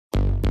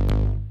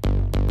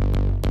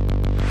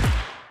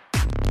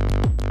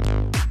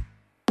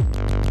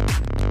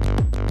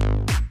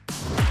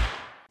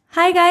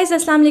Hi guys,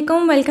 अस्सलाम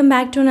वालेकुम। Welcome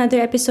back to another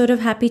episode of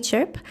happy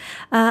chirp.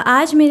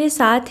 आज मेरे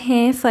साथ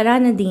हैं फ़रा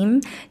नदीम,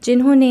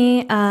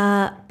 जिन्होंने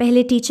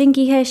पहले टीचिंग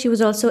की है. She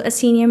was also a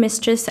senior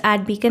mistress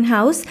eight beacon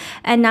house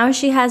and now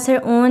she has her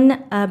own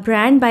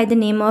brand by the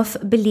name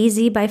of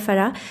बिलीजी bye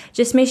फ़रा,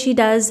 जिसमें she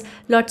does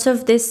lots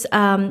of this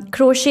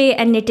crochet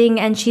and knitting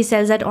and she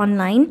sales that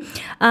online.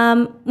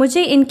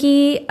 मुझे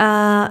इनकी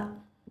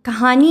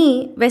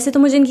कहानी, वैसे तो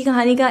मुझे इनकी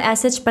कहानी का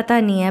एज पता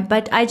नहीं है,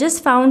 but I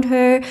just found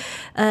her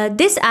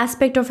this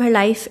aspect of her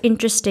life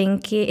interesting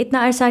कि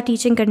इतना अरसा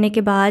टीचिंग करने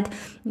के बाद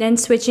then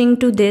switching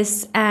to this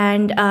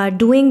and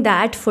doing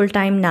that full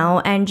time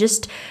now and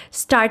just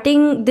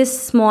starting this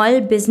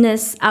small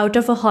business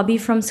out of a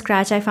hobby from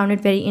scratch. I found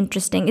it very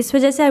interesting. इस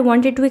वजह से I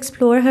wanted to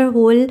explore her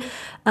whole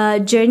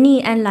journey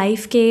and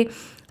life के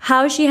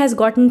how she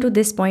has gotten to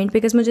this point,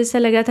 because मुझे ऐसा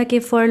लग रहा था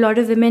कि for a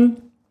lot of women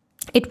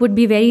it would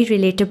be very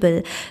relatable.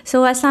 So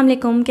अस्सलाम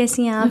वालेकुम,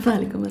 कैसी हैं आप?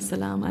 वालेकुम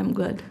अस्सलाम, I'm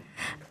good.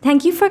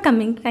 Thank you for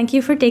coming. Thank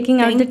you for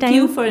taking out the time. Thank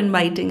you for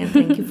inviting and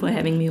thank you for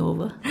having me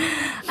over.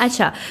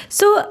 अच्छा,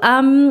 so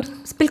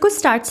बिल्कुल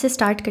start से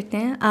स्टार्ट करते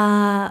हैं.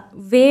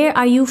 Where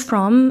are you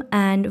from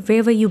and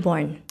where were you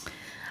born?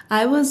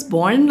 I was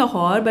born in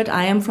Lahore, but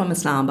I am from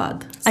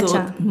Islamabad. So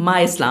Acha. my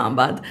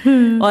Islamabad.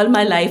 All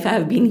my life I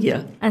have been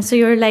here. And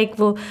so you're like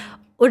वो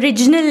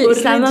original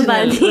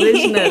Islamabad.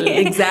 Original,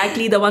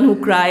 exactly. The one who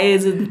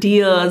cries in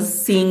tears,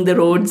 seeing the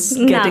roads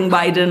getting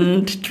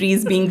widened,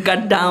 trees being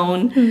cut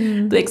down.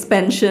 The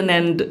expansion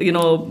and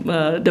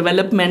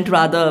development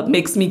rather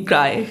makes me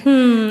cry.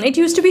 It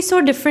used to be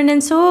so different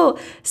and so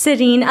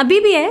serene.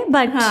 अभी भी है,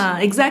 but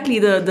exactly.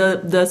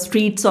 The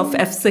streets of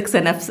F6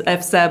 and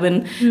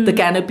F7, the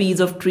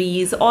canopies of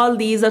trees, all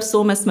these are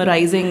so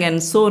mesmerizing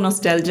and so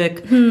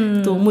nostalgic.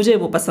 तो मुझे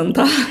वो पसंद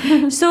था.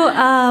 So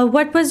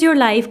what was your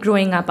life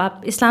growing up?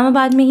 आप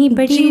इस्लामाबाद में ही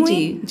बड़ी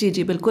हुई?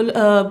 जी बिल्कुल.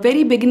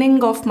 Very beginning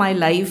of my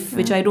life,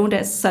 which I don't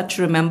as such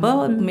remember,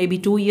 maybe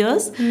 2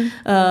 years.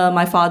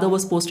 My father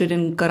was posted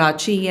in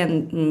Karachi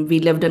and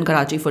we lived in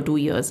Karachi for 2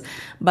 years.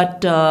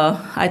 But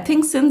I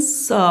think since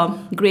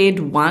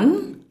grade 1,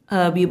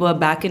 we were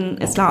back in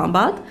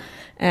Islamabad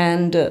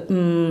and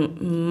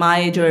my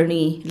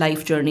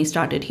life journey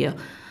started here.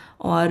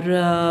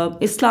 और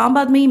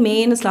इस्लामाबाद में ही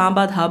main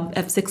Islamabad hub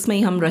F6 में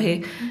ही हम रहे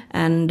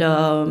and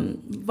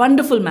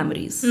wonderful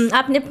memories.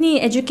 आपने अपनी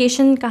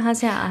education कहाँ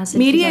से हासिल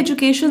की? मेरी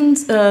education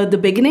the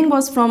beginning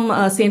was from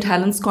Saint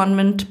Helens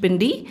convent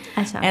Pindi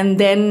and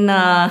then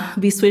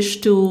we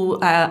switch to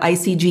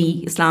ICG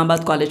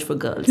Islamabad college for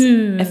girls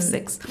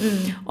F6.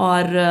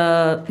 और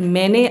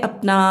मैंने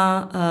अपना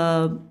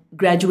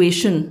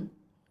ग्रेजुएशन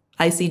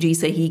ICG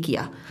से ही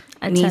किया,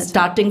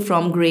 स्टार्टिंग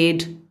फ्रॉम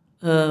ग्रेड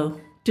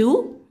 2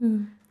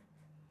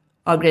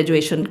 और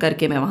ग्रेजुएशन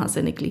करके मैं वहाँ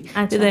से निकली.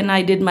 Then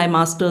I did my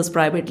masters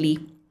privately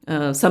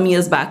some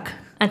years back.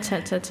 अच्छा.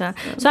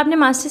 सो आपने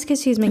मास्टर्स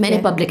किस चीज़ में किया?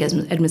 मैंने पब्लिक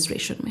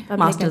एडमिनिस्ट्रेशन में,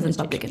 मास्टर्स इन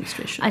पब्लिक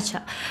एडमिनिस्ट्रेशन.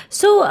 अच्छा.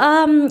 सो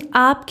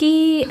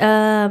आपकी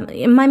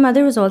my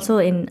mother was also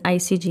in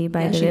ICG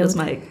by the way. She was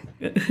my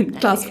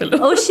class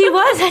fellow. Oh, she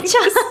was.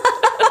 अच्छा.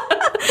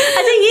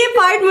 अच्छा, ये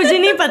पार्ट मुझे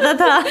नहीं पता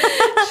था.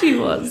 She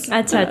was.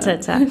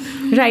 अच्छा.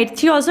 Right.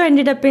 She also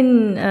ended up in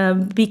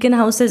Beacon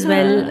House as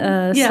well.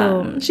 Yeah. So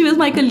she was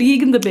my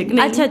colleague in the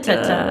beginning. अच्छा.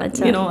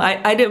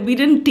 We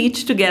didn't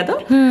teach together.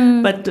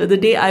 But the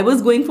day I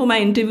was going for my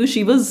interview,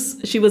 she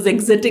was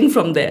exiting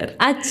from there.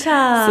 अच्छा.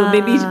 So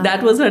maybe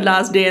that was her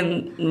last day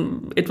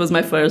and it was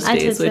my first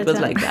day. So it was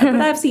like that.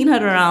 But I've seen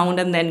her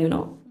around and then,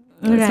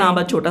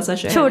 Islamabad छोटा सा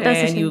शहर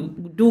है and you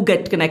do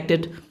get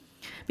connected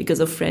because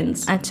of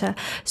friends. अच्छा.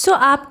 So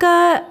आपका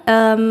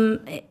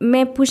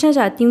मैं पूछना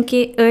चाहती हूँ कि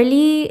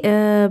early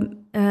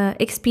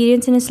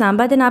experience in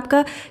Islamabad and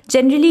आपका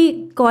generally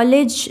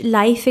college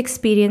life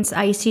experience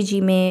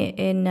ICG में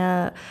in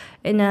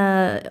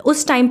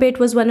उस time पे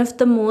it was one of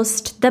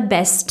the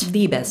best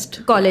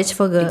college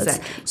for girls.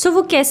 Exactly. So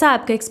वो कैसा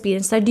आपका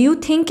experience था? Do you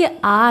think कि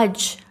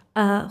आज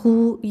who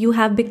you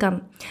have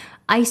become,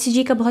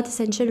 ICG का बहुत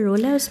essential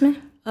role है उसमें?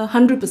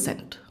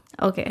 100%.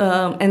 Okay.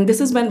 And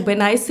this is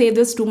when I say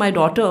this to my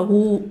daughter who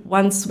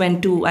once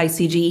went to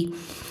ICG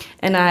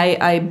and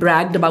I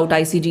bragged about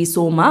ICG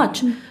so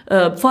much.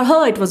 For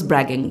her it was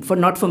bragging,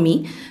 not for me.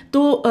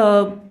 So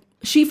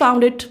she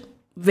found it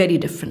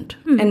very different.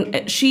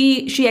 And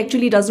she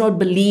actually does not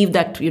believe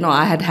that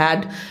I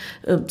had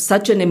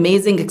such an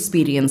amazing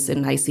experience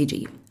in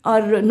ICG.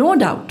 Or no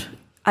doubt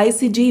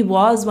ICG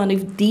was one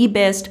of the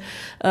best.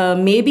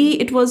 Maybe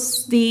it was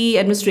the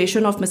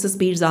administration of Mrs.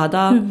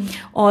 Pirzada,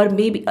 or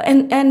maybe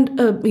and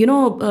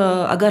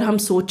अगर हम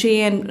सोचें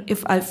and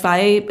if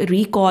I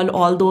recall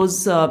all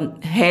those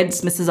heads,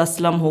 Mrs.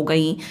 Aslam हो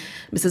गई,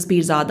 Mrs.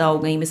 Pirzada हो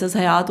गई, Mrs.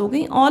 Hayat हो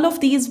गई, all of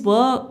these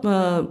were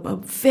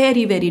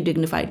very very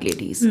dignified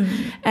ladies.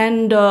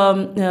 And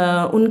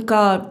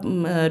उनका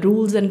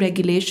rules and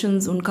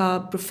regulations, उनका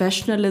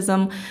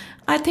professionalism,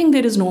 I think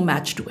there is no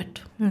match to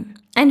it.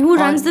 And who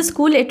runs the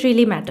school, it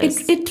really matters.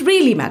 It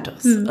really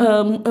matters.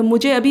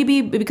 मुझे अभी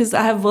भी, because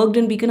I have worked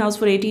in Beacon House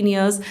for 18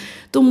 years,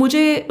 तो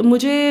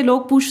मुझे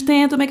लोग पूछते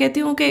हैं तो मैं कहती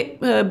हूँ कि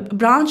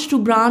branch to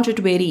branch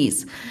it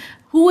varies.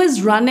 who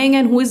is running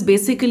and who is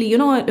basically, you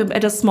know,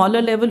 at a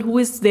smaller level, who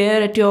is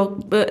there at your,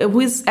 who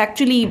is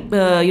actually,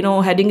 you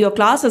know, heading your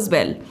class as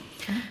well.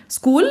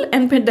 School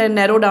and फिर then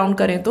narrow down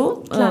करें तो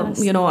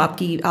you know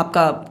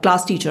आपका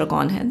class teacher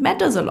कौन है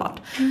matters a lot.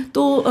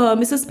 तो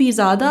Mrs.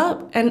 Pirzada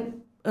and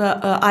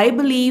I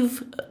believe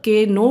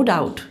कि no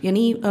doubt,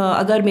 यानी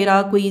अगर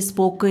मेरा कोई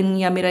spoken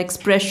या मेरा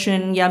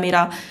expression या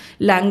मेरा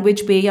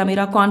language पे या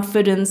मेरा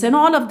confidence and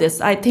all of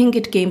this, I think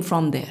it came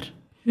from there.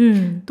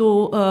 तो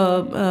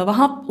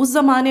वहाँ उस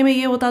ज़माने में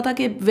ये होता था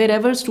कि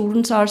wherever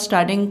students are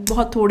studying,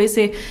 बहुत थोड़े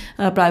से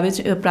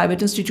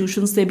private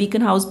institutions थे,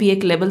 Beacon House भी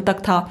एक level तक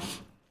था,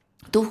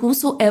 तो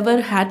whosoever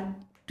had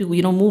to,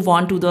 you know, move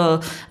on to the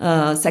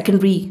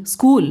secondary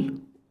school,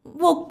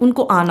 वो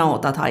उनको आना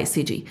होता था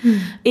ICG.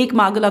 एक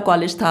मागला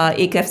कॉलेज था,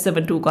 एक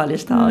F72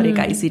 कॉलेज था और एक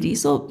ICG.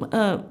 So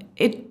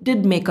it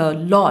did make a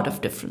lot of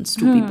difference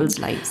to people's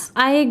lives.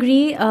 I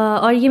agree.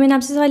 और ये मैंने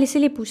आपसे सवाल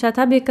इसीलिए पूछा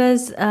था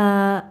because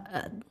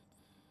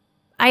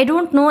I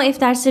don't know if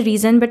that's the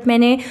reason, but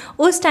मैंने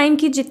उस टाइम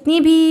की जितनी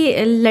भी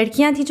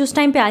लड़कियां थी जो उस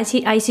टाइम पे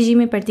ICG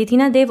में पढ़ती थी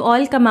ना, they've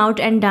all come out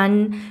and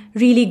done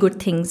really good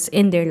things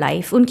in their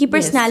life. उनकी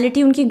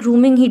पर्सनैलिटी, उनकी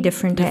ग्रूमिंग ही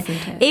डिफरेंट है.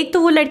 एक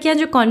तो वो लड़कियां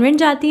जो कॉन्वेंट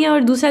जाती हैं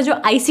और दूसरा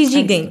जो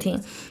ICG गई थी.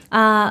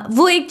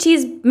 वो एक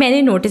चीज़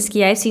मैंने नोटिस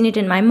किया. I've seen it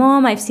in my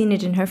mom, I've seen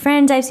it in her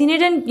friends, I've seen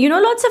it in, you know,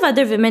 lots of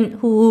other women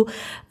who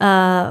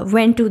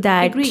went to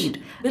that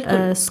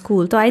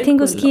school. तो I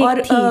think उसकी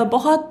और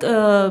बहुत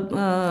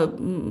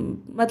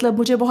मतलब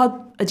मुझे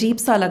बहुत अजीब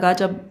सा लगा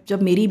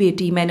जब मेरी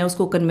बेटी, मैंने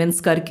उसको कन्विंस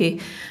करके,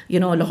 you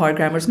know, Lahore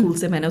grammar school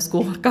से मैंने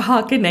उसको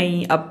कहा कि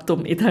नहीं अब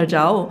तुम इधर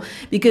जाओ,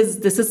 because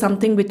this is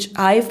something which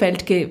I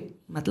felt के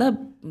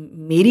मतलब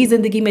मेरी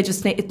ज़िंदगी में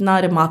जिसने इतना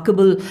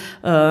रिमार्केबल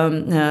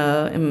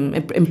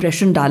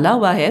इम्प्रेशन डाला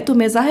हुआ है, तो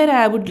मैं ज़ाहिर है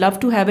I would love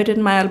to have it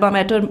in my alma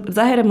mater,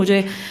 ज़ाहिर है मुझे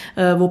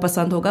वो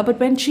पसंद होगा.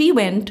 But when she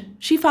went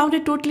she found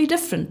it totally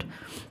different.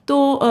 तो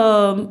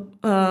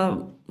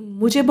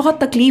मुझे बहुत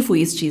तकलीफ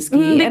हुई इस चीज़ की.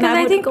 Because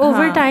I think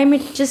over time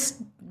it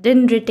just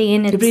didn't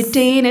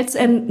retain its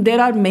and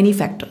there are many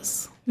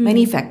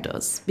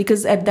factors,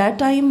 because at that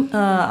time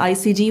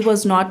ICG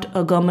was not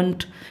a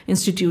government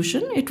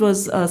institution, it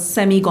was a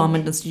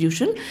semi-government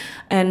institution,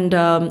 and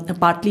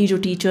partly जो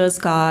teachers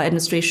का,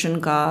 administration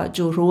का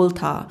जो role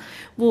था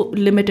वो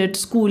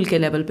limited school के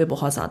level पे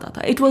बहुत ज़्यादा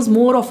था. It was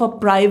more of a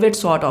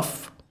private sort of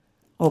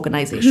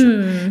organization.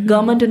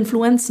 Government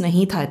influence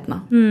नहीं था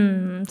इतना.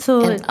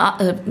 So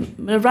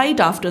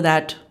right after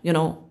that, you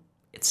know,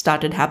 it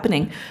started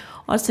happening.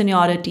 और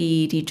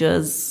seniority,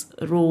 teachers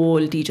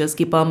role, teachers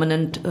की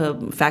permanent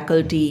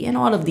faculty and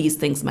all of these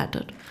things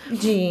mattered.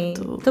 जी,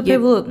 तो फिर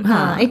वो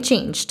it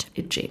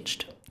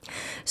changed.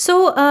 So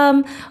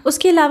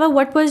उसके अलावा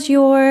what was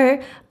your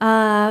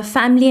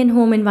family and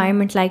home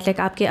environment like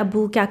आपके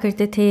अब्बू क्या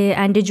करते थे,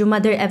 and did your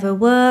mother ever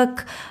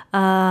work?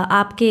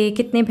 आपके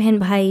कितने बहन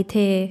भाई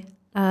थे?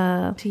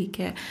 ठीक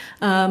है.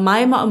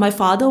 My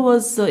father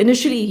was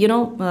initially, you know,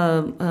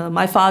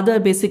 my father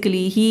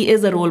basically he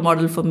is a role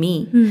model for me.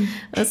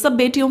 सब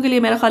बेटियों के लिए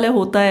मेरा ख्याल है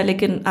होता है,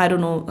 लेकिन I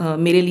don't know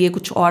मेरे लिए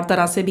कुछ और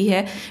तरह से भी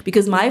है,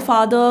 because my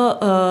father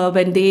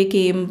when they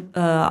came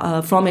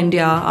from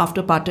India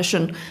after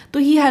partition, तो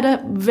he had a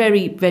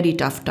very very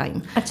tough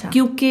time.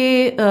 क्योंकि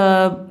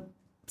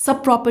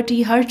सब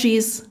property her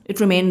cheese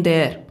it remained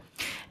there,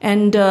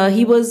 and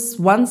he was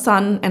one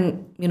son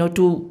and, you know,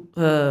 two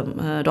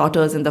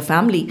daughters in the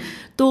family.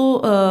 तो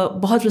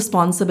बहुत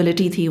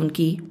responsibility थी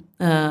उनकी,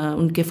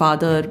 उनके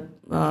father,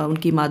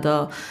 उनकी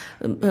mother,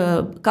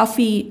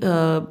 काफ़ी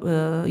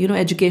यू नो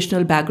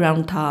एजुकेशनल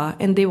बैकग्राउंड था,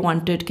 एंड दे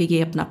वांटेड कि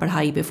ये अपना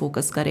पढ़ाई पे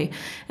फोकस करे.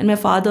 And my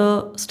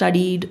father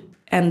studied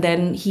and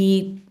then he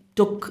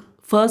took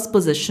first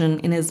position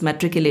in his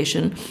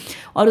matriculation.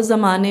 और उस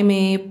ज़माने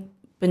में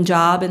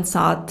पंजाब एंड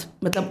साथ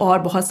मतलब और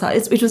बहुत सारे,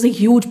 it was a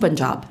huge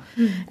Punjab,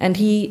 and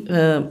he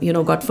you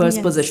know got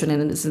first position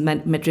in his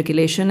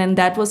matriculation, and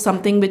that was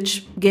something which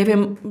gave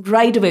him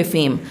right away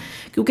fame,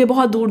 क्योंकि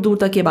बहुत दूर दूर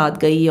तक ये बात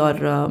गई.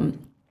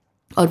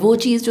 और वो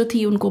चीज़ जो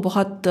थी उनको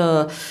बहुत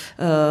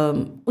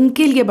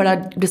उनके लिए बड़ा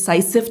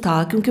डिसाइसिव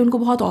था, क्योंकि उनको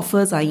बहुत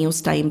ऑफर्स आई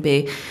उस टाइम पे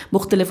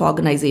मुख्तलिफ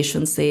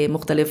ऑर्गेनाइजेशन से,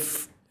 मुख्तलिफ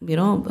you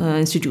know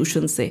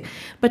इंस्टीट्यूशन से.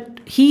 But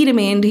he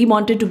remained, he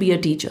wanted to be a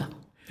teacher.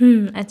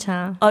 अच्छा.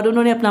 और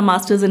उन्होंने अपना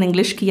मास्टर्स इन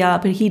इंग्लिश किया,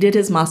 फिर he did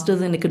his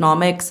masters in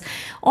economics,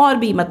 और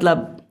भी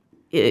मतलब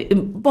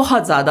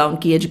बहुत ज़्यादा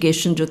उनकी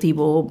एजुकेशन जो थी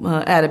वो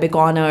Arabic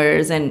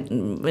honours and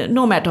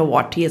no matter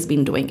what he has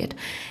been doing it.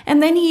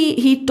 And then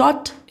he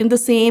taught in the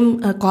same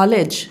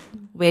college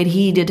where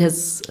he did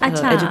his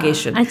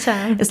education,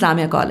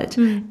 Islamia college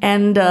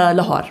and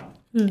Lahore.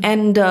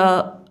 And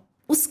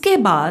उसके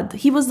बाद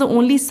he was the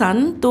only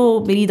son. तो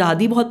मेरी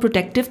दादी बहुत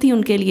protective थी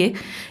उनके लिए,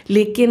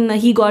 लेकिन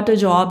he got a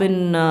job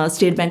in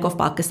state bank of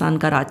Pakistan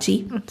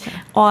Karachi,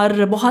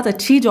 और बहुत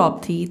अच्छी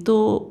जॉब थी. तो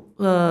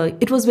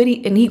it was very,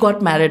 and he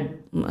got married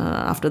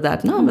after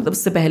that ना, मतलब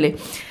उससे पहले.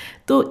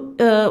 तो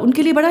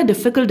उनके लिए बड़ा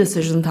डिफ़िकल्ट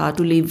डिसीजन था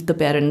to leave the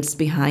parents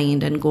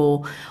behind and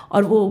go,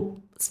 और वो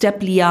स्टेप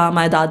लिया.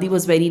 माई दादी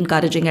was very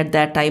encouraging eight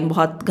that time,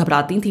 बहुत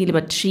घबराती थी,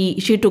 but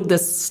she took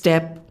this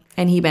step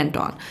and he went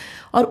on.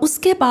 और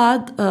उसके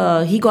बाद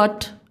he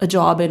got a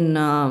job in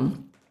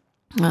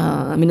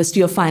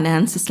ministry of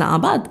finance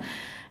Islamabad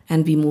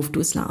and we move to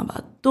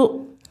Islamabad.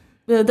 तो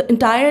द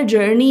इंटायर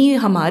जर्नी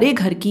हमारे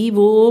घर की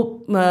वो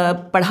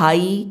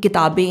पढ़ाई,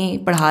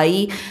 किताबें,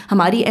 पढ़ाई,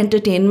 हमारी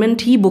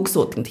एंटरटेनमेंट ही बुक्स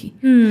होती थी.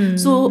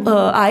 सो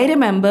आई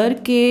रिमेंबर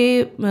के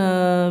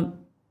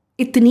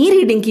इतनी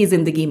रीडिंग की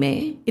ज़िंदगी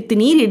में,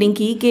 इतनी रीडिंग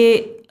की कि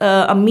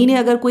अम्मी ने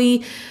अगर कोई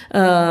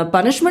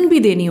पनिशमेंट भी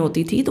देनी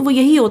होती थी तो वो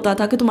यही होता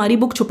था कि तुम्हारी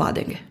बुक छुपा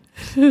देंगे.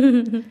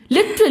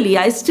 Literally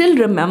I still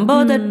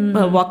remember that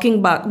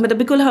walking back. मतलब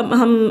बिल्कुल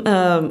हम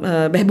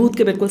बहबूद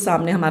के बिल्कुल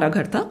सामने हमारा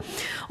घर था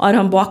और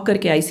हम वॉक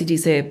करके ICG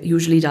से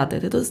यूजुअली जाते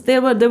थे. तो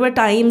देयर वर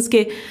टाइम्स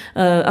के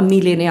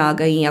अम्मी लेने आ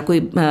गई या कोई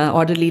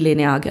ऑर्डरली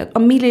लेने आ गया.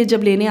 अम्मी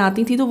जब लेने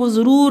आती थी तो वो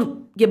ज़रूर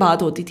ये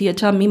बात होती थी,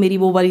 अच्छा अम्मी मेरी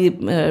वो वाली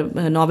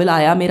नॉवल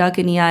आया मेरा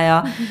कि नहीं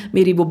आया,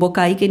 मेरी वो बुक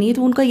आई कि नहीं.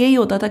 तो उनका यही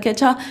होता था कि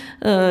अच्छा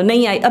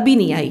नहीं आई, अभी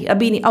नहीं आई,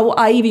 अभी नहीं. वो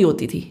आई भी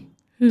होती थी.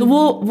 तो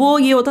वो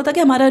ये होता था कि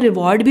हमारा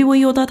रिवॉर्ड भी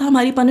वही होता था,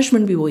 हमारी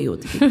पनिशमेंट भी वही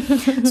होती थी.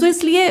 सो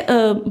इसलिए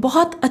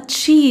बहुत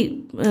अच्छी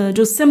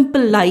जो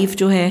सिंपल लाइफ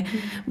जो है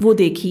वो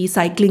देखी,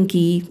 साइकिलिंग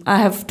की.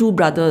 आई हैव 2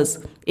 brothers,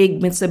 एक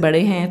मेरे से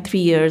बड़े हैं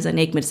 3 years एंड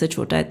एक मेरे से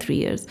छोटा है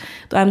 3 years.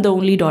 तो आई एम द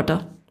ओनली डॉटर.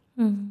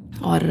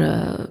 और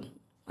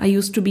I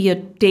used to be a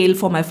tale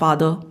for my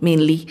father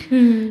mainly.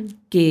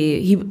 कि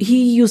he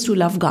used to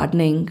love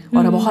gardening.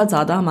 और बहुत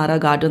ज़्यादा हमारा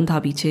गार्डन था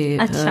पीछे.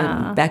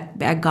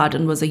 Back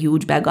garden was a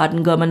huge back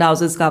garden. Government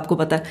houses का आपको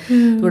पता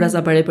है थोड़ा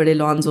सा बड़े बड़े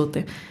लॉन्स होते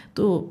हैं.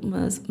 तो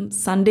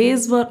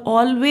Sundays were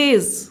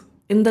always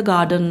in the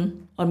garden.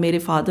 और मेरे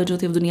फादर जो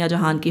थे वो दुनिया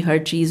जहान की हर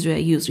चीज़ जो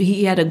है he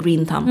had a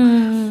green thumb.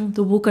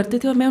 तो वो करते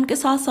थे और मैं उनके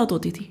साथ साथ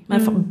होती थी. My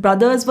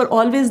brothers were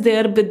always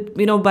there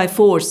with by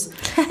force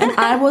and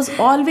I was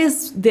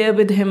always there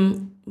with him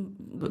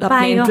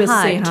अपने इंटरेस्ट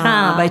से,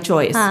 हाँ, बाय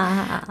चॉइस.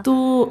 तो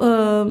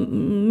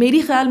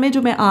मेरी ख्याल में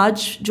जो मैं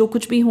आज जो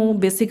कुछ भी हूँ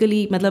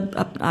बेसिकली मतलब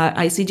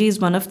ICG is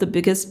one of the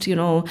biggest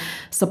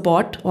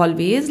support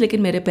always.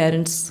 लेकिन मेरे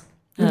पेरेंट्स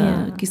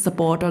की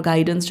सपोर्ट और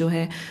गाइडेंस जो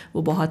है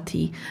वो बहुत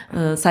थी.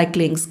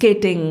 साइकिलिंग,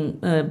 स्केटिंग,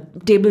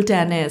 टेबल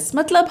टेनिस,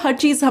 मतलब हर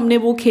चीज़ हमने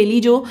वो खेली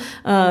जो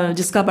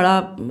जिसका बड़ा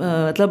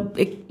मतलब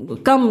एक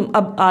कम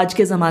अब आज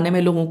के ज़माने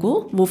में लोगों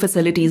को वो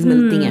फैसिलिटीज़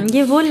मिलती हैं.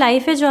 ये वो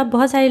लाइफ है जो अब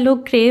बहुत सारे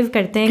लोग क्रेव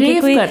करते हैं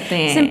कि कोई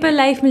सिंपल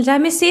लाइफ मिल जाए,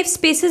 हमें सेफ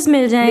स्पेसेस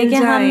मिल जाए कि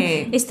हम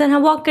इस तरह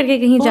वॉक करके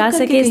कहीं जा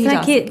सके. इस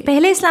तरह के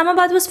पहले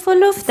Islamabad was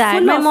full of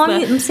that. My mom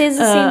says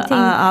the same thing.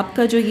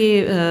 आपका जो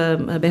ये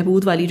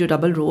बहबूद वाली जो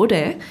डबल रोड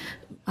है,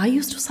 I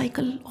used to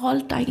cycle all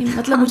time.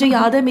 मतलब मुझे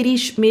याद है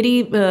मेरी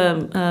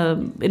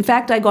in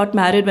fact I got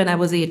married when I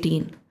was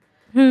 18.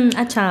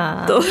 अच्छा.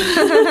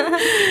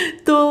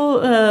 तो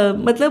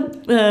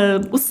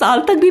मतलब उस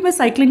साल तक भी मैं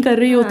साइकिलिंग कर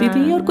रही होती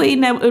थी और कोई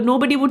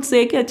nobody would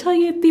say कि अच्छा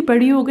ये इतनी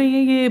बड़ी हो गई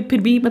है ये,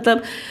 फिर भी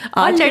मतलब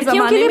आज के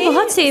ज़माने में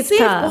बहुत सेफ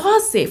था.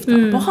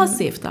 बहुत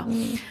सेफ था.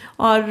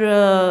 और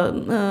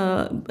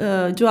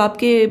जो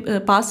आपके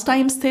पास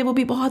टाइम्स थे वो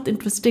भी बहुत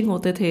इंटरेस्टिंग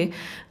होते थे.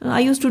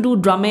 I used to do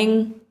drumming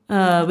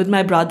with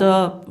my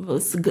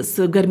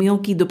brother. गर्मियों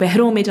की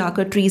दोपहरों में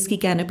जाकर ट्रीज़ की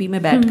कैनपी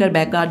में बैठकर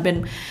बैक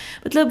गार्डन,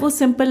 मतलब वो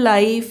simple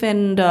life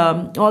and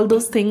all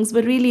those things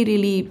were really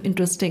really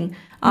interesting.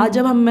 आज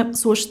जब मैं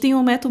सोचती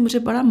हूँ मैं तो मुझे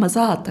बड़ा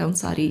मज़ा आता है उन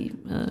सारी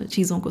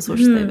चीज़ों को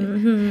सोचते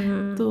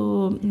हुए. तो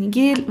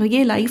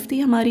ये लाइफ थी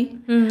हमारी.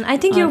 I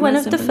think you one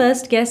of the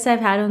first guest I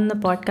have had on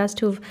the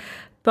podcast who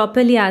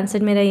properly answer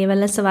मेरा ये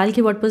वाला सवाल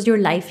कि what was your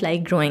life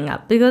like growing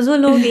up. Because वो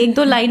लोग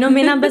 1-2 लाइनों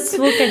में ना बस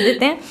वो कर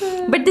देते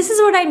हैं. But this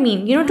is what I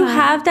mean, to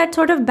have that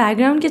sort of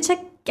background कि अच्छा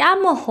क्या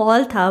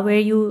माहौल था.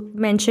 वेयर यू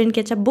मेंशन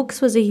कि अच्छा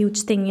books was a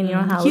huge thing in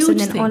your house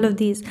and all of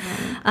these.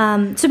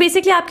 So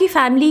basically आपकी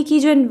फैमिली की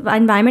जो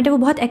एनवायरनमेंट है वो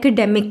बहुत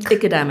एकेडमिक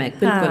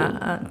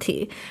बिल्कुल थी.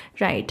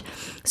 राइट.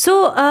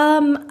 सो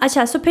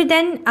अच्छा, सो फिर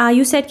देन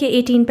यू सेड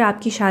कि 18 पे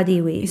आपकी शादी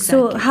हुई.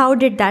 So how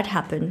did that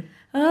happen?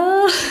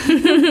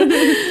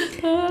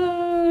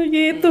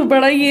 ये तो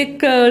बड़ा ही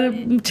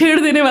एक छेड़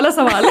देने वाला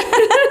सवाल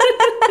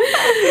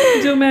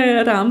है जो मैं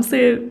आराम से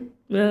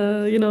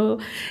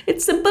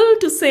it's simple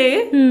to say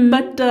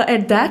but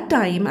at that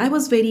time I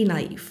was very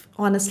naive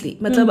honestly.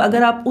 मतलब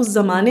अगर आप उस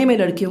ज़माने में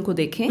लड़कियों को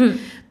देखें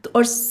तो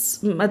और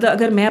मतलब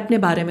अगर मैं अपने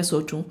बारे में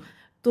सोचूं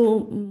तो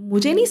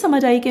मुझे नहीं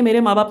समझ आई कि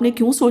मेरे माँ बाप ने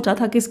क्यों सोचा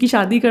था कि इसकी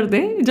शादी कर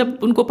दें जब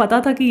उनको पता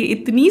था कि ये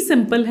इतनी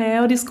सिंपल है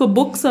और इसको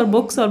बुक्स और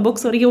बुक्स और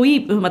बुक्स और ये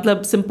वही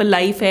मतलब सिंपल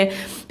लाइफ है.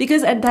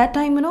 Because at that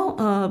time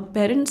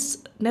parents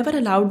never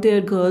allowed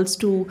there girls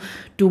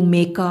to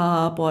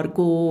make up और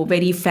गो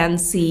वेरी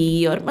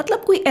फैंसी. और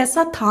मतलब कोई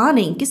ऐसा था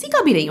नहीं, किसी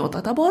का भी नहीं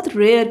होता था, बहुत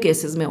रेयर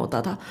केसेस में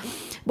होता था.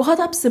 बहुत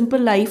आप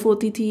सिंपल लाइफ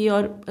होती थी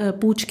और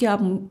पूछ के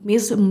आप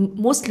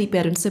मोस्टली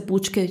पेरेंट्स से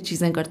पूछ के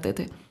चीज़ें करते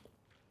थे.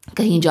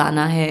 कहीं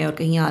जाना है और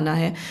कहीं आना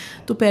है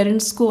तो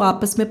पेरेंट्स को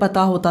आपस में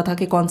पता होता था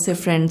कि कौन से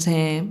फ्रेंड्स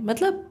हैं.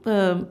 मतलब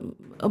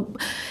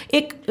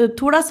एक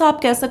थोड़ा सा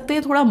आप कह सकते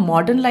हैं थोड़ा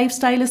मॉडर्न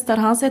लाइफस्टाइल इस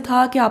तरह से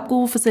था कि आपको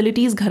वो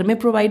फैसिलिटीज़ घर में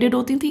प्रोवाइडेड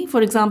होती थी.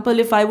 For example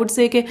if I would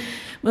say कि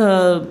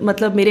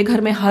मतलब मेरे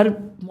घर में हर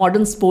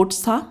मॉडर्न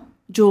स्पोर्ट्स था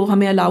जो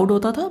हमें अलाउड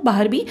होता था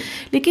बाहर भी,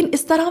 लेकिन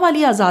इस तरह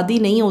वाली आज़ादी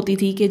नहीं होती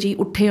थी कि जी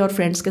उठे और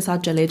फ्रेंड्स के साथ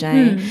चले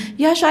जाएं,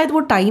 या शायद वो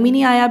टाइम ही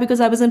नहीं आया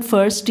because I was in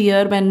first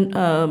year when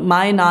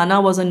my Nana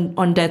was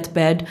on death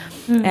bed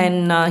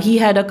and he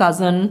had a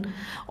cousin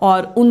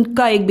और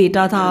उनका एक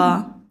बेटा था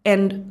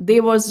and they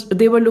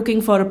were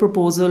looking for a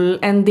proposal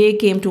and they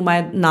came to my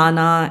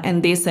nana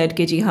and they said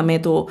कि जी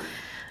हमें तो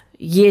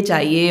ये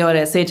चाहिए और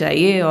ऐसे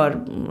चाहिए और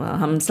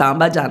हम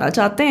इस्लामाबाद जाना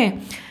चाहते हैं,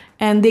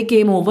 and they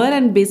came over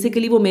and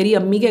basically वो मेरी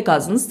अम्मी के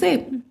cousins थे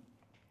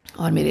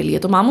और मेरे लिए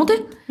तो मामू थे.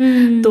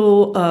 तो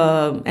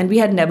and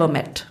we had never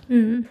met.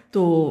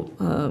 तो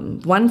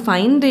one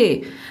fine day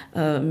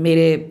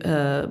मेरे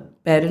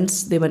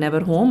parents they were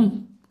never home.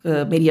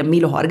 मेरी अम्मी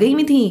लाहौर गई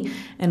हुई थी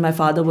and my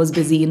father was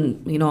busy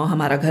in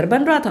हमारा घर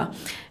बन रहा था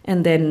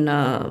एंड देन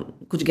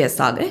कुछ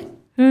गेस्ट आ गए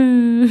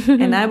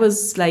एंड आई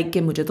वॉज लाइक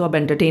कि मुझे तो अब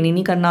एंटरटेन ही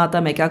नहीं करना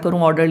आता, मैं क्या करूँ.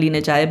 ऑर्डर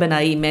लेने चाय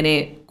बनाई, मैंने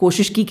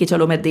कोशिश की कि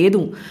चलो मैं दे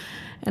दूँ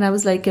एंड आई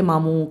वॉज लाइक कि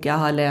मामू क्या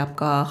हाल है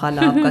आपका,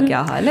 खाला आपका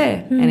क्या हाल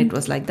है, and it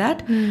was like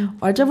that.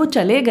 और जब वो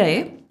चले गए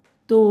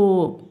तो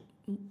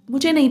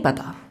मुझे नहीं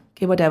पता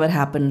कि whatever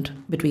happened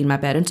between my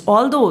parents.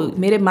 Although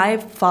मेरे माई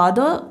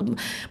फादर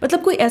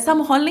मतलब कोई ऐसा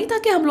माहौल नहीं था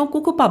कि हम लोगों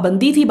को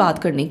पाबंदी थी बात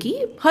करने की,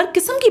 हर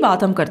किस्म की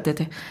बात हम करते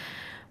थे.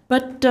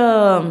 बट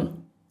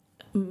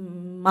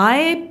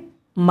माई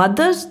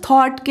मदर्स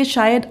थॉट कि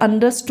शायद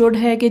अंडरस्टूड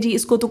है कि जी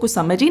इसको तो कुछ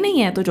समझ ही नहीं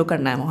है, तो जो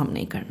करना है वो हम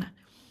नहीं करना.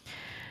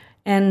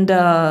 एंड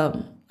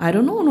आई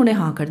डोंट नो, उन्होंने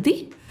हाँ कर दी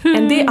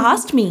एंड दे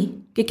आस्क्ड मी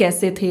कि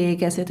कैसे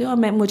थे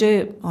और मुझे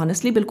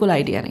ऑनेस्टली बिल्कुल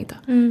आइडिया नहीं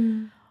था.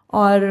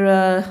 और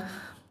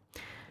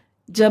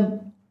जब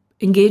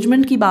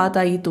इंगेजमेंट की बात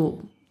आई तो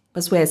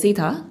बस वो ऐसे ही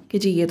था कि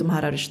जी ये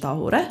तुम्हारा रिश्ता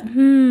हो रहा है.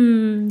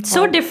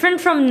 So different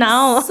from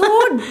now,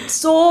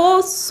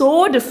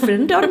 so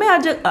different. और मैं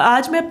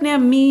आज मैं अपने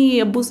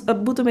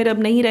अब्बू तो मेरे अब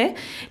नहीं रहे,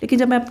 लेकिन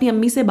जब मैं अपनी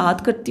अम्मी से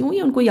बात करती हूँ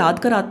या उनको याद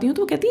कराती हूँ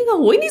तो वो कहती है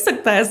हो ही नहीं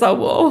सकता ऐसा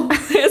हुआ,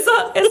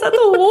 ऐसा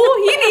तो हो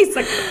ही नहीं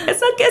सकता,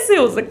 ऐसा कैसे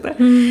हो सकता है.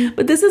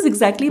 But this is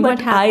exactly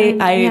what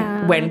I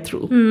went through.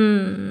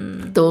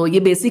 तो ये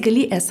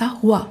बेसिकली ऐसा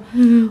हुआ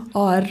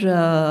और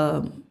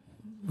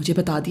मुझे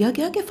बता दिया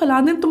गया कि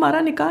फलां दिन तुम्हारा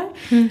निकाह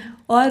है.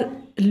 और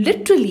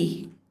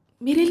लिटरली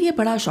मेरे लिए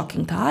बड़ा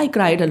शॉकिंग था. I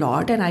cried a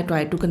lot and I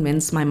tried to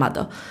convince my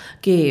mother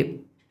कि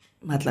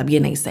मतलब ये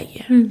नहीं सही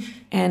है.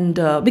 And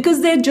because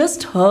they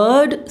just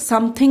heard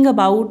something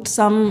about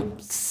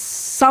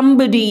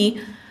somebody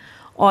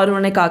और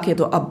उन्होंने कहा कि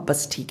तो अब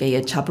बस ठीक है ये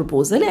अच्छा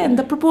प्रपोजल है. And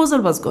the proposal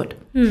was good,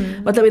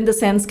 मतलब इन द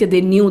सेंस कि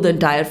they knew the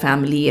entire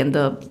family. And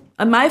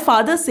my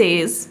father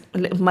says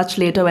much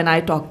later when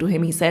I talk to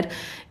him, he said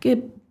कि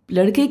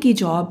लड़के की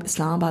जॉब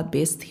इस्लामाबाद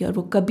बेस्ड थी और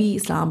वो कभी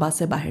इस्लामाबाद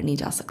से बाहर नहीं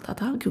जा सकता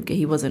था क्योंकि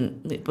he was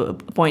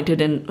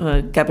appointed in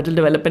capital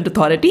development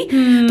authority.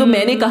 तो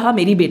मैंने कहा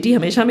मेरी बेटी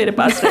हमेशा मेरे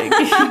पास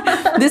रहेगी.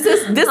 This is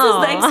the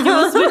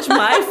excuse which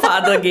my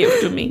father give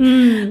to me.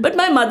 But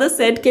my mother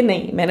said कि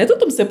नहीं, मैंने तो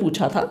तुमसे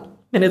पूछा था,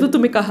 मैंने तो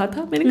तुम्हें कहा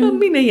था. मैंने कहा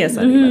अम्मी नहीं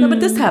ऐसा नहीं पता, बट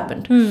दिस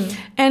हैपेंड.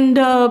 एंड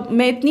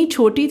मैं इतनी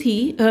छोटी थी.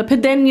 फिर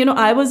then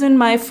I was in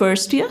my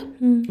first year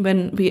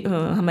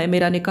when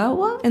मेरा निकाह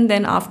हुआ. And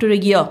then after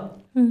a year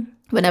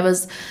when I was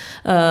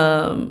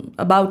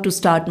about to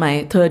start my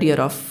third year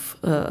of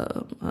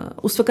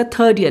उस वक्त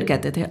थर्ड ईयर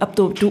कहते थे, अब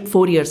तो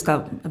 4 years का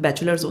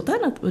बैचलर्स होता है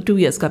ना, 2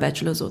 years का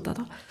बैचलर्स होता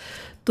था.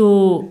 तो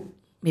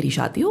मेरी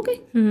शादी हो गई.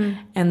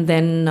 एंड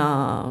देन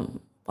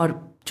और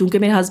चूँकि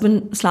मेरे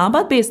हस्बैंड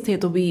इस्लामाबाद बेस्ड थे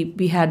तो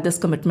वी हैड दिस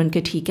कमिटमेंट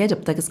कि ठीक है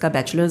जब तक इसका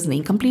बैचलर्स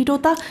नहीं कंप्लीट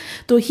होता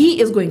तो he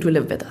is going to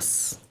live with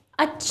us.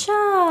 अच्छा,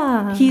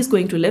 he is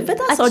going to live with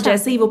us. और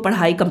जैसे ही वो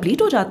पढ़ाई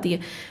कंप्लीट हो जाती है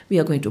we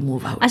are going to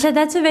move out. अच्छा,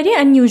 that's a very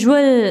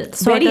unusual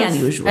very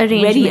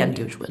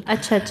unusual.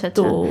 अच्छा.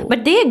 तो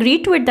but they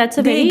agreed to it. That's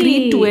a very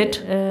agreed to it.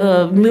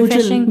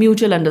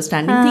 Mutual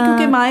understanding थी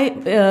क्योंकि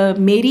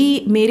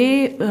मेरे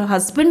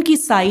हस्बैंड की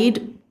साइड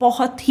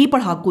बहुत ही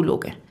पढ़ाकू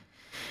लोग हैं,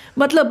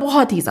 मतलब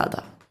बहुत ही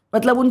ज़्यादा.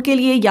 मतलब उनके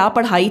लिए या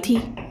पढ़ाई थी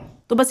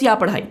तो बस या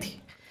पढ़ाई थी,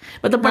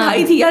 मतलब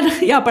पढ़ाई थी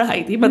या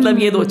पढ़ाई थी, मतलब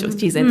ये दो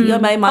चीज़ें थी.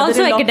 और माय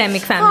मदर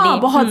एकेडमिक फैमिली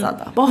बहुत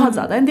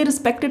ज़्यादा. And they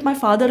respected my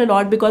father a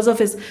lot because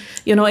of his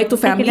एक तो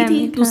फैमिली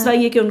थी, दूसरा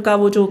ये कि उनका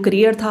वो जो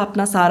करियर था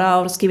अपना सारा,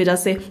 और उसकी वजह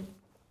से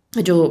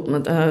जो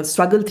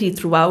स्ट्रगल थी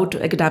थ्रू आउट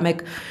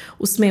एकेडमिक,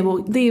 उसमें वो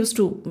दे यूज्ड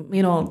टू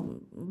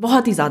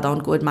बहुत ही ज़्यादा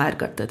उनको एडमायर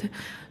करते थे.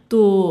 तो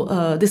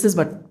this is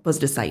what was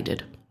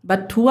decided.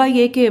 But हुआ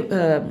ये कि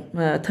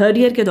थर्ड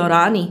ईयर के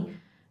दौरान ही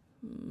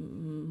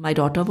My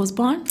daughter was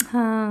born.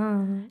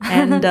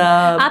 And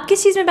आप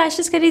किस चीज़ में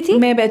बैचलर्स कर रही थी?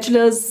 मैं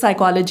बैचलर्स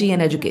साइकोलॉजी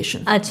एंड एजुकेशन.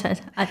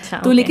 अच्छा.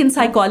 तो लेकिन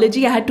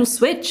psychology I had to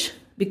switch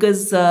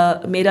because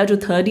मेरा जो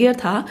थर्ड ईयर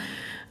था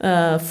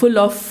फुल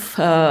ऑफ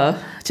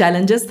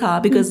चैलेंजेस था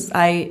because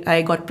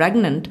I got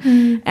pregnant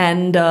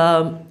and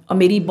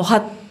मेरी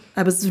बहुत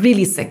आई वॉज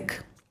रियली सिक.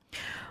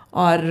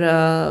 और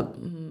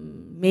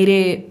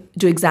मेरे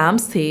जो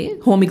एग्ज़ाम्स थे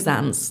होम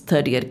एग्ज़ाम्स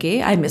थर्ड ईयर के,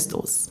 I miss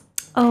those.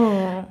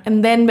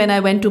 And then when I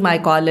went to my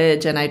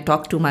college and I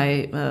talked to my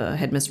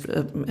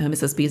headmistress,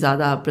 Mrs.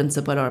 Pizada,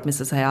 principal, or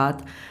Mrs. Hayat,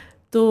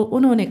 तो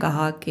उन्होंने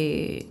कहा कि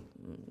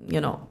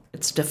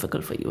it's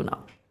difficult for you now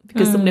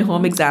because तुमने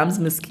home exams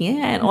miss किए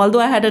हैं, and although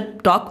I had a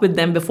talk with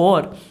them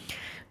before,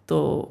 तो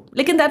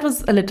लेकिन that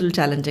was a little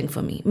challenging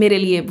for me. मेरे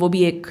लिए वो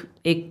भी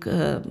एक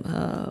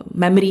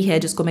मेमोरी है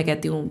जिसको मैं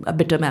कहती हूँ अ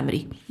बिटर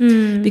मेमोरी,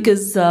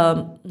 बिकॉज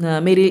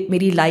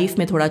मेरी लाइफ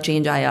में थोड़ा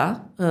चेंज आया.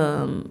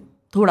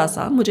 थोड़ा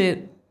सा मुझे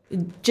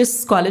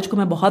जिस कॉलेज को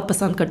मैं बहुत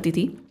पसंद करती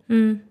थी,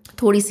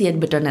 थोड़ी सी एक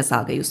बिटरनेस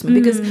आ गई उसमें,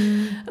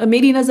 बिकॉज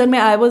मेरी नज़र में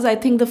I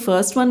think the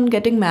first one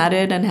getting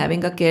married and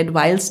having a kid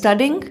while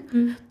studying.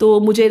 तो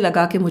मुझे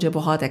लगा कि मुझे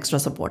बहुत एक्स्ट्रा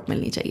सपोर्ट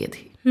मिलनी चाहिए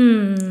थी,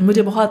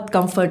 मुझे बहुत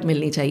कंफर्ट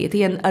मिलनी चाहिए थी,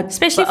 and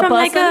especially from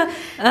like a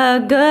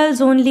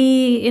girls only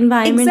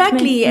environment.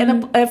 Exactly,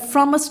 and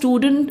from a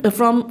student,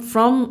 from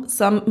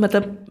some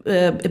मतलब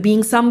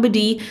being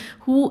somebody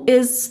who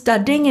is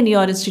studying in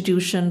your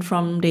institution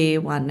from day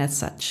one as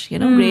such, you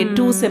know, grade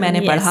 2 से मैंने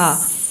पढ़ा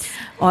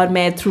और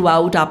मैं through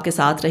out आपके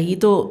साथ रही,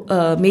 तो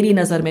मेरी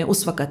नज़र में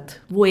उस वक़्त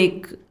वो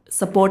एक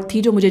सपोर्ट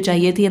थी जो मुझे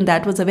चाहिए थी. And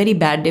that was a very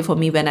bad day for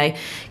me when I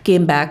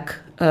came back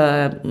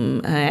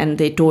and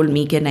they told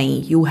me कि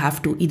नहीं, you have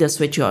to either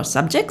switch your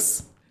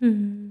subjects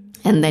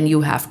and then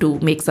you have to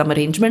make some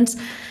arrangements,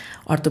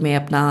 और तुम्हें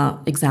अपना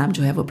exam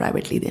जो है वो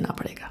privately देना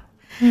पड़ेगा.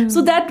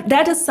 So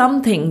that is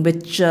something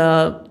which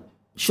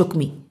shook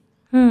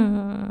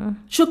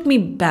me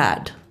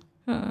bad.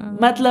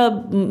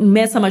 मतलब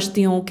मैं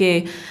समझती हूँ कि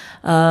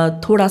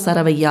थोड़ा सा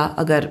रवैया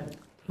अगर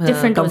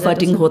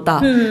कंफर्टिंग होता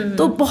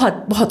तो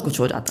बहुत बहुत कुछ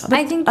हो जाता.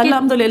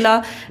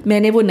 अल्हम्दुलिल्लाह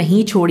मैंने वो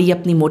नहीं छोड़ी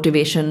अपनी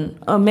मोटिवेशन.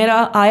 मेरा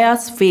आया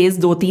फेज़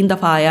 2-3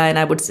 दफ़ा आया, एंड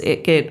आई वुड से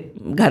के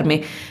घर में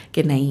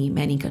कि नहीं,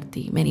 मैं नहीं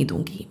करती, मैं नहीं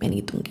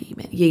दूंगी,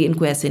 ये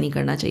इनको ऐसे नहीं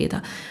करना चाहिए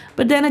था.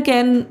 But then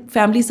again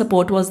family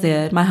support was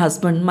there, my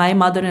husband, my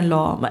mother in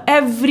law,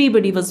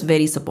 everybody was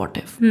very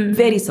supportive,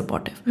 very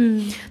supportive.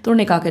 तो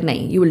उन्होंने कहा कि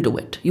नहीं, यू विल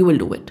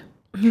डू इट.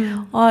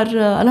 और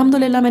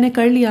अल्हम्दुलिल्लाह मैंने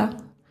कर लिया.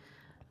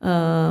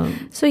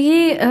 सो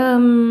ये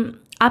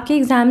आपके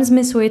एग्जाम्स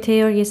मिस हुए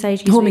थे और ये सारी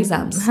चीज़, होम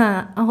एग्जाम्स,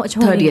 हाँ,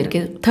 थर्ड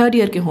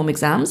ईयर के होम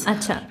एग्जाम्स.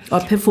 अच्छा. और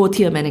फिर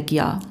 4th ईयर मैंने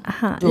किया.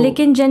 हाँ,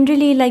 लेकिन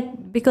जनरली लाइक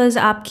बिकॉज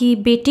आपकी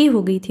बेटी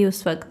हो गई थी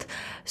उस वक्त,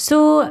 so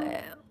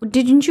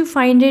didn't you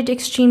find it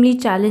extremely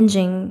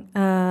challenging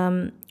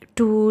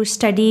to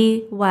study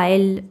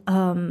while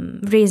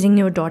raising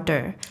your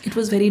daughter? It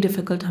was very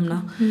difficult,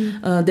 Hamna.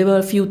 There were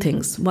a few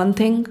things. One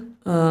thing,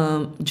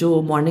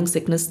 जो मॉर्निंग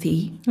सिकनेस थी,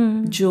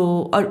 जो,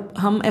 और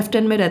हम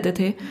F10 में रहते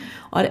थे,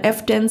 और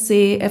F10 से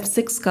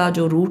F6 का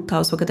जो रूट था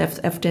उस वक्त,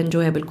 F10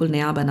 जो है बिल्कुल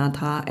नया बना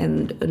था,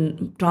 एंड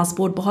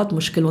ट्रांसपोर्ट बहुत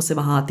मुश्किलों से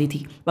वहाँ आती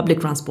थी, पब्लिक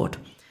ट्रांसपोर्ट.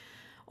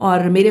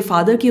 और मेरे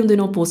फादर की उन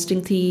दिनों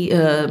पोस्टिंग थी,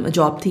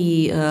 जॉब थी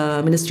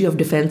मिनिस्ट्री ऑफ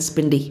डिफेंस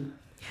पिंडी,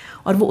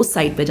 और वो उस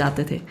साइड पे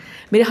जाते थे.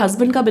 मेरे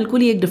हस्बैंड का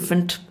बिल्कुल ही एक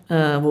डिफरेंट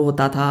वो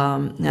होता था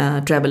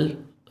ट्रैवल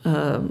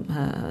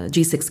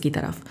G6 की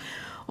तरफ,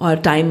 और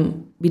टाइम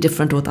भी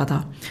डिफरेंट होता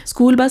था.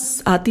 स्कूल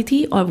बस आती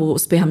थी और वो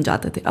उस पर हम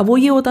जाते थे. अब वो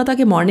ये होता था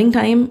कि morning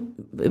time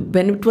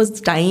when it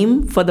was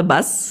time for the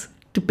bus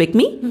to pick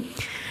me,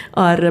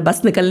 और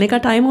बस निकलने का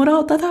टाइम हो रहा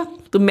होता था,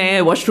 तो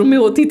मैं वॉशरूम में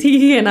होती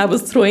थी and I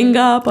was throwing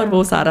up, और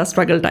वो सारा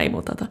स्ट्रगल टाइम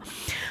होता था.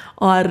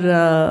 और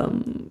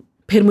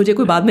फिर मुझे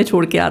कोई बाद में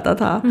छोड़ के आता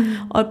था,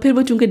 और फिर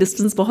वो चूँकि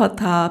डिस्टेंस बहुत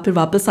था, फिर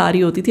वापस आ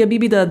रही होती थी. अभी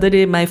भी the other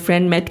day my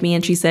friend met me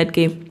and she said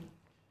के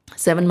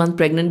 7 month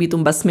प्रेगनेंट भी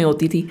तुम बस में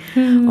होती थी,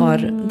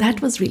 और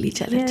दैट वाज रियली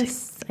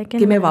चैलेंजिंग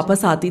कि मैं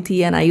वापस आती थी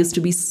and I used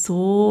to be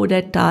so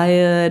dead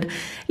tired.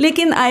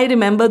 लेकिन आई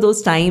रिमेंबर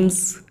दोज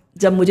टाइम्स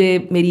जब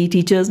मुझे मेरी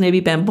टीचर्स ने भी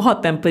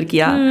बहुत पैम्पर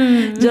किया,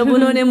 जब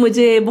उन्होंने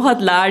मुझे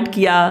बहुत लाड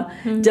किया,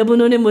 जब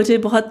उन्होंने मुझे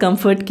बहुत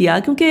कंफर्ट किया,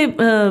 क्योंकि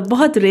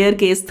बहुत रेयर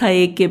केस था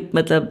एक कि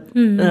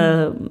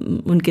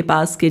मतलब उनके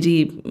पास के जी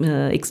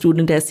एक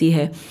स्टूडेंट ऐसी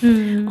है.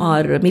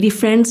 और मेरी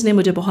फ्रेंड्स ने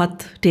मुझे बहुत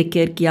टेक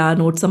केयर किया,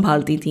 नोट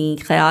संभालती थी,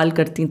 ख्याल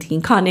करती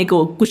थी, खाने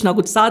को कुछ ना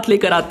कुछ साथ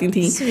लेकर आती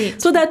थी.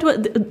 So that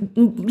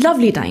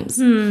lovely times.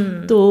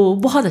 तो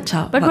बहुत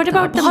अच्छा.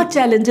 बहुत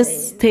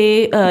चैलेंजेस थे.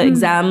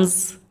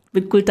 एग्जाम्स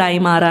बिल्कुल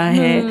टाइम आ रहा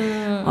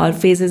है और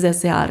फेजेस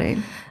ऐसे आ रहे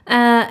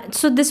हैं.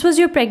 So this was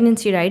your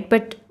pregnancy right,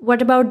 but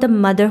what about the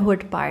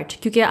motherhood part?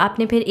 क्योंकि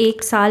आपने फिर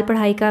 1 साल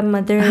पढ़ाई का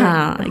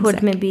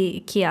मदरहुड में भी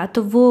किया,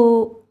 तो वो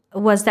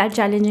was that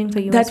challenging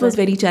for you? That was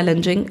very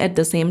challenging at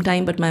the same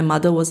time, but my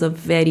mother was a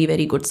very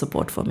very good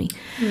support for me.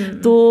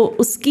 तो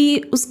उसके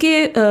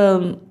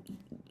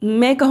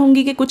मैं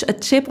कहूँगी कि कुछ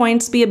अच्छे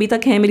पॉइंट्स भी अभी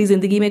तक हैं मेरी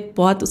ज़िंदगी में,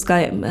 बहुत उसका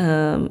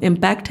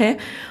इम्पैक्ट है,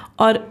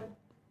 और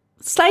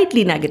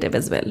स्लाइटली नेगेटिव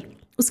एज वेल.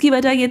 उसकी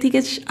वजह ये थी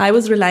कि I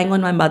was relying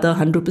on my mother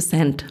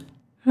 100%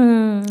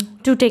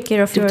 to take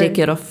care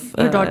of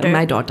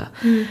my daughter.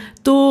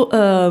 तो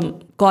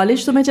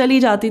कॉलेज तो मैं चली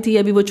जाती थी,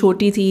 अभी वो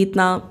छोटी थी,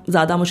 इतना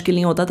ज़्यादा मुश्किल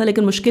नहीं होता था.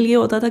 लेकिन मुश्किल ये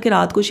होता था कि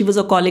रात को she was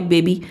a colic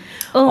baby,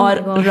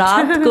 और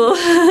रात को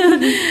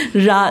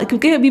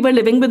क्योंकि अभी were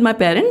living with my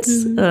parents,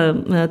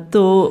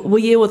 तो वो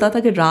ये होता था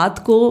कि रात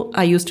को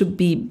I used to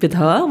be with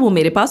her, वो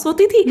मेरे पास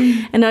होती थी,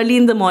 and early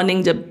in the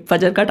morning जब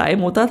फजर का टाइम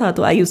होता था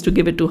तो I used to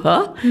give it to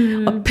her,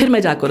 और फिर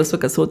मैं जाकर उस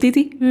वक्त सोती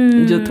थी,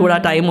 जो थोड़ा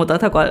टाइम होता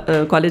था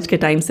कॉलेज के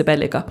टाइम से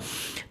पहले का.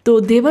 तो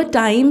देवर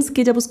टाइम्स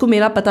कि जब उसको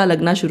मेरा पता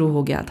लगना शुरू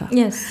हो गया था.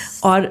 Yes.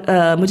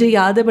 और मुझे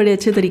याद है बड़े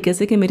अच्छे तरीके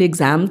से कि मेरे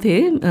एग्ज़ाम थे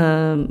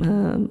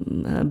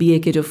BA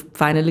के जो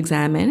फाइनल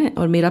एग्ज़ाम है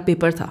और मेरा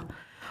पेपर था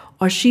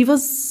और she was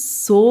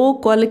so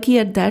colicky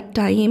at that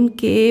time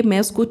कि मैं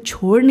उसको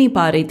छोड़ नहीं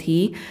पा रही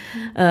थी.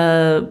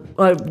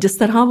 और जिस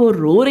तरह वो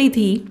रो रही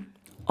थी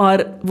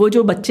और वो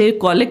जो बच्चे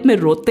कॉलिक में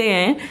रोते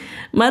हैं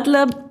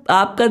मतलब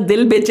आपका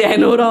दिल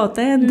बेचैन हो रहा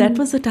होता है. And that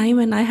was the time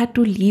when I had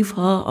to leave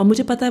her. और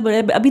मुझे पता है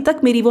बड़े अभी तक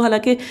मेरी वो,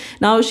 हालांकि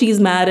नाउ शी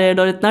इज़ मैरिड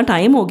और इतना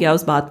टाइम हो गया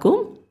उस बात को,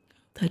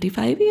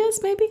 35 ईयर्स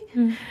में भी,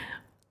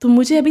 तो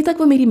मुझे अभी तक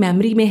वो मेरी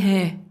मेमोरी में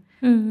है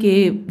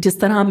कि जिस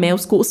तरह मैं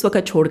उसको उस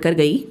वक्त छोड़ कर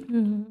गई.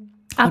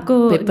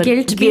 आपको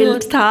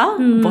गिल्ट था,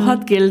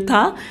 बहुत गिल्ट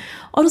था.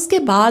 और उसके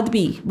बाद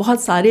भी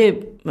बहुत सारे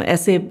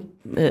ऐसे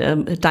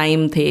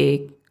टाइम थे.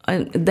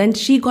 Then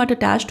she got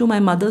attach to my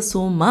mother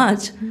so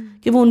much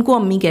कि वो उनको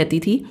अम्मी कहती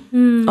थी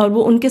और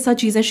वो उनके साथ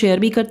चीज़ें शेयर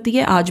भी करती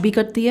है, आज भी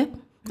करती है.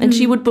 And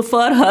she would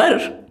prefer her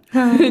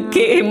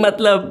कि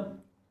मतलब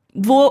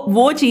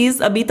वो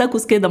चीज़ अभी तक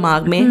उसके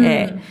दिमाग में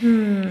है.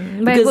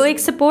 वो एक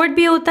सपोर्ट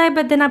भी होता है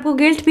बट देन आपको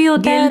गिल्ट भी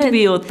होता है. गिल्ट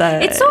भी होता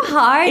है. It's so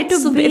hard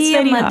to be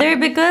a mother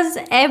because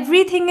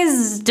everything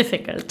is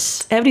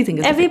difficult.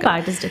 Every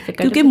part is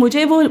difficult. क्योंकि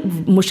मुझे वो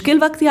मुश्किल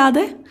वक्त याद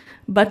है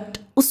बट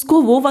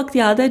उसको वो वक्त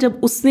याद है जब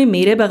उसने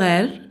मेरे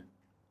बगैर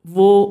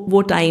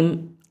वो टाइम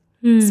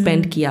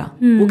स्पेंड किया.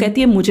 वो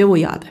कहती है मुझे वो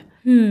याद है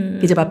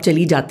कि जब आप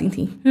चली जाती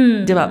थी,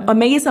 जब आप, और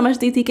मैं ये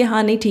समझती थी कि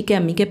हाँ नहीं ठीक है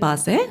अम्मी के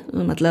पास है,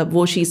 मतलब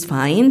वो she is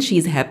fine, she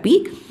is happy.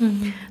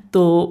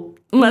 तो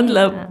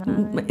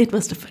मतलब इट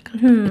वाज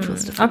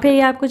डिफिकल्ट. और फिर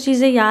ये आपको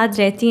चीज़ें याद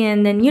रहती हैं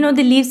and then you know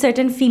they leave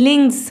certain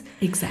feelings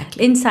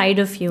exactly inside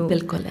of you.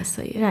 बिल्कुल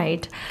ऐसा ही है.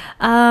 राइट.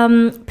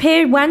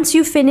 फिर once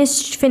you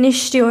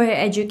finished your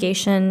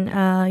education,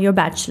 your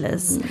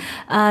bachelors,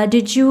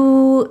 did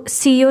you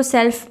see your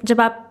self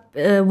जब आप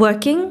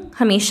वर्किंग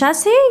हमेशा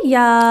से,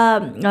 या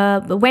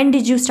when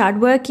did you start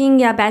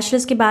working, या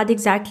बैचलर्स के बाद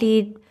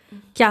एग्जैक्टली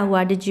क्या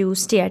हुआ? Did you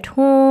stay at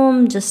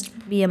home, just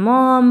be a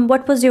mom?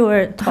 What was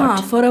your thought?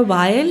 हाँ, फॉर अ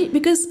व्हाइल,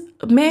 बिकॉज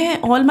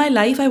मैं all my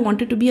life I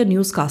wanted to be a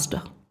news caster.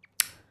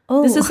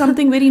 This is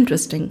something very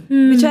interesting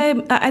which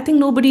I think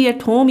nobody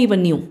at home even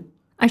knew.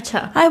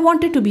 अच्छा. I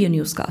wanted to be a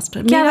news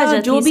caster. क्या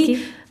वजह जो भी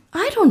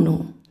आई don't no,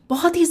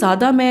 बहुत ही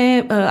ज़्यादा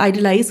मैं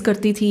idolise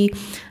करती थी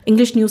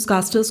इंग्लिश न्यूज़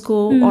कास्टर्स को.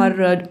 और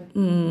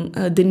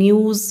द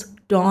न्यूज़,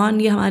 डॉन,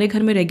 ये हमारे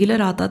घर में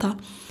रेगुलर आता था.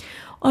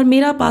 और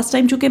मेरा पास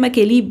टाइम, चूँकि मैं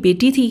अकेली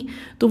बेटी थी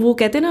तो वो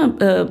कहते ना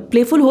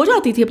प्लेफुल हो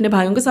जाती थी, अपने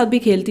भाइयों के साथ भी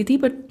खेलती थी,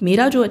 बट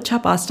मेरा जो अच्छा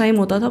पास टाइम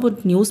होता था वो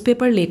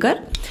न्यूज़पेपर लेकर,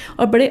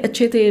 और बड़े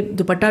अच्छे थे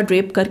दुपट्टा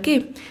ड्रेप करके,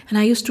 and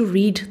I used to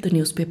read the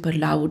newspaper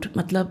loud,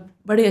 मतलब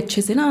बड़े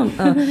अच्छे से ना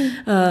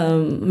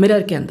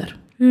मिरर के अंदर.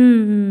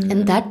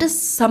 एंड दैट इज़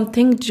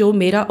समथिंग जो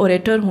मेरा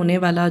ओरेटर होने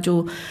वाला जो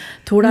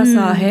थोड़ा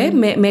सा है,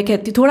 मैं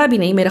कहती, थोड़ा भी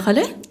नहीं, मेरा ख्याल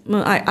है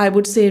आई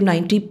वुड से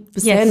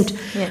 90%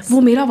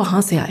 वो मेरा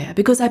वहाँ से आया,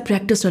 because I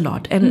practice a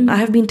lot. And I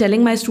have been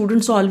telling my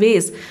students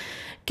always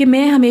कि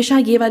मैं हमेशा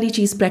ये वाली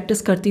चीज़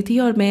प्रैक्टिस करती थी.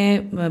 और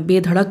मैं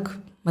बेधड़क,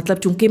 मतलब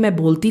चूँकि मैं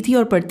बोलती थी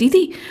और पढ़ती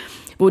थी,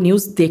 वो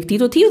न्यूज़ देखती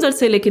तो थी उधर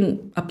से, लेकिन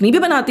अपनी भी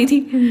बनाती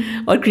थी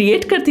और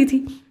क्रिएट करती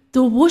थी.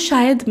 तो वो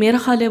शायद मेरा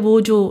ख्याल है वो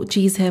जो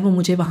चीज़ है वो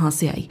मुझे वहाँ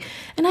से आई.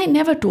 And I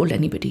never told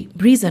anybody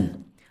reason.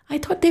 I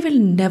thought they will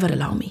never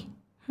allow me,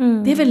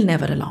 they will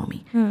never allow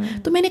me.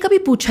 तो मैंने कभी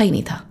पूछा ही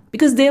नहीं था,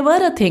 because there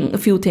were a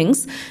few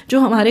things जो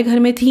हमारे घर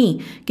में थी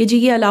कि जी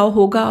ये अलाउ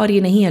होगा और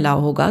ये नहीं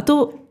अलाउ होगा. तो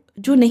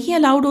जो नहीं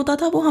अलाउड होता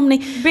था वो हमने,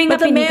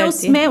 मतलब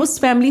मैं उस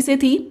फैमिली से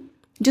थी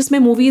जिसमें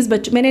मूवीज़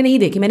मैंने नहीं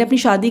देखी. मैंने अपनी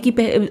शादी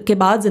के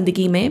बाद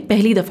ज़िंदगी में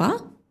पहली दफ़ा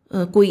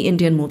कोई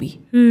इंडियन मूवी,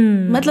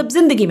 मतलब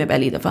ज़िंदगी में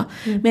पहली दफ़ा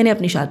मैंने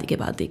अपनी शादी के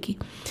बाद देखी.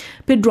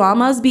 फिर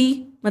ड्रामास भी,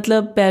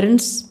 मतलब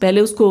पेरेंट्स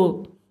पहले उसको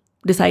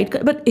डिसाइड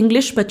कर, बट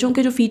इंग्लिश बच्चों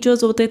के जो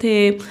फीचर्स होते थे,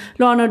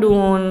 लॉर्ना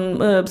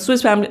डून,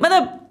 स्विस फैमिली,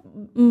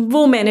 मतलब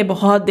वो मैंने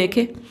बहुत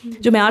देखे,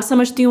 जो मैं आज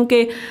समझती हूँ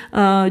कि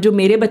जो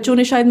मेरे बच्चों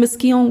ने शायद मिस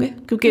किए होंगे,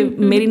 क्योंकि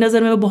मेरी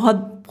नज़र में वो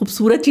बहुत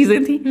खूबसूरत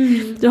चीज़ें थी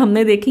जो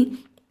हमने देखी.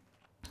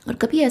 और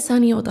कभी ऐसा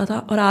नहीं होता था,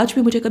 और आज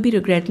भी मुझे कभी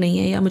रिग्रेट नहीं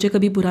है या मुझे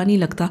कभी बुरा नहीं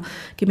लगता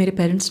कि मेरे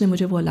पेरेंट्स ने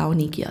मुझे वो अलाउ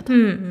नहीं किया था.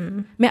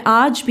 मैं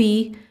आज भी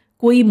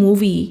कोई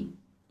मूवी,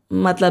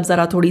 मतलब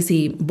ज़रा थोड़ी सी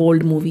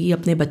बोल्ड मूवी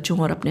अपने बच्चों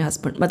और अपने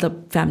हस्बैंड,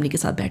 मतलब फैमिली के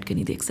साथ बैठ के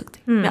नहीं देख सकती.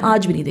 मैं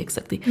आज भी नहीं देख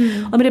सकती.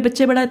 और मेरे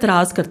बच्चे बड़ा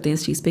एतराज़ करते हैं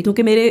इस चीज़ पे,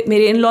 क्योंकि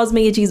मेरे इन लॉज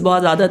में ये चीज़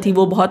बहुत ज़्यादा थी.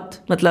 वो बहुत,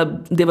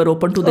 मतलब they were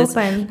open to this,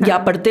 या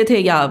पढ़ते थे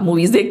या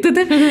मूवीज़ देखते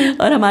थे.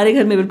 और हमारे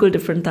घर में बिल्कुल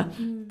डिफरेंट था.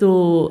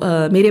 तो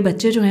मेरे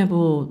बच्चे जो हैं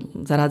वो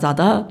ज़रा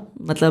ज़्यादा,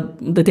 मतलब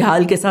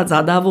ददियाल के साथ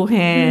ज़्यादा वो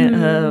हैं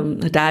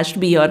अटैच्ड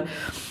भी. और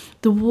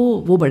तो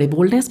वो बड़े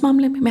बोल्ड हैं इस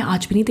मामले में. मैं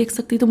आज भी नहीं देख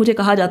सकती. तो मुझे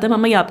कहा जाता है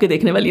मम्मा ये आपके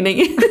देखने वाली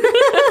नहीं है.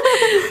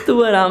 तो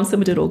वो आराम से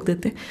मुझे रोक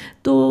देते.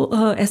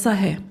 तो ऐसा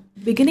है.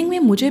 बिगिनिंग में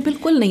मुझे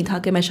बिल्कुल नहीं था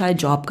कि मैं शायद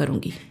जॉब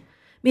करूँगी.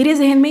 मेरे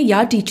जहन में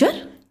या टीचर,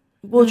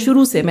 वो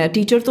शुरू से मैं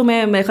टीचर, तो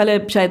मैं ख्याल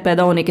है शायद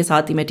पैदा होने के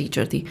साथ ही मैं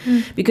टीचर थी.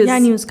 Because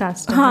news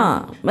caster.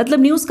 हाँ,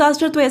 मतलब न्यूज़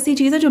कास्टर तो ऐसी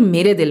चीज़ है जो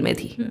मेरे दिल में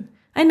थी.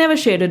 I never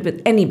share it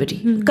with anybody,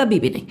 कभी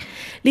भी नहीं.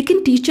 लेकिन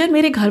टीचर,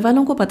 मेरे घर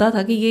वालों को पता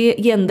था कि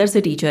ये अंदर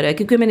से टीचर है,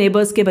 क्योंकि मैं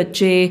नेबर्स के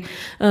बच्चे,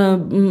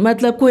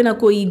 मतलब कोई ना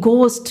कोई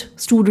घोस्ट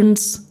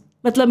स्टूडेंट्स,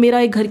 मतलब मेरा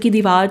एक घर की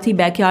दीवार थी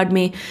बैकयार्ड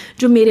में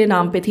जो मेरे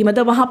नाम पे थी,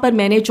 मतलब वहाँ पर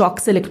मैंने चौक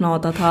से लिखना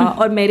होता था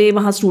और मेरे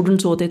वहाँ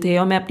स्टूडेंट्स होते थे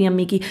और मैं अपनी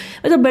अम्मी की,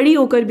 मतलब बड़ी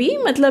होकर भी,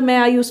 मतलब मैं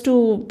आई यूज़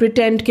टू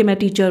प्रिटेंड कि मैं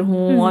टीचर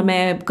हूँ और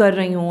मैं कर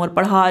रही हूँ और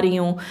पढ़ा रही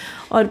हूँ.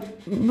 और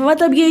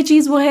मतलब ये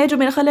चीज़ वो है जो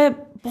मेरा ख्याल है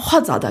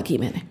बहुत ज़्यादा की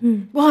मैंने,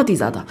 बहुत ही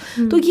ज़्यादा.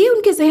 तो ये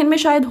उनके जहन में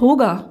शायद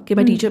होगा कि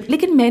मैं टीचर,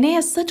 लेकिन मैंने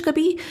एज सच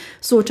कभी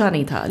सोचा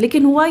नहीं था.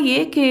 लेकिन हुआ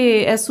ये कि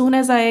as soon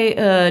as I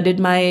did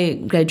my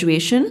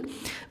graduation,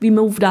 we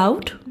moved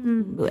out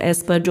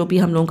as per जो भी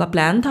हम लोगों का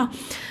प्लान था.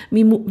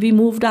 वी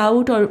मूव्ड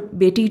आउट और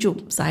बेटी जो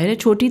ज़ाहिर है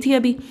छोटी थी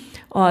अभी,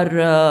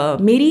 और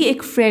मेरी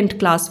एक friend,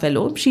 class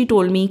fellow, she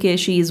told me कि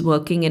she is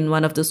working in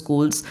one of the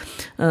schools,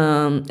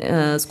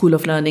 school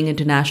of learning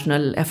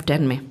international F10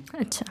 में.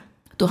 अच्छा.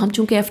 तो हम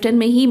चूँकि F10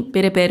 में ही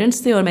मेरे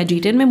पेरेंट्स थे और मैं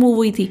G10 में मूव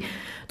हुई थी,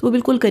 तो वो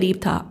बिल्कुल करीब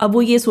था. अब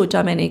वो ये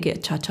सोचा मैंने कि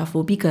अच्छा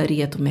वो भी कर रही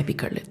है तो मैं भी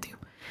कर लेती हूँ.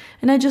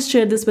 And I just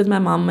share this with my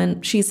mom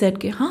and she said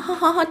कि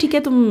हाँ ठीक है,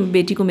 तुम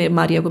बेटी को,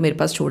 मारिया को मेरे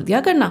पास छोड़ दिया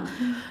करना,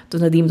 तो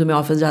नदीम तुम्हें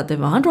ऑफिस जाते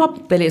हैं वहाँ ड्रॉप,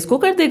 पहले इसको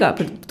कर देगा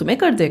फिर तुम्हें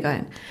कर देगा.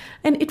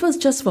 And it was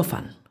just for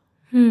fun.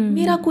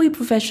 मेरा कोई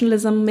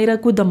प्रोफेशनलिज्म, मेरा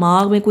कोई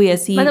दिमाग में कोई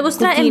ऐसी, मतलब उस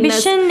तरह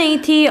एम्बिशन नहीं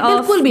थी,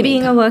 बिल्कुल भी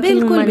नहीं था,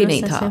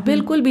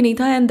 बिल्कुल भी नहीं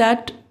था. एंड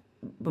दैट,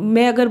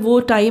 मैं अगर वो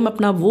टाइम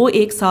अपना वो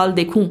 1 साल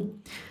देखूं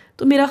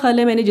तो मेरा ख्याल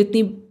है मैंने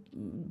जितनी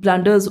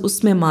ब्लंडर्स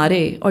उसमें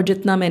मारे और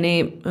जितना मैंने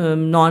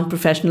नॉन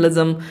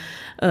प्रोफेशनलिज्म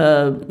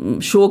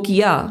शो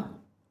किया,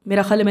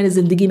 मेरा ख्याल है मैंने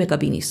ज़िंदगी में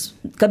कभी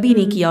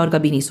नहीं किया और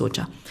कभी नहीं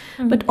सोचा.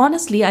 But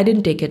honestly I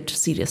didn't take it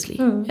seriously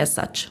as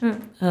such.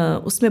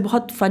 उसमें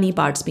बहुत फ़नी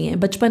पार्ट्स भी हैं,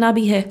 बचपना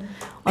भी है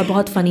और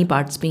बहुत फ़नी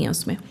पार्ट्स भी हैं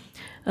उसमें.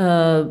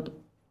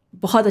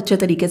 बहुत अच्छे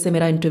तरीके से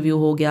मेरा इंटरव्यू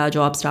हो गया,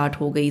 जॉब स्टार्ट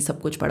हो गई,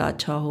 सब कुछ बड़ा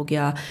अच्छा हो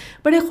गया.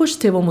 बड़े खुश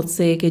थे वो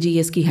मुझसे कि जी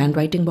इसकी हैंड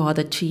राइटिंग बहुत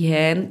अच्छी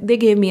है. They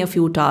gave me a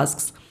few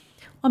tasks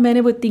और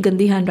मैंने वो इतनी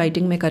गंदी हैंड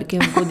राइटिंग में करके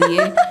उनको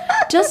दिए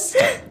जस्ट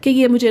कि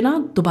ये मुझे ना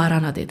दोबारा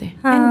ना दे दें.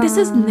 And this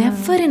is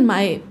never in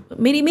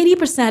मेरी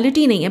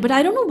पर्सनैलिटी नहीं है, but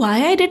I don't know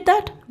why I did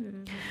that.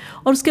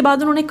 और उसके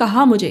बाद उन्होंने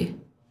कहा मुझे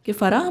कि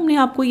फ़रा, हमने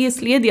आपको ये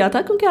इसलिए दिया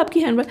था क्योंकि आपकी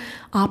हैंड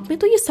आप में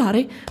तो ये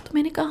सारे. तो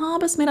मैंने कहा हाँ,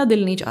 बस मेरा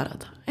दिल नहीं चाह रहा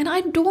था. And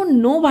I don't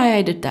know why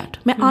I did that.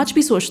 मैं आज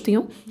भी सोचती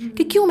हूँ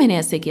कि क्यों मैंने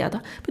ऐसे किया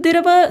था.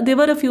 There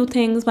were a few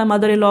things. My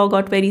mother in law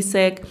got very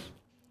sick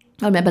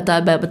और मैं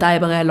बताए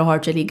बगैर लाहौर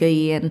चली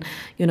गई. And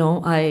you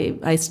know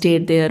I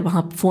stayed there.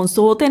 वहाँ फ़ोन्स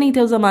तो होते नहीं थे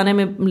उस ज़माने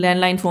में,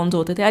 लैंडलाइन फ़ोन्स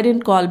होते थे. I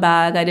didn't call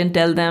back, I didn't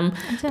tell them.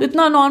 तो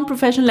इतना नॉन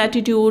प्रोफेशनल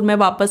एटीट्यूड. मैं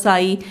वापस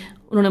आई,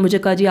 उन्होंने मुझे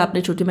कहा जी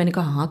आपने छुट्टी. मैंने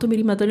कहा हाँ, तो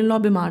मेरी मदर इन लॉ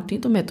बीमार थी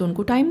तो मैं तो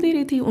उनको टाइम दे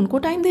रही थी, उनको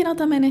टाइम देना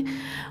था मैंने.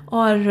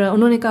 और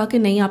उन्होंने कहा कि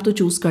नहीं, आप तो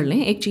चूज़ कर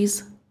लें एक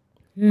चीज़,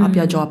 आप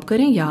या जॉब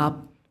करें या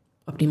आप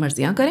अपनी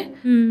मर्जियाँ करें.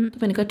 तो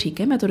मैंने कहा ठीक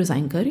है, मैं तो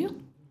रिज़ाइन कर रही हूँ.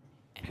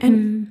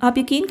 एंड आप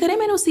यकीन करें,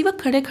 मैंने उसी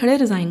वक्त खड़े खड़े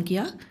रिज़ाइन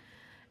किया.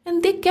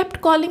 And they kept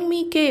calling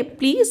me के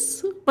प्लीज़,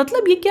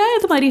 मतलब ये क्या है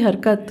तुम्हारी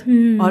हरकत.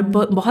 और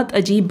बहुत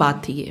अजीब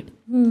बात थी ये.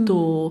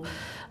 तो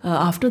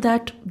after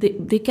that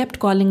they kept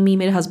calling me.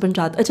 मेरे हस्बैंड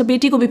चाहते, अच्छा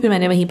बेटी को भी फिर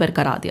मैंने वहीं पर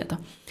करा दिया था.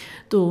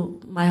 तो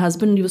my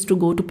husband use to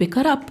go to pick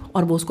her up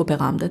और वो उसको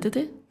पैगाम देते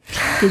थे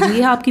कि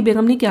जी आपकी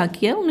बेगम ने क्या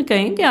किया. उन्हें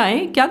कहें क्या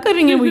है, क्या कर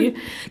रही हैं वो ये.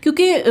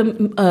 क्योंकि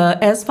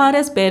as far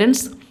as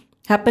parents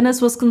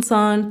happiness was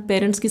concern,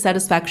 parents की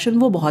सेटिस्फैक्शन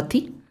वो बहुत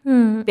थी.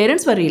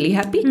 Parents were really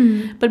happy.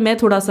 पर मैं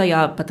थोड़ा सा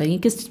या पता नहीं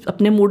किस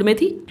अपने मूड में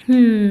थी.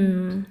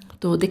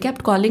 तो दे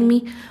केप्ट कॉलिंग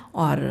मी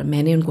और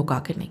मैंने उनको कहा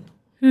कि नहीं.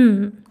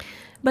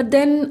 But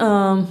then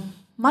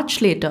much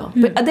later,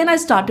 then I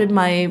started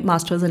my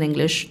masters in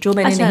English, जो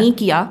मैंने नहीं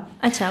किया.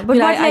 अच्छा, but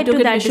what led to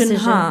that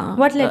decision?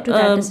 What led to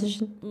that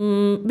decision?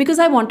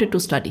 Because I wanted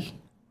to study.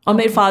 और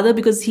मेरे फादर,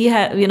 बिकॉज ही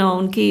है यू नो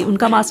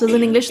उनका masters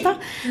in English था,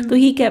 तो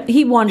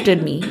ही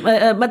वांटेड मी,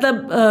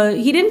 मतलब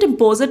he didn't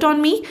impose it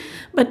on me,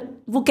 but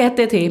वो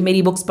कहते थे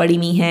मेरी बुक्स पढ़ी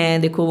हुई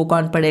हैं, देखो वो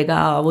कौन पढ़ेगा,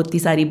 वो इतनी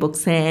सारी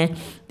बुक्स हैं,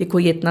 देखो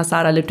ये इतना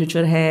सारा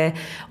लिटरेचर है.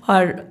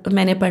 और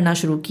मैंने पढ़ना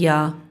शुरू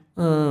किया.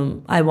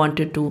 I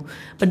wanted to,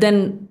 but then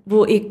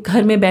वो एक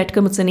घर में बैठ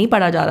कर मुझसे नहीं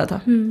पढ़ा जा रहा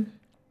था.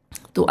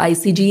 तो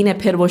ICG ने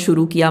फिर वो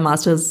शुरू किया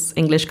मास्टर्स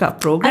इंग्लिश का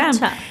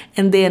प्रोग्राम.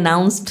 एंड दे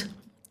अनाउंस्ड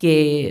कि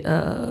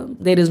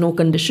there is no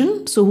condition,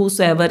 so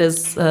whosoever is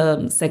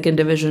second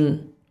division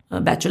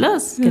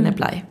bachelors can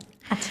apply.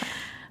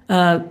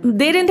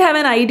 They didn't have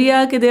an idea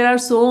that there are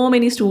so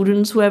many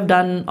students who have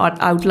done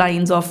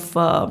outlines of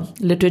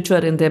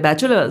literature in their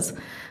bachelors.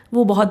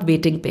 वो बहुत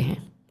waiting पे हैं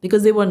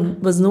because there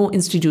was no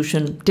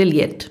institution till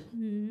yet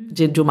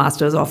जो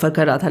masters offer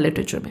कर रहा था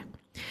literature में.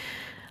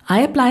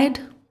 I applied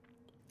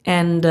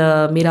and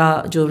मेरा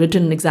जो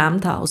written exam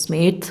था उसमें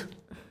 8th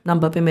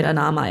नंबर पे मेरा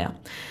नाम आया.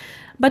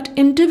 But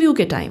interview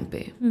के टाइम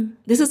पे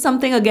this is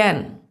something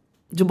again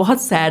जो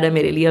बहुत सैड है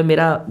मेरे लिए, और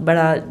मेरा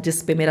बड़ा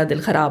जिस पे मेरा दिल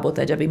ख़राब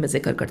होता है जब भी मैं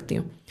जिक्र करती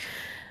हूँ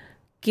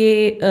कि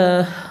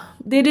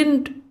they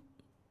didn't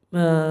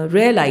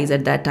realize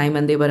at that time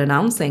when they were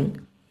announcing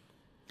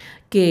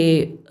कि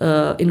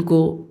इनको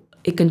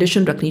एक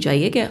कंडीशन रखनी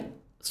चाहिए कि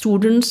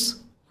students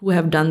who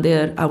have done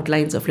their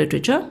outlines of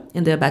literature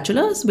in their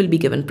bachelors will be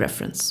given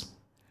preference,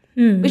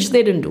 which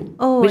they didn't do,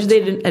 which they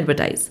didn't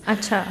advertise.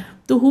 अच्छा.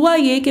 तो हुआ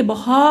ये कि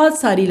बहुत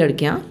सारी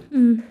लड़कियां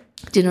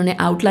जिन्होंने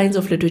outlines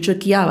of literature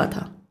किया हुआ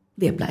था,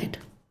 they applied.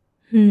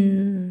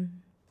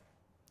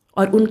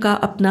 और उनका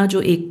अपना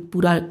जो एक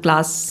पूरा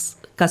क्लास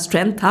का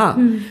स्ट्रेंथ था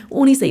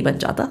उन्हीं से ही बन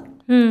जाता.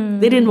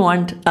 They didn't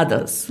want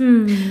others.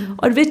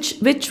 और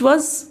which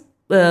was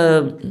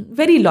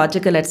very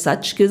logical as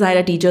such, because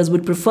Ira teachers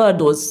would prefer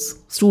those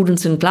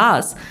students in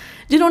class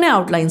जिन्होंने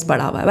outlines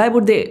पढ़ा हुआ है. Why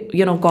would they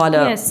call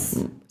a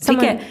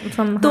ठीक है.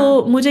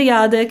 तो मुझे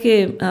याद है कि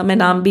मैं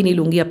नाम भी नहीं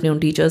लूँगी अपने उन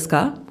टीचर्स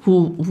का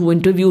who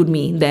interviewed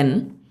me then.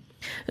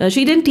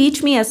 She didn't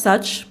teach me as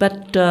such,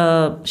 but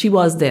she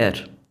was there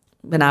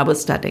when I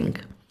was studying.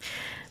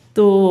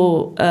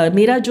 तो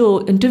मेरा जो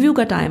इंटरव्यू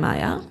का टाइम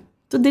आया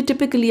तो दे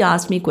टिपिकली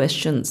आस्क मी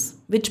क्वेश्चंस,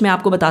 विच मैं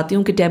आपको बताती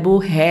हूँ कि टैबू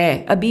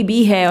है, अभी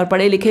भी है, और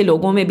पढ़े लिखे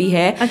लोगों में भी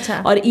है. अच्छा.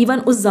 और इवन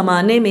उस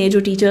ज़माने में जो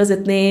टीचर्स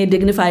इतने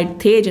डिग्निफाइड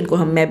थे, जिनको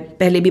मैं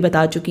पहले भी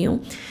बता चुकी हूँ,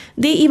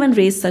 they even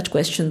raise such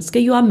questions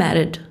कि you are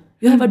married,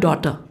 you have a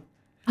daughter,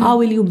 how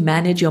will you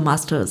manage your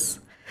masters.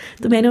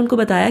 तो मैंने उनको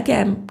बताया कि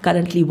I am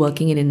currently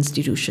working in an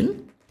institution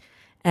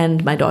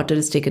and my daughter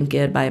is taken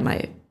care bye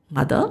my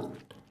mother,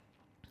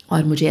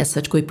 और मुझे ऐसा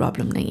सच कोई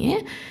प्रॉब्लम नहीं है,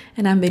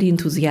 and I am very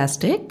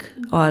enthusiastic.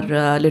 और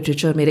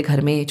लिटरेचर मेरे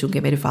घर में चूँकि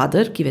मेरे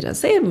फादर की वजह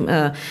से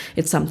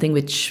इट्स समथिंग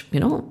विच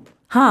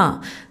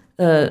हाँ,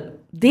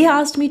 they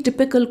asked me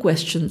typical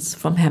questions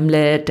from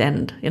Hamlet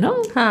and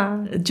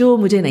जो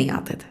मुझे नहीं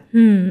आते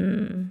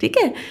थे. ठीक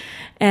है.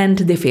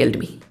 And they failed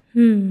me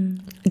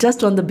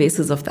just on the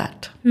basis of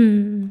that,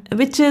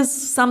 which is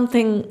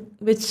something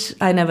which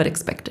I never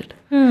expected.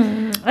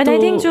 And I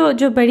think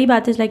जो बड़ी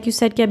बात है, like you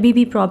said, कि अभी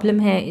भी problem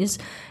है is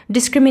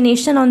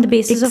discrimination on the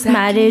basis of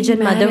marriage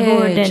and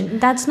motherhood, and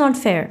that's not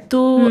fair.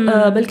 तो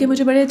बल्कि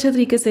मुझे बड़े अच्छे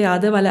तरीके से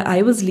याद है वाला,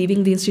 I was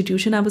leaving the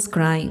institution, I was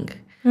crying.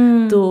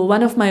 तो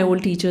one of my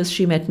old teachers,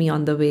 she met me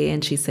on the way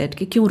and she said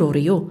कि क्यों रो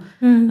रही हो.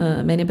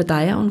 मैंने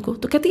बताया उनको,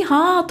 तो कहती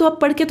हाँ तो अब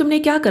पढ़ के तुमने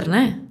क्या करना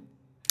है,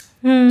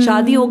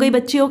 शादी हो गई,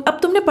 बच्चे हो, अब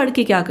तुमने पढ़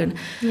के क्या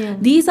करना.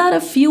 These are a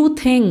few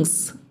things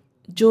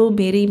जो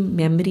मेरी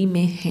मेमोरी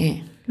में हैं,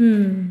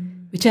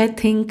 विच आई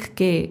थिंक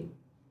के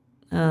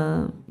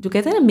जो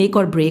कहते हैं ना मेक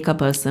और ब्रेक अ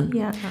पर्सन.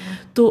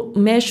 तो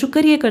मैं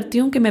शुक्र ये करती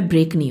हूँ कि मैं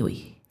ब्रेक नहीं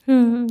हुई.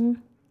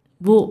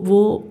 वो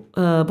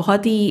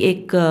बहुत ही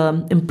एक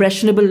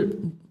इम्प्रेशनेबल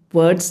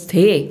वर्ड्स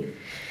थे,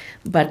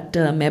 बट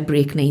मैं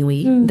ब्रेक नहीं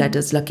हुई. That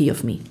is lucky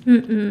of me.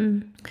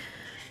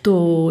 तो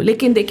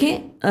लेकिन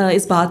देखें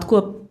इस बात को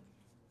अब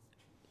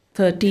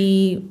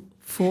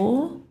 34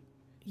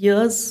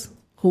 years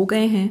हो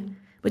गए हैं,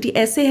 बट ये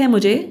ऐसे है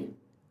मुझे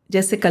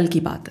जैसे कल की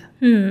बात है.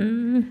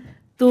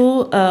 तो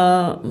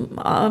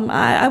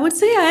I would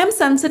say I am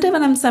sensitive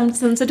and I am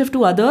sensitive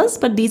to others,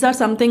 but these are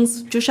some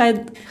things जो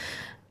शायद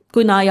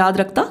कोई ना याद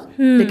रखता,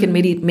 लेकिन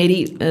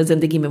मेरी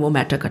ज़िंदगी में वो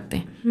मैटर करते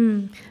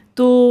हैं.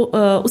 तो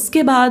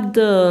उसके बाद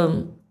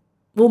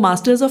वो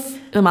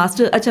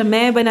मास्टर अच्छा,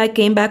 मैं when I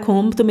came back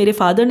home, तो मेरे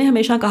फादर ने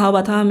हमेशा कहा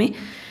हुआ था हमें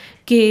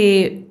कि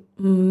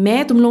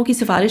मैं तुम लोगों की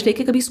सिफारिश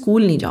लेके कभी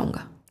स्कूल नहीं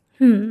जाऊंगा.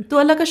 तो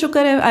अल्लाह का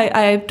शुक्र है,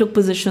 आई टुक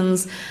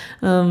पोजीशंस.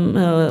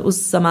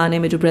 उस ज़माने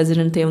में जो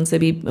प्रेसिडेंट थे उनसे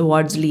भी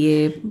अवार्ड्स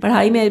लिए.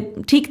 पढ़ाई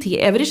में ठीक थी,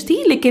 एवरेज थी,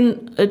 लेकिन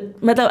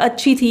मतलब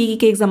अच्छी थी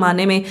कि एक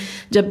ज़माने में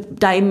जब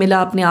टाइम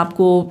मिला अपने आप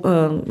को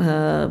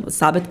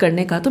साबित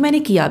करने का, तो मैंने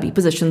किया भी,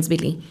 पोजीशंस भी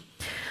ली.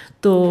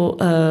 तो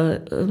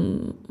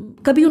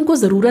कभी उनको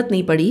ज़रूरत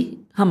नहीं पड़ी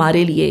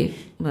हमारे लिए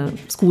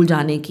स्कूल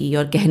जाने की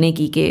और कहने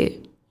की कि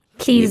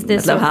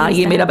मतलब हाँ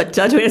ये मेरा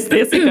बच्चा जो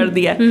ऐसे कर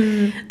दिया.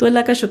 तो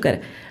अल्लाह का शुक्र.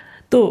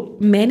 तो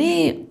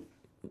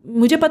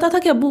मुझे पता था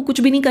कि अब्बू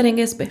कुछ भी नहीं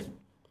करेंगे इस पे,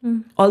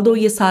 ऑल्दो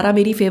ये सारा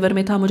मेरी फेवर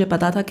में था. मुझे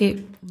पता था कि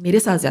मेरे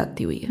साथ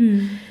ज़्यादती हुई है.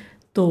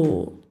 तो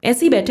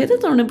ऐसे ही बैठे थे,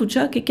 तो उन्होंने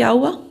पूछा कि क्या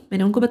हुआ.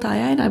 मैंने उनको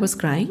बताया and I was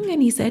crying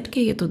and he said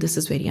कि ये तो दिस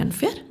इज़ वेरी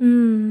अनफेयर.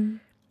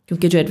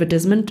 क्योंकि जो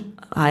एडवर्टाइजमेंट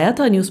आया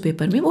था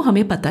न्यूज़पेपर में वो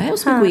हमें पता है,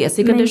 उसमें कोई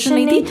ऐसी कंडीशन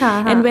नहीं थी.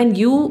 And when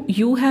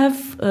you have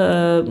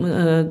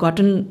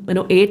gotten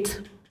 8th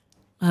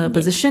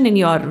position in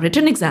your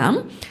written exam,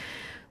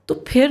 तो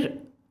फिर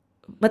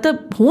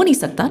मतलब हो नहीं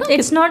सकता ना.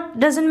 It's not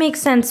doesn't make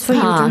sense for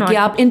you to not. कि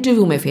आप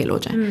इंटरव्यू में फेल हो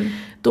जाएं.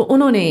 तो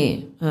उन्होंने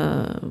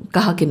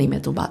कहा कि नहीं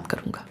मैं तो बात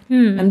करूँगा.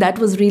 एंड दैट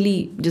वाज रियली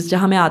जिस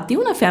जहाँ मैं आती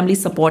हूँ ना फैमिली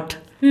सपोर्ट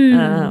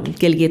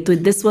के लिए, तो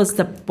दिस वाज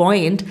द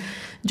पॉइंट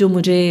जो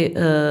मुझे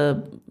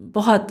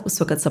बहुत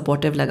उस वक्त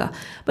सपोर्टिव लगा.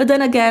 But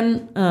then again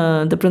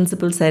the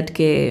principal said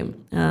के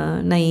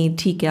नहीं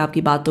ठीक है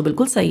आपकी बात तो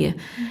बिल्कुल सही है,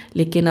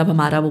 लेकिन अब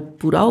हमारा वो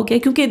पूरा हो गया.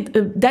 क्योंकि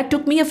that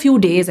took me a few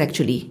days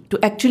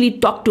actually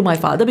talk to my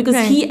father, because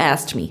he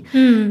asked me.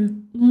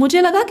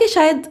 मुझे लगा कि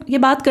शायद ये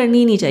बात करनी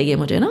ही नहीं चाहिए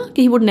मुझे ना,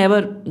 कि he would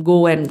never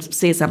go and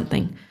say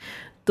something.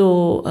 तो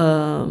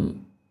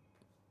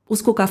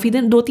उसको काफ़ी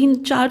दिन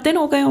 2-3-4 दिन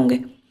हो गए होंगे.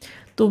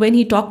 तो when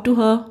he talk to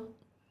her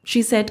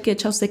she said कि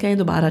अच्छा उससे कहें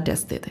दोबारा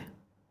टेस्ट दे दे.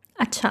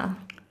 अच्छा,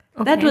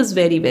 that was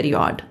very very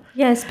odd.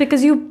 Yes,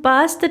 because you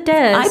passed the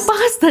test. I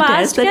passed the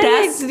test. The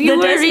test, you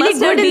were really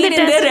must have good in been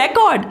the in their test.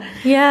 record.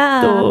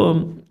 Yeah. So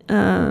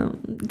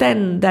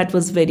then that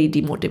was very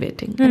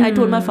demotivating. And I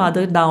told my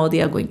father, now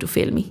they are going to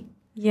fail me.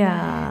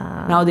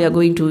 Yeah. Now they are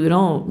going to,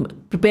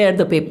 prepare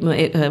the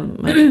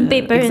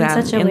paper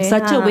exam in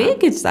such a way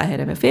कि जाहिर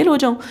है मैं fail हो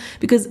जाऊँ,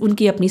 because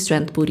उनकी अपनी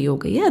strength पूरी हो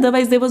गई है.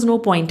 Otherwise there was no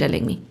point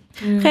telling me.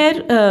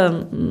 खैर,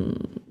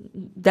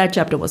 that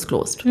chapter was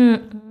closed.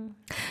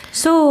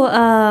 So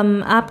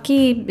आपकी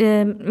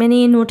मैंने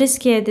ये नोटिस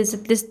किया है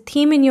this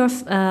theme in your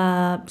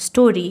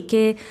story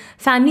कि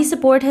family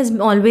support has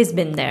always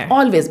been there.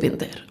 Always been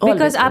there.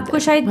 Because आपको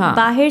शायद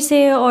बाहर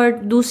से और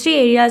दूसरी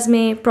areas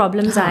में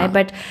problems आए,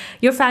 but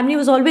your family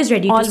was always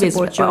ready to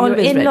support you.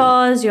 Your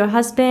in-laws, your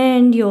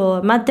husband,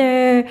 your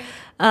mother,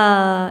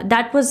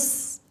 that was,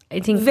 I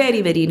think,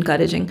 very very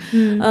encouraging.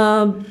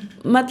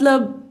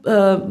 मतलब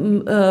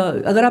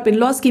अगर आप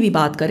in-laws की भी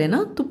बात करें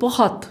ना, तो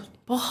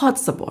बहुत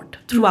support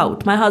through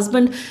out. My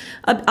husband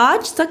अब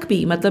आज तक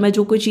भी, मतलब मैं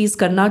जो कोई चीज़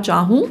करना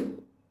चाहूँ,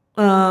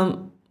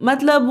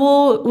 मतलब वो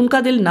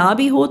उनका दिल ना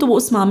भी हो तो वो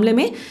उस मामले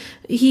में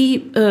ही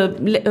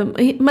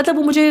मतलब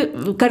वो मुझे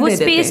करने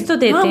देते हैं. तो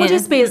देते हैं. मुझे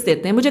स्पेस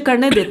देते हैं, मुझे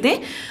करने देते हैं.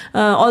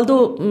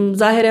 ऑल्दो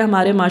जाहिर है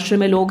हमारे माशरे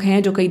में लोग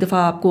हैं जो कई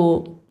दफ़ा आपको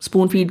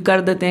स्पून फीड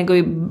कर देते हैं,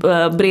 कोई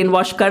ब्रेन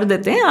वॉश कर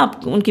देते हैं,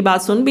 आप उनकी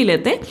बात सुन भी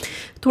लेते हैं,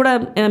 थोड़ा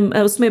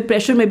उसमें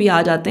प्रेशर में भी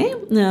आ जाते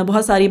हैं,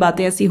 बहुत सारी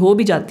बातें ऐसी हो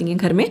भी जाती हैं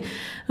घर में,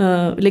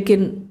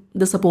 लेकिन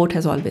the support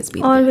has always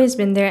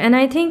been there. And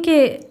I think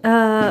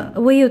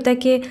वही होता है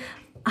कि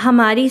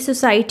हमारी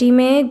सोसाइटी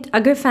में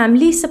अगर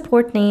फैमिली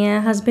सपोर्ट नहीं है,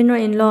 हस्बैंड और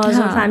इन लॉज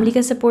और फैमिली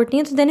का सपोर्ट नहीं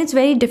है, तो then it's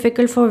very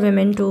difficult for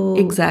women to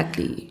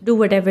exactly do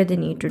whatever they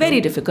need to. Very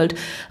difficult.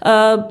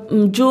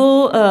 जो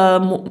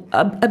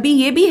अभी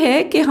ये भी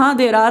है कि हाँ,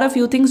 there are a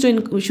few things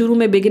जो शुरू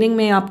में बिगिनिंग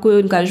में आपको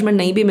इंकरेजमेंट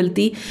नहीं भी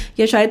मिलती,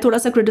 या शायद थोड़ा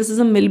सा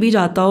क्रिटिसिज्म मिल भी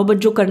जाता हो, बट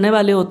जो करने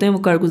वाले होते हैं वो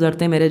कर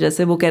गुजरते हैं मेरे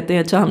जैसे. वो कहते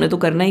हैं अच्छा हमने तो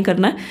करना ही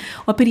करना है.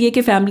 और फिर ये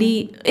कि फैमिली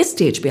इस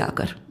स्टेज पे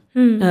आकर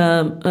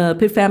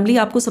फिर फैमिली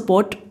आपको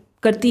सपोर्ट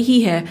करती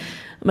ही है.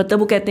 मतलब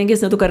वो कहते हैं कि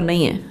इसने तो करना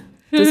ही है,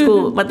 तो इसको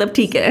मतलब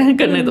ठीक है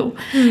करने दो.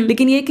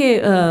 लेकिन ये कि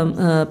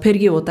फिर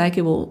ये होता है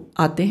कि वो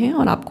आते हैं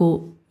और आपको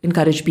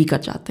इनकरेज भी कर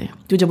जाते हैं,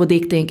 तो जब वो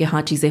देखते हैं कि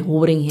हाँ चीज़ें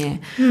हो रही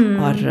हैं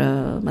और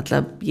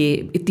मतलब ये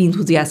इतनी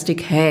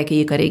इंथुजियास्टिक है कि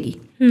ये करेगी,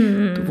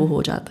 तो वो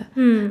हो जाता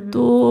है.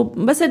 तो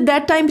बस एट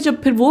दैट टाइम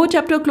जब फिर वो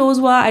चैप्टर क्लोज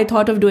हुआ, I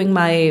thought of doing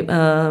my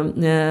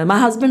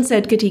husband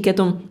said कि ठीक है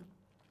तुम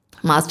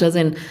मास्टर्स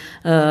इन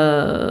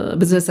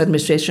बिजनेस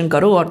एडमिनिस्ट्रेशन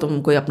करो और तुम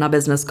कोई अपना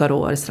बिजनेस करो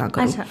और इस तरह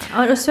करो. अच्छा.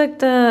 और उस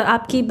वक्त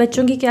आपकी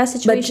बच्चों की क्या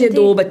सिचुएशन थी?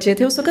 2 बच्चे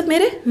थे उस वक्त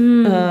मेरे.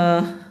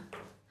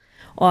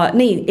 और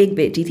नहीं, एक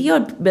बेटी थी और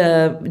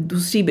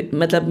दूसरी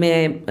मतलब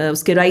मैं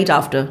उसके right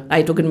after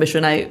I took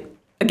admission, आई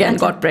again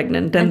got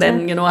pregnant and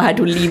then I had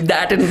to leave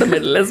that in the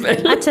middle as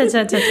well.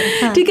 अच्छा.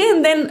 ठीक है.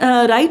 And then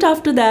right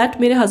after that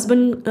मेरे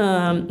husband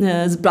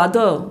his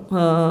brother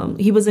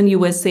he was in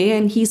USA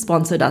and he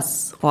sponsored us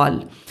all.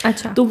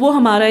 अच्छा. तो वो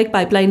हमारा एक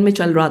pipeline में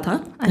चल रहा था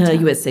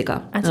USA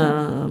का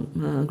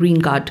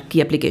ग्रीन कार्ड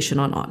की एप्लीकेशन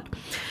ऑन ऑल.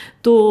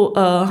 तो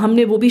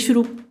हमने वो भी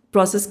शुरू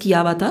प्रोसेस किया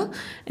हुआ था.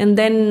 एंड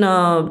देन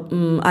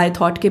आई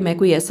थॉट कि मैं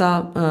कोई ऐसा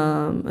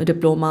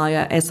डिप्लोमा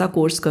या ऐसा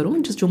कोर्स करूं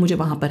जो मुझे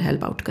वहाँ पर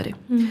हेल्प आउट करे.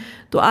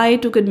 तो आई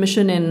टुक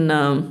एडमिशन इन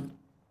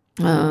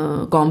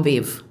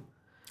कॉमवेव.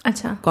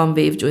 अच्छा.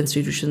 कॉमवेव जो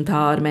इंस्टीट्यूशन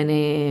था, और मैंने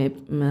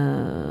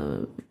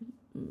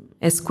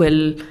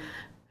SQL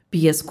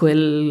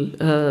PSQL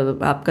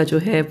आपका जो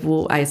है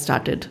वो आई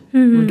स्टार्टेड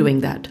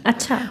डूइंग दैट.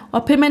 अच्छा.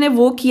 और फिर मैंने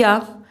वो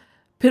किया.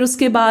 फिर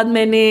उसके बाद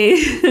मैंने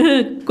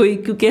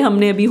क्योंकि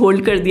हमने अभी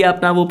होल्ड कर दिया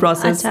अपना वो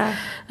process.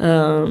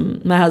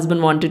 My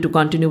husband wanted to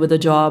continue with a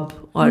job,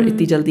 और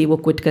इतनी जल्दी वो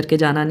क्विट करके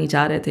जाना नहीं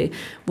चाह रहे थे.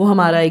 वो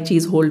हमारा एक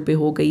चीज़ होल्ड पे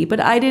हो गई.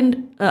 But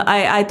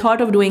I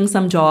thought of doing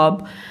some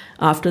job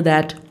after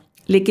that,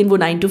 लेकिन वो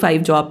 9 to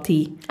 5 जॉब थी.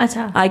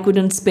 अच्छा. I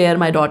couldn't spare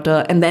my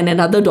daughter and then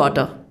another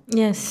daughter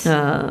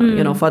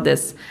for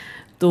this.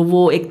 तो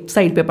वो एक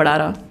साइड पे पड़ा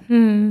रहा.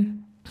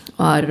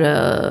 और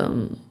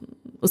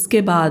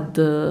उसके बाद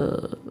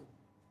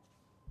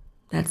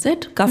दैट्स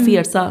इट. काफ़ी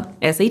अरसा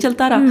ऐसे ही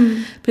चलता रहा.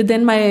 फिर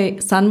then my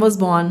sun was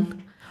born,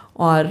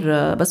 और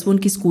बस वो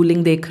उनकी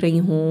स्कूलिंग देख रही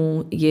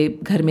हूँ, ये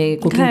घर में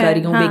कुकिंग कर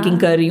रही हूँ, बेकिंग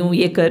कर रही हूँ,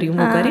 ये कर रही हूँ,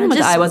 वो कर रही हूँ.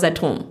 मतलब I was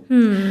at home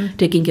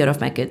taking care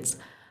of my kids.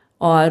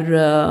 और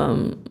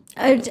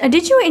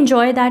Did you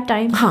enjoy that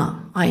time?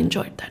 हाँ, I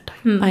enjoyed that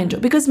time. I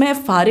enjoyed because मैं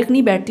फारिग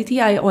नहीं बैठती थी.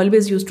 I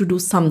always used to do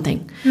something.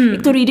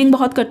 एक तो रीडिंग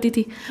बहुत करती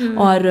थी,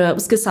 और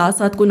उसके साथ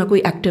साथ कोई ना कोई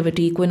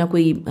एक्टिविटी, कोई ना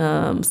कोई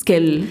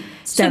skill.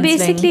 So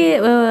basically,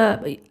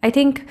 I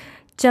think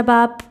जब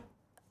आप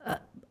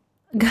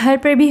घर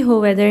पर भी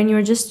हो, whether and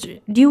you're just,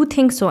 do you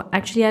think so?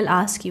 Actually, I'll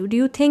ask you. Do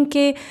you think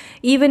कि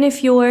even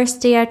if you are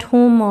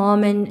stay-at-home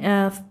mom and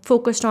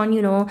focused on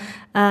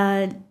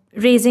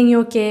raising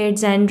your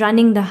kids and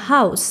running the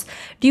house,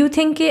 do you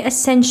think कि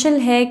essential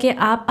है कि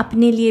आप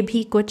अपने लिए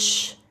भी कुछ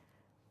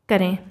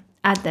करें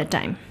at that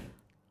time?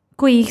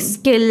 कोई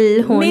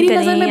स्किल होन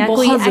करें या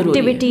कोई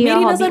एक्टिविटी?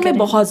 मेरी नज़र में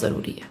बहुत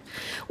ज़रूरी है.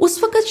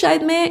 उस वक्त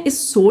शायद मैं इस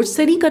सोच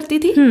से नहीं करती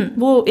थी,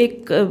 वो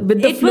एक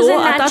विद द फ्लो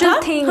आता था,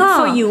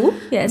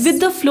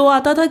 विद द फ्लो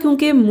आता था,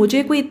 क्योंकि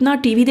मुझे कोई इतना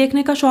टीवी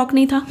देखने का शौक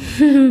नहीं था,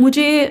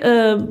 मुझे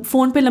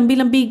फ़ोन पे लंबी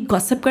लंबी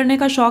गॉसिप करने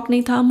का शौक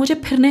नहीं था, मुझे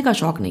फिरने का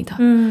शौक नहीं था।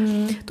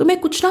 तो मैं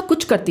कुछ ना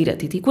कुछ करती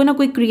रहती थी, कोई ना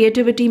कोई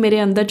क्रिएटिविटी मेरे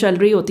अंदर चल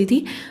रही होती थी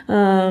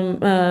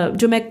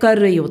जो मैं कर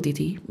रही होती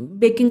थी।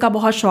 बेकिंग का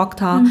बहुत शौक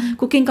था,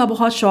 कुकिंग का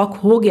बहुत शौक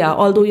हो गया,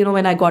 although you know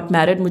when I got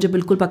married मुझे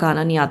बिल्कुल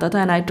पकाना नहीं आता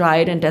था, and I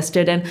tried and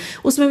tested, and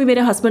उसमें भी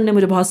मेरे हस्बैंड ने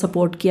मुझे बहुत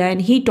सपोर्ट किया,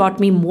 and he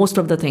taught me most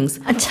of the things.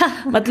 अच्छा,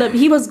 मतलब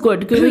ही वॉज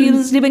गुड क्योंकि ही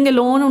वॉज लिविंग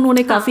अलोन,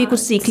 उन्होंने काफ़ी कुछ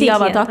सीख लिया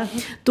हुआ था,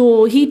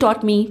 तो he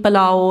taught me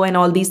पलाओ and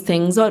all these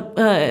things. और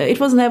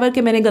इट वॉज नेवर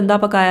कि मैंने गंदा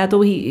पकाया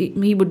तो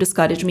ही वुड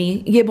डिस्करेज मी।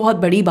 ये बहुत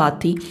बड़ी बात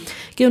थी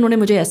कि उन्होंने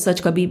मुझे ऐसा सच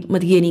कभी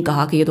मतलब ये नहीं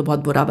कहा कि ये तो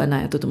बहुत बुरा बना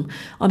है तो तुम,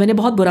 और मैंने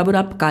बहुत बुरा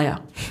पकाया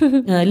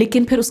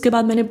लेकिन फिर उसके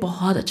बाद मैंने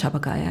बहुत अच्छा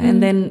पकाया,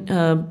 एंड देन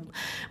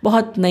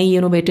बहुत नई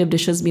इनोवेटिव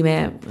डिशेस भी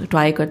मैं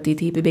ट्राई करती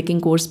थी,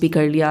 बेकिंग कोर्स भी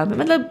कर लिया,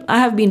 मतलब I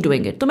have been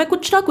doing it. तो मैं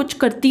कुछ ना कुछ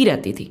करती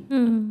रहती थी।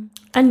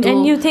 And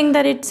you think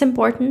that it's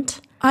important?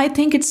 I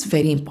think it's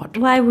very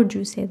important. Why would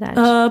you say that?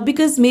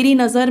 Because मेरी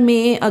नज़र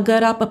में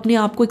अगर आप अपने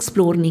आप को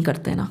एक्सप्लोर नहीं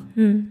करते ना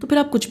तो फिर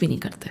आप कुछ भी नहीं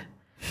करते।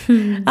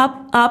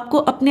 आपको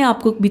अपने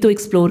आप को भी तो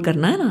एक्सप्लोर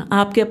करना है ना,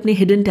 आपके अपने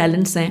हिडन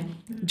टैलेंट्स हैं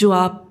जो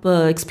आप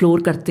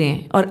एक्सप्लोर करते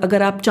हैं, और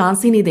अगर आप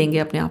चांस ही नहीं देंगे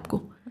अपने आप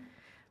को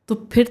तो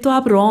फिर तो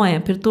आप रॉ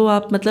हैं, फिर तो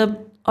आप मतलब।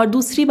 और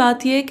दूसरी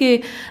बात ये कि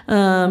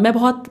मैं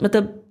बहुत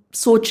मतलब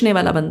सोचने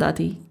वाला बंदा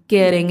थी,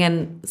 caring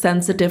and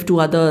sensitive to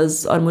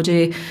others, और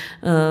मुझे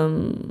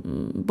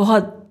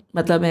बहुत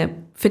मतलब मैं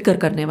फ़िक्र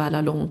करने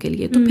वाला लोगों के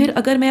लिए। तो फिर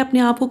अगर मैं अपने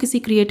आप को किसी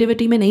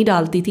क्रिएटिविटी में नहीं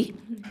डालती थी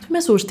तो मैं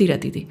सोचती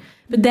रहती थी,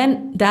 then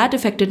that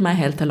affected my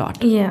health a lot.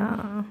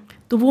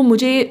 तो वो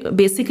मुझे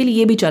बेसिकली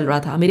ये भी चल रहा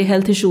था, मेरे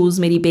हेल्थ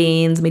इश्यूज़, मेरी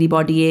पेन्स, मेरी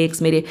बॉडी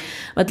एक्स, मेरे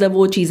मतलब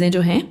वो चीज़ें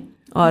जो हैं,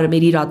 और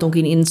मेरी रातों की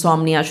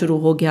इंसोम्निया शुरू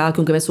हो गया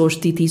क्योंकि मैं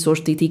सोचती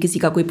थी किसी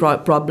का कोई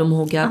प्रॉब्लम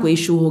हो गया, कोई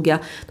इशू हो गया,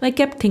 तो I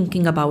kept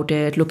thinking about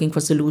it, looking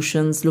for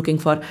solutions, looking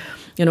for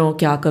you know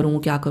क्या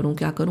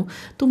करूँ।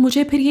 तो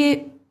मुझे फिर ये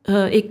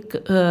एक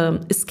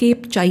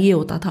एस्केप चाहिए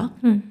होता था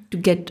to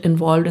get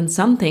involve in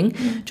something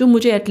जो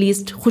मुझे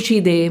एटलीस्ट खुशी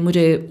दे,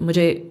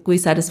 मुझे कोई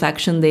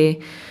सेटिस्फैक्शन दे,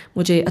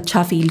 मुझे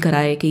अच्छा फील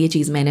कराए कि ये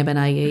चीज़ मैंने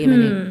बनाई है, ये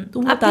मैंने।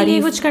 तो वो आपके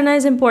लिए कुछ करना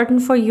is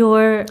important for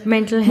your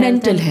mental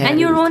health and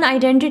your own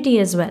identity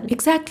as well.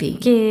 Exactly.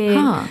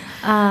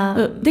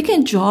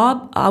 देखें,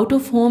 job, out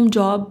of home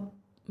job,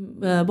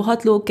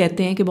 बहुत लोग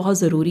कहते हैं कि बहुत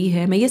ज़रूरी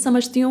है। मैं ये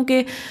समझती हूँ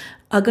कि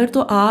अगर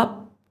तो आप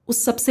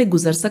उस सब से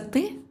गुजर सकते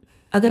हैं,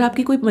 अगर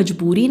आपकी कोई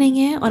मजबूरी नहीं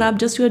है और आप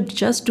you are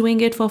just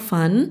doing it for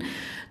fun,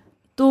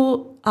 तो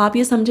आप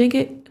ये समझें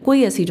कि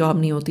कोई ऐसी जॉब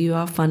नहीं होती जो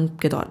आप फ़न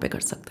के तौर पे कर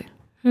सकते हैं।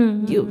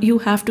 You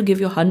have to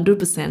give your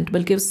 100%,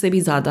 बल्कि उससे भी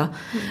ज़्यादा,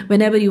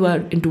 whenever you are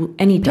into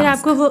any task। फिर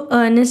आपको वो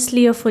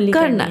earnestly और fully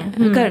करना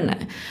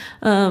है।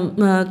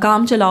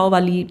 काम चलाओ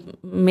वाली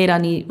मेरा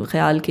नहीं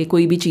ख्याल कि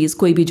कोई भी चीज़,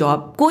 कोई भी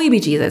जॉब, कोई भी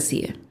चीज़ ऐसी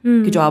है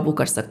कि जो आप वो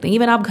कर सकते हैं।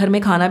 इवन आप घर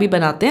में खाना भी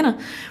बनाते हैं ना,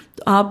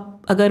 तो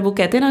आप अगर वो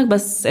कहते हैं ना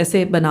बस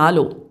ऐसे बना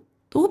लो,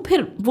 तो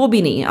फिर वो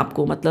भी नहीं है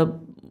आपको, मतलब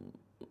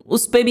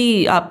उस पर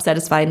भी आप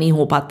सेटिस्फाई नहीं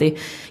हो पाते,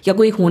 या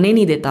कोई होने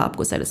नहीं देता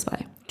आपको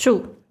सेटिस्फाई।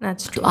 ट्रू।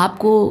 तो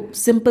आपको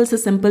सिंपल से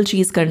सिंपल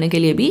चीज़ करने के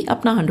लिए भी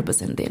अपना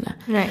 100% देना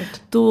है। राइट।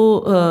 तो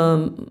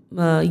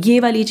ये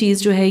वाली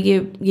चीज़ जो है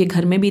ये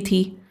घर में भी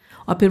थी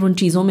और फिर उन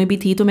चीज़ों में भी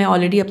थी। तो मैं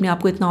ऑलरेडी अपने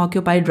आप को इतना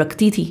ऑक्यूपाइड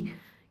रखती थी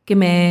कि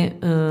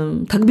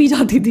मैं थक भी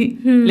जाती थी,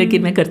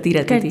 लेकिन मैं करती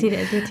रहती थी।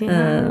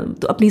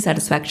 तो अपनी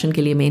सेटिस्फैक्शन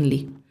के लिए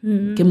मेनली,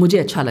 कि मुझे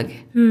अच्छा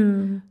लगे।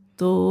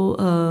 तो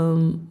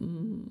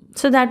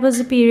so that was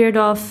a period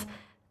of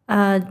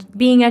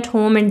being at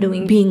home and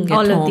doing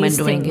all of these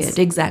things.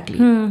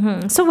 Exactly.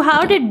 So how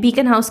did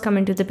Beacon House come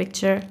into the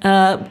picture?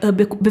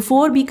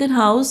 Before Beacon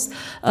House,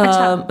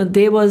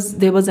 there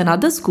was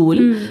another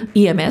school,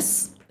 EMS,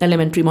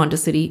 Elementary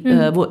Montessori.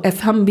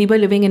 We were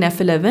living in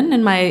F11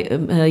 and my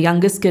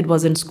youngest kid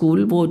was in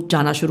school. वो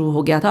जाना शुरू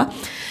हो गया था,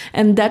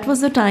 and that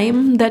was the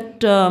time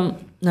that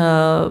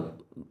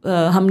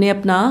हमने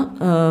अपना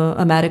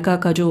America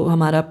का जो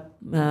हमारा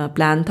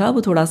प्लान था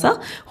वो थोड़ा सा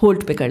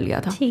होल्ड पे कर लिया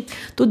था।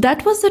 तो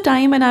that was the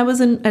time and I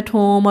was in at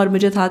home, और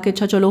मुझे था कि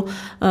अच्छा चलो,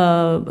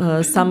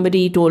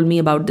 somebody told me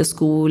about the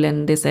school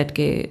and they said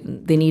कि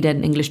they need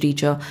an English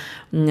teacher,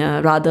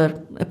 rather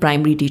a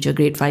primary teacher,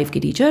 grade 5 की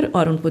टीचर,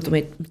 और उनको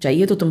तुम्हें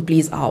चाहिए तो तुम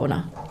प्लीज़ आओ ना।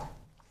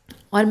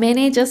 और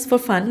मैंने just for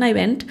fun I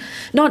went,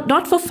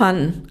 not for fun,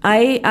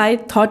 I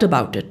thought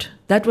about it.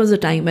 That was the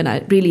time when I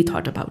really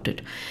thought about it,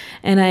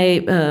 and I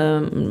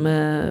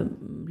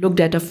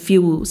looked at a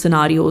few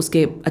scenarios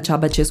के अच्छा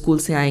बच्चे स्कूल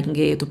से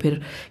आएंगे तो फिर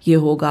ये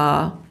होगा,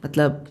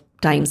 मतलब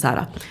टाइम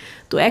सारा।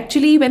 तो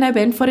actually when I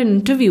went for an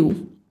interview,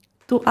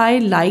 तो आई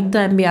लाइक द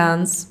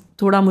एम्बियंस।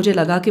 थोड़ा मुझे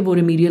लगा कि वो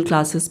रिमीडियल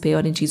क्लासेस पे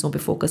और इन चीज़ों पे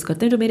फोकस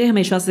करते हैं, जो मेरे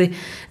हमेशा से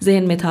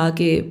जहन में था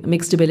कि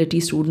मिक्स्ड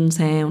एबिलिटी स्टूडेंट्स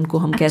हैं, उनको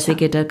हम कैसे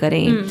केटर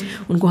करें,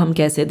 उनको हम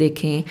कैसे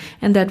देखें।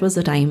 And that was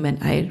the time when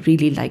I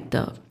really like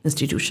the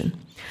institution,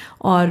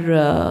 और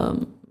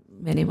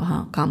मैंने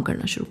वहाँ काम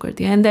करना शुरू कर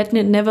दिया। And that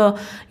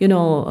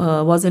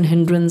never was an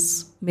hindrance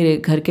मेरे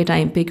घर के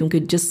टाइम पे, क्योंकि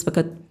जिस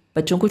वक्त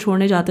बच्चों को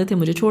छोड़ने जाते थे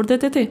मुझे छोड़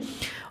देते थे,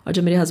 और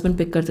जब मेरे हस्बैंड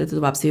पिक करते थे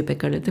तो वापसी भी पिक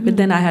कर लेते। फिर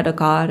then I had a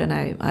car and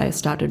I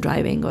started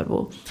driving, और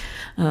वो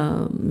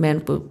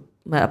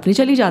मैं अपनी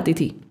चली जाती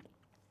थी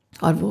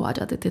और वो आ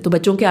जाते थे। तो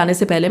बच्चों के आने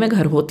से पहले मैं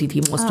घर होती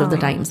थी मोस्ट ऑफ द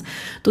टाइम्स।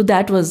 तो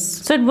that was,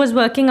 so it was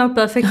working out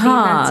perfectly.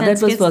 हाँ,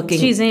 that was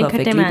working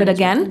perfectly. But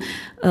again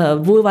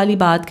वो वाली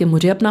बात कि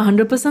मुझे अपना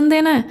 100%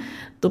 देना है,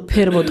 तो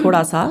फिर वो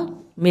थोड़ा सा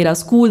मेरा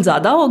स्कूल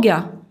ज़्यादा हो गया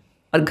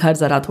और घर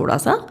ज़रा थोड़ा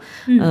सा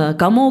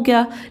कम हो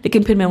गया।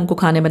 लेकिन फिर मैं उनको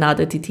खाने बना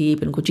देती थी,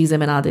 फिर उनको चीज़ें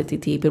बना देती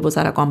थी, फिर वो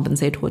सारा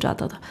कॉम्पनसेट हो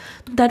जाता था।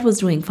 तो दैट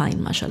वाज डूइंग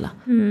फाइन माशाल्लाह,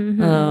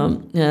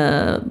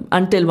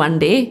 until one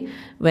day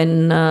when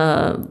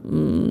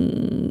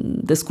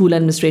the school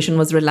administration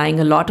was relying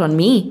a lot on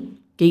me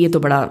कि ये तो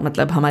बड़ा,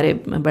 मतलब हमारे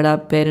बड़ा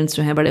पेरेंट्स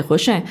जो हैं बड़े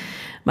खुश हैं।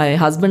 माई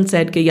हस्बैंड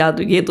सेड कि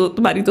यार ये तो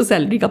तुम्हारी तो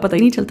सैलरी का पता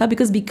ही नहीं चलता,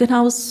 बिकॉज बीकन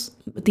हाउस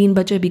 3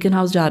 बच्चे बीकन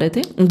हाउस जा रहे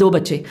थे, 2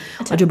 बच्चे,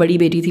 और जो बड़ी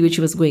बेटी थी which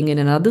was going in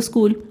another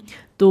school,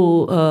 तो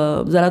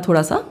ज़रा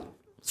थोड़ा सा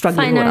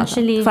स्ट्रगलिंग हो रहा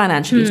था,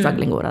 फाइनेंशियली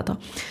स्ट्रगलिंग हो रहा था।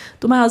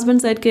 तो माई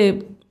हस्बैंड सेड कि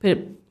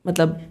फिर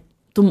मतलब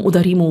तुम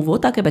उधर ही मूव हो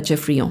ताकि बच्चे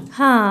फ्री हों।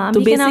 हाँ, तो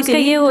बेसिकली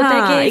ये होता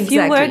है कि if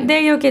you work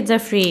there your kids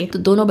are free। तो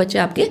दोनों बच्चे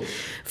आपके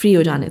फ्री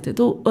हो जाने थे।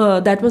 तो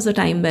that was the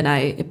time when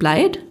I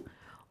applied,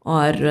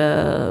 और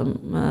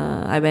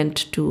आई वेंट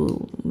टू,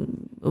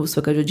 उस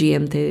वक्त जो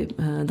GM थे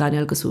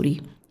Daniyal Kasuri,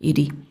 ED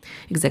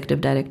executive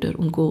director,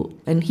 उनको,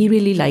 and he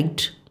really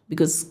liked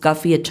because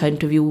काफ़ी अच्छा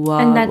इंटरव्यू हुआ।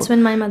 And that's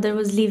when my mother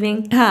was leaving.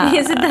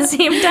 Is it the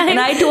same time?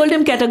 And I told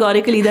him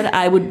categorically that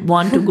I would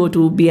want to go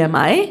to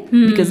BMI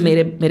because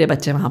मेरे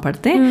बच्चे वहाँ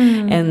पढ़ते हैं।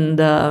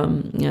 And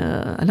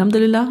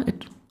alhamdulillah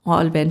it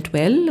all went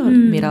well, और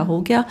मेरा हो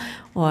गया,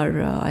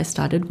 और I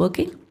started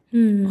working,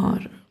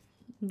 और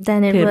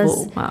then it was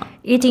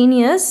 18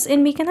 years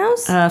in Beacon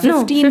House?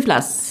 15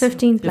 plus.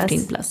 15 plus.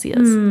 15 plus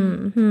years.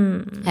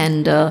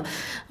 And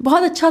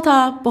बहुत अच्छा था,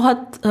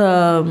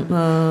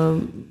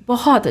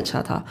 बहुत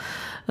अच्छा था।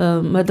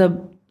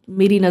 मतलब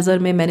मेरी नज़र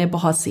में मैंने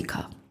बहुत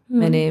सीखा।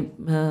 मैंने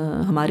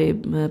हमारे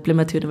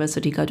प्लिमथ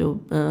यूनिवर्सिटी का जो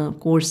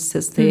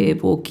कोर्सेस थे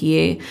वो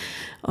किए,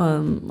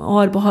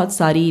 और बहुत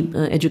सारी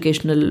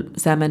educational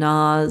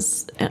seminars,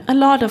 a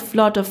lot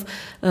of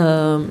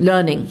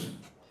learning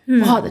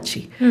बहुत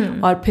अच्छी।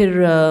 और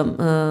फिर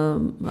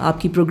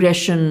आपकी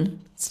progression,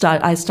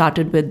 I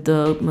started with the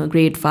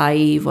grade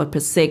 5, और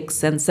फिर 6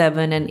 and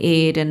 7 and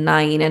 8 and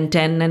 9 and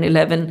 10 and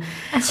 11।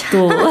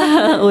 तो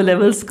O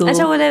levels को,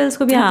 अच्छा, O levels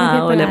को भी आपने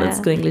हाँ, O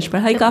levels को इंग्लिश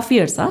पढ़ाई काफ़ी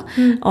अर्सा,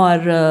 और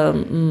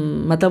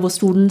मतलब वो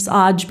स्टूडेंट्स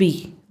आज भी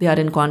they are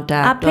in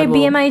contact। आप फिर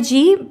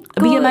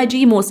BMIG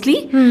mostly,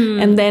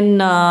 and then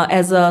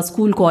as a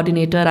school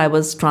coordinator I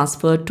was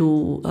transferred to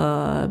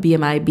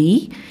BMIB,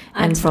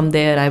 and from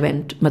there I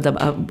went, मतलब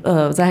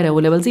ज़ाहिर है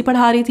वो levels ही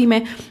पढ़ा रही थी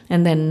मैं,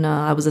 and then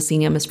I was a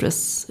senior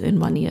mistress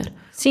in 1 year।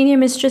 Senior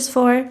mistress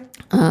for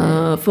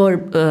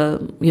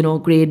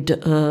grade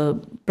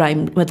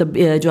prime, मतलब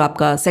जो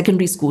आपका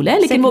सेकेंडरी स्कूल है,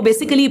 लेकिन वो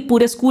बेसिकली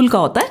पूरे स्कूल का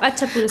होता है।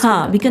 अच्छा, पूरे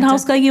हाँ, बीकन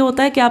हाउस का ये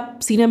होता है कि आप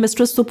सीनियर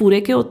मिस्ट्रेस तो पूरे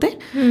के होते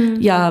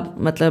हैं, या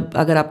मतलब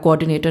अगर आप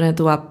कोऑर्डिनेटर हैं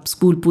तो आप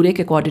स्कूल पूरे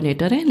के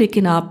कोऑर्डिनेटर हैं,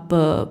 लेकिन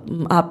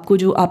आपको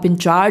जो आप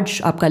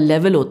इंचार्ज आपका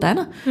लेवल होता है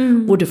ना,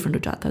 वो डिफरेंट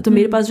हो जाता है। तो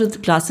मेरे पास जो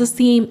क्लासेस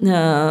थी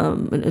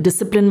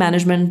डिसिप्लिन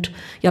मैनेजमेंट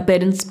या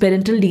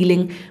पेरेंटल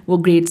डीलिंग, वो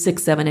ग्रेड 6,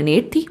 7 and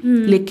 8 थी,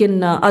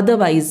 लेकिन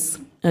अदरवाइज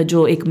जो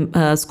एक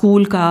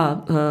स्कूल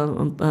का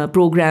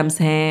प्रोग्राम्स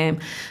हैं,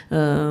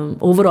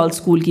 ओवरऑल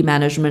स्कूल की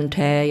मैनेजमेंट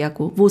है, या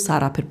वो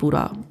सारा फिर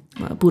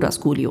पूरा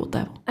स्कूल ही होता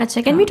है।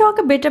 अच्छा, can we talk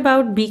a bit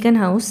about Beacon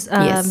House?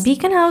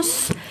 Beacon House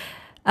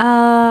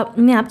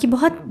में आपकी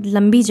बहुत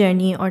लंबी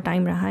जर्नी और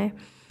टाइम रहा है।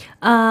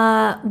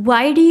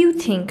 Why do you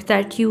think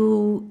that you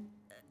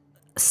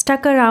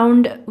stuck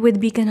around with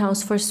Beacon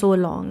House for so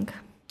long?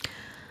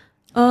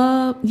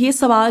 ये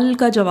सवाल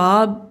का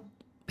जवाब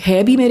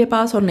है भी मेरे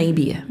पास और नहीं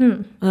भी है।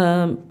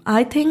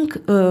 आई थिंक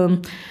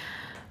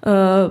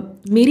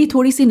मेरी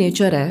थोड़ी सी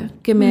नेचर है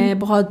कि मैं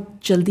बहुत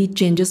जल्दी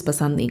चेंजेस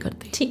पसंद नहीं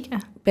करती। ठीक है,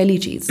 पहली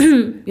चीज़,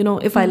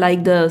 if I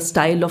like the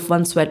style of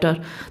 1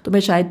 sweater, तो मैं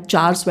शायद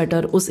 4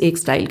 स्वेटर उस एक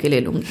स्टाइल के ले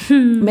लूँगी।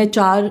 मैं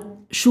 4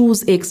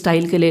 शूज़ एक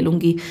स्टाइल के ले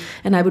लूँगी,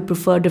 and I would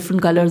prefer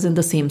different colours in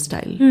the same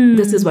style.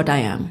 This is what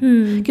I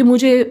M, कि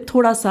मुझे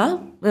थोड़ा सा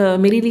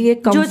मेरे लिए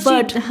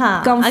कंफर्ट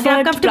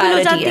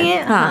प्रायोरिटी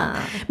है। हाँ,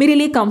 मेरे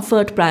लिए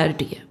कंफर्ट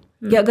प्रायोरिटी है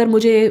कि अगर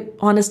मुझे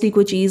ऑनेस्टली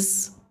कोई चीज़,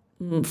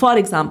 फॉर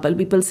एग्जाम्पल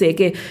पीपल से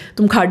कि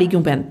तुम खाड़ी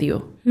क्यों पहनती हो,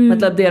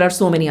 मतलब there are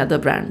so many other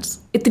brands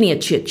इतनी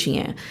अच्छी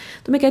हैं,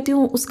 तो मैं कहती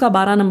हूँ उसका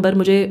 12 नंबर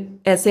मुझे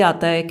ऐसे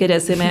आता है कि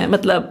जैसे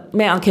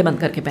मैं आंखें बंद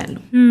करके पहन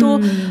लूँ। तो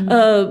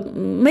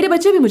मेरे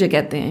बच्चे भी मुझे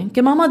कहते हैं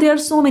कि मामा there are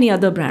so many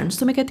other brands,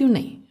 तो मैं कहती हूँ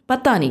नहीं,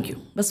 पता नहीं क्यों,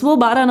 बस वो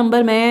 12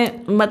 नंबर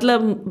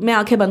मैं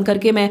आंखें बंद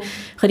करके मैं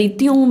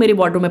ख़रीदती हूँ, मेरे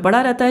वार्डरोब में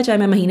पड़ा रहता है, चाहे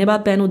मैं महीने बाद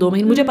पहनूँ 2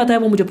 महीने, मुझे पता है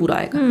वो मुझे पूरा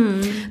आएगा।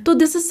 तो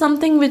this is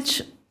something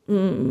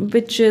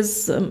which is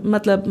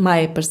मतलब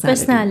my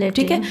personality,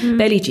 ठीक है,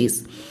 पहली चीज़।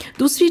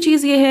 दूसरी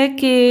चीज़ ये है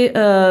कि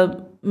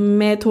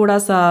मैं थोड़ा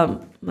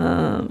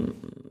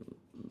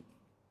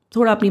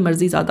अपनी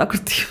मर्ज़ी ज़्यादा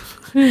करती हूँ।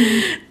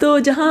 तो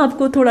जहाँ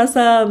आपको थोड़ा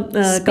सा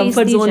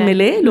कंफर्ट जोन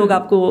मिले, लोग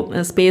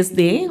आपको स्पेस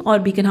दें, और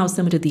बीकन हाउस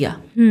ने मुझे दिया.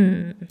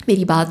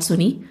 मेरी बात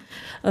सुनी,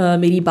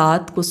 मेरी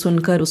बात को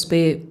सुनकर उस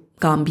पर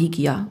काम भी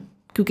किया,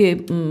 क्योंकि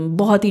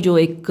बहुत ही जो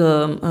एक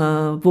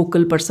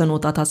वोकल पर्सन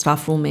होता था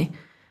स्टाफ रूम में,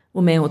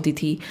 वो मैं होती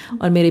थी,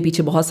 और मेरे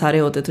पीछे बहुत सारे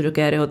होते थे जो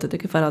कह रहे होते थे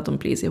कि फ़रा तुम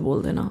प्लीज़ ये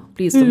बोल देना,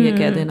 प्लीज़ तुम ये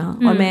कह देना.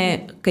 और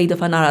मैं कई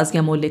दफ़ा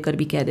नाराज़गियाँ मोल लेकर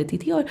भी कह देती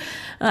थी. और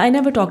I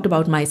never talked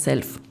about my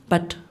self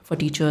but for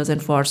teachers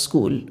and for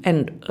school.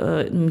 And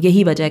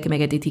यही वजह है कि मैं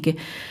कहती थी कि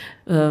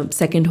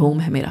सेकेंड होम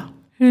है मेरा.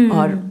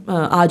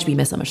 और आज भी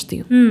मैं समझती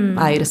हूँ,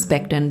 I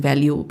respect and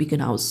value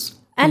beacon house.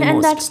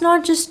 And that's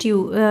not just you.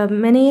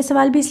 मैंने ये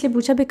सवाल भी इसलिए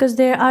पूछा because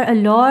there are a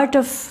lot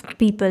of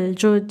people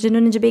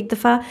जिन्होंने जब एक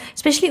दफ़ा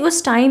especially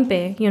उस टाइम पे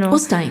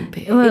उस टाइम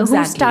पे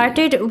who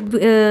started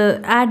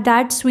at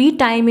that sweet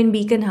time in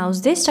Beacon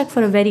House, they stuck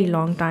for a very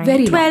long time,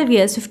 12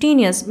 years 15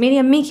 years. मेरी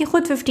अम्मी की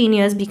खुद 15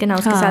 years Beacon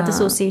House के साथ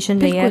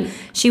association रही है.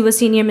 She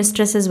was senior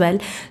mistress as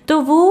well. तो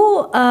वो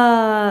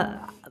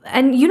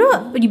and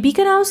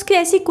Beacon House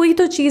की ऐसी कोई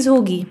तो चीज़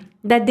होगी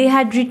that they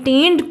had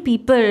retained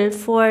people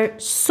for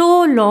so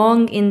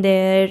long in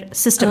their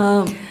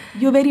system.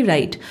 You're very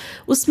right.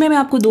 उसमें मैं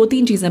आपको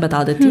 2-3 चीज़ें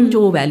बता देती हूँ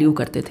जो वो वैल्यू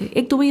करते थे.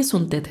 एक तो वो ये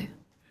सुनते थे,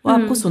 वो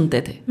आपको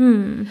सुनते थे.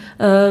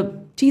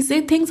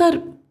 चीज़ें things are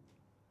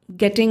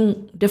getting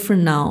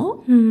different now.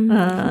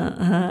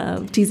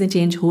 चीज़ें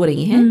चेंज हो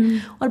रही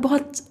हैं और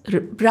बहुत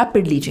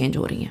रैपिडली चेंज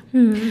हो रही हैं.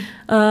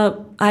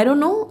 आई डोंट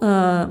नो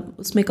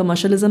उसमें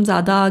कमर्शलिज्म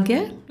ज़्यादा आ गया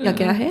है या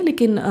क्या है,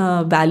 लेकिन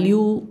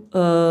value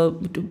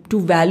to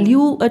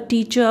value a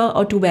teacher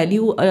और to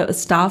value a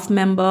staff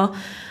member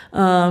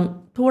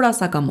थोड़ा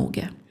सा कम हो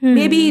गया.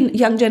 May be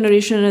young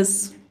generation is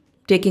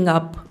taking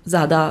up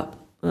ज़्यादा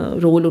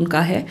रोल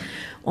उनका है,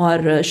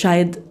 और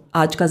शायद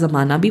आज का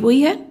ज़माना भी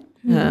वही है.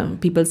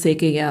 पीपल से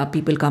कि या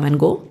पीपल कम एंड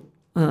गो,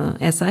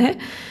 ऐसा है.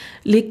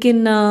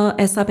 लेकिन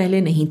ऐसा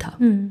पहले नहीं था.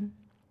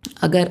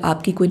 अगर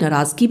आपकी कोई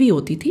नाराज़गी भी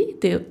होती थी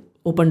तो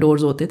ओपन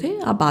डोर्स होते थे,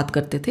 आप बात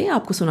करते थे,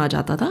 आपको सुना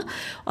जाता था,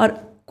 और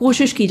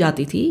कोशिश की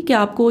जाती थी कि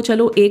आपको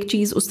चलो एक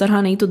चीज़ उस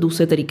तरह नहीं तो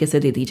दूसरे तरीके से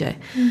दे दी जाए,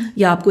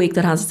 या आपको एक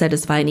तरह से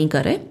सेटिस्फाई नहीं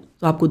करे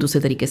तो आपको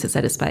दूसरे तरीके से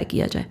सेटिस्फाई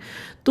किया जाए.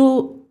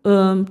 तो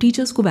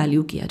टीचर्स को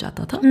वैल्यू किया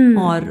जाता था.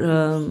 और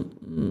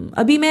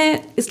अभी मैं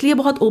इसलिए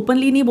बहुत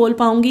ओपनली नहीं बोल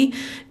पाऊँगी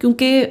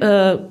क्योंकि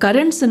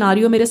करंट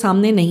सिनारियो मेरे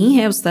सामने नहीं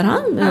है उस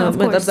तरह.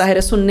 मतलब ज़ाहिर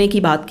है सुनने की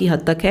बात की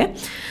हद तक है,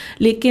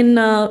 लेकिन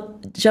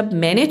जब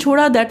मैंने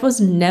छोड़ा दैट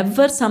वाज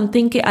नेवर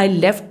समथिंग कि I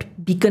left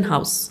beacon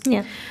house.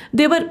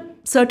 There were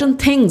certain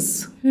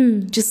things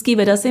जिसकी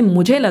वजह से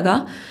मुझे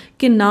लगा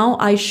कि now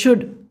I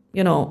should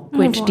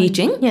quit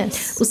teaching.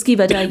 उसकी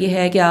वजह यह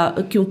है क्या,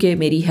 क्योंकि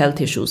मेरी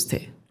हेल्थ इश्यूज थे,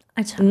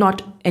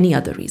 not any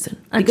other reason.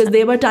 Because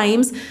there were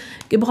times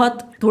कि बहुत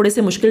थोड़े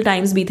से मुश्किल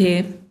टाइम्स भी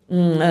थे,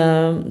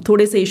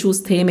 थोड़े से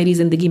इश्यूज थे मेरी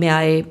ज़िंदगी में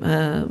आए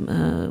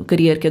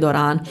करियर के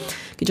दौरान,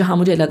 कि जहाँ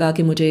मुझे लगा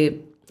कि मुझे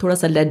थोड़ा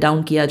सा लेट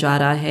डाउन किया जा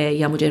रहा है,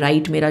 या मुझे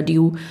राइट मेरा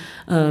ड्यू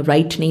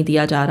राइट नहीं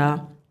दिया जा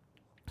रहा,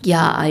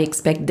 या आई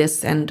एक्सपेक्ट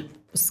दिस एंड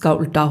उसका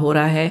उल्टा हो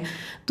रहा है.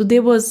 तो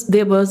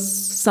there was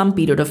some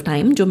period of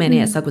time जो मैंने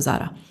ऐसा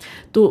गुजारा.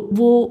 तो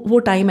वो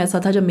टाइम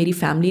ऐसा था जब मेरी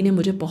फैमिली ने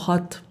मुझे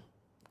बहुत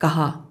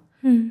कहा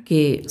कि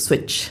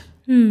switch.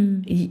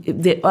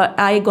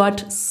 I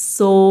got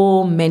so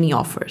many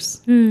offers,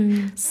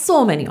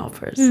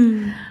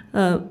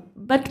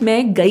 but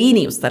मैं गई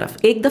नहीं उस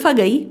तरफ. एक दफ़ा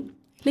गई,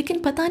 लेकिन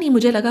पता नहीं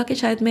मुझे लगा कि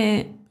शायद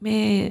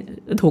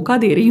मैं धोखा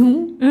दे रही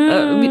हूँ.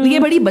 ये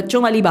बड़ी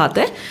बच्चों वाली बात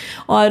है,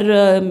 और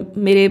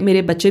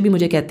मेरे बच्चे भी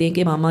मुझे कहते हैं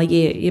कि मामा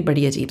ये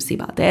बड़ी अजीब सी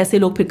बात है, ऐसे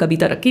लोग फिर कभी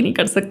तरक्की नहीं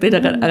कर सकते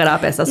अगर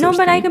आप ऐसा सोचते हैं. No,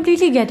 but I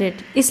completely get it.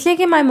 इसलिए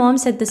कि my mom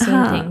said the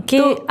same thing कि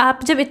आप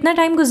जब इतना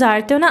टाइम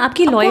गुजारते हो ना,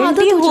 आपकी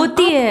लॉयल्टी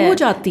होती है, हो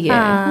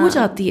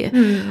जाती है.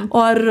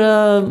 और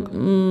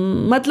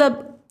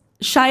मतलब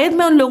शायद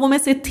मैं उन लोगों में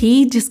से थी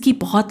जिसकी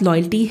बहुत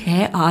लॉयल्टी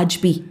है आज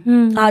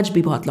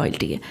भी बहुत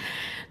लॉयल्टी है.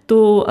 तो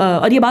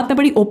और ये बात मैं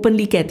बड़ी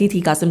ओपनली कहती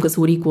थी कासिम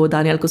कसूरी को,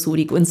 दानियाल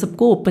कसूरी को, इन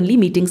सबको ओपनली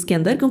मीटिंग्स के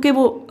अंदर, क्योंकि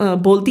वो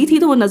बोलती थी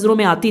तो वो नज़रों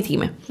में आती थी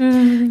मैं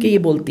कि ये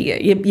बोलती है,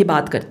 ये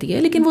बात करती है,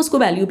 लेकिन वो उसको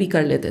वैल्यू भी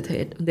कर लेते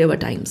थे. There were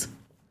times.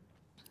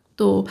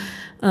 तो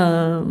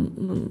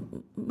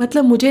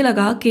मतलब मुझे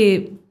लगा कि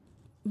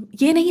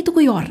ये नहीं तो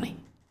कोई और नहीं,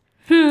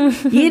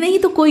 ये नहीं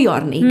तो कोई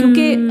और नहीं,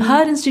 क्योंकि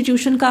हर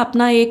इंस्टीट्यूशन का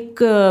अपना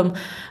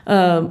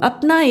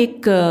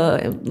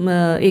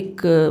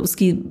एक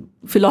उसकी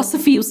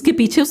फ़िलॉसफी, उसके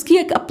पीछे उसकी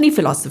एक अपनी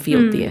फ़िलॉसफी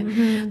होती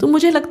है. तो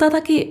मुझे लगता था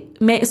कि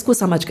मैं इसको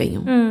समझ गई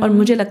हूँ, और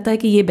मुझे लगता है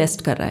कि ये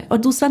बेस्ट कर रहा है. और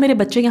दूसरा, मेरे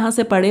बच्चे यहाँ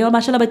से पढ़े, और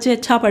माशाल्लाह बच्चे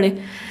अच्छा पढ़े,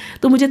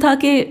 तो मुझे था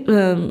कि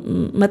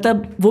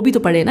मतलब वो भी तो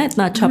पढ़े ना,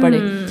 इतना अच्छा पढ़े,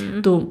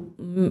 तो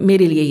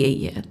मेरे लिए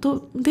यही है.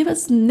 तो there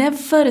was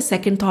never a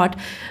second thought.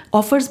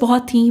 Offers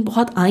बहुत थी,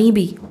 बहुत आई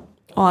भी,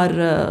 और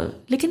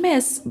लेकिन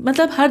मैं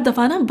मतलब हर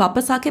दफ़ा ना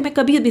वापस आके मैं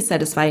कभी भी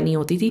सेटिस्फाई नहीं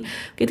होती थी,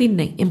 कहती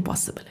नहीं,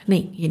 इम्पॉसिबल है,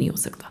 नहीं ये नहीं हो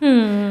सकता.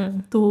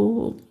 तो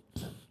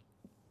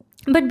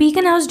But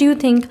Beacon House, do you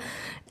think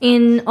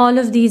in all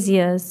of these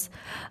years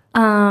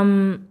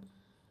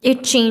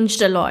it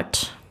changed a lot?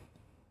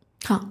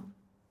 हाँ,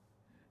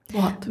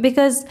 बहुत।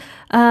 बिकॉज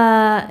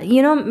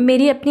यू नो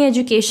मेरी अपनी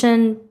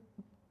एजुकेशन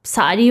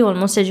सारी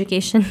ऑलमोस्ट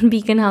एजुकेशन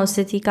बीकन हाउस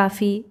से थी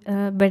काफ़ी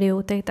बड़े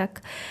होते तक.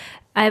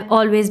 I have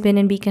always been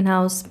in Beacon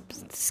House.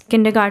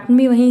 Kindergarten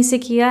भी वहीं से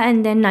किया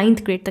एंड देन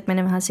 9th grade तक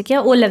मैंने वहाँ से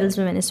किया. ओ लेवल्स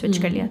में मैंने स्विच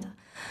कर लिया था.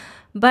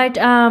 But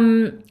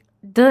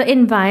the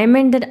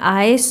environment that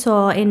I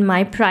saw in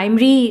my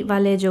primary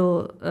वाले जो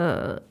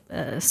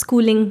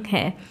स्कूलिंग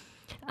है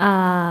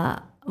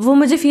वो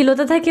मुझे फ़ील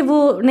होता था कि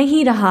वो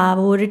नहीं रहा,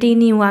 वो रिटेन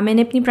नहीं हुआ.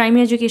 मैंने अपनी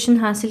प्राइमरी एजुकेशन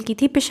हासिल की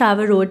थी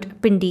पेशावर रोड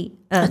पिंडी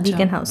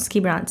बीकन हाउस की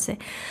ब्रांच से.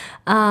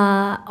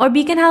 और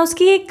बीकन हाउस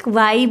की एक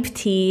वाइब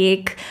थी,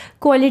 एक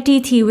क्वालिटी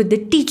थी with the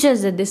teachers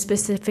that they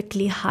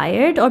specifically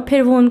hired. और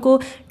फिर वो उनको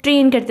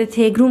ट्रेन करते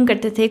थे, ग्रूम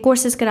करते थे,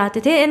 कोर्सेज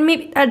कराते थे. And may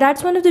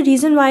that's one of the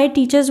reason why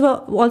teachers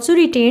were also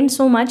retained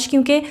so much,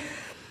 क्योंकि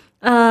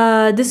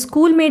the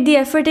school made the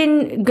effort in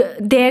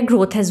their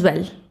growth as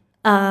well.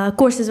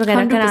 Courses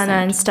वगैरह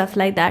कराना and stuff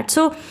like that.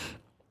 So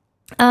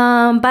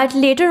but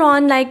later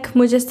on like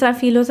मुझे इस तरह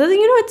feel होता था,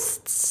 you know,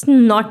 it's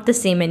not the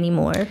same any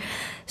more.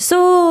 So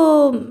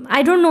I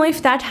don't know if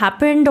that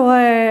happened, or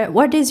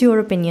what is your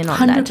opinion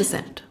on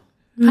 100%,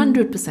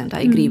 100%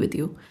 I agree with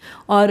you.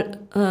 और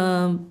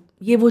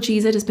ये वो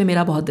चीज़ है जिस पे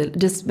मेरा बहुत दिल,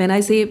 जिस when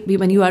I say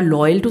when you are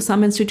loyal to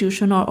some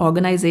institution or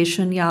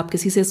organization, या आप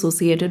किसी से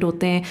associated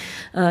होते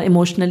हैं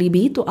emotionally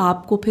भी, तो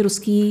आपको फिर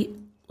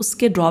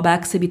उसके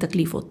ड्रॉबैक से भी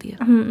तकलीफ होती है.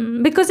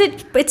 Because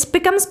it's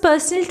becomes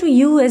personal to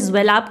you as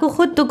well. आपको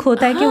खुद दुख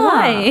होता है कि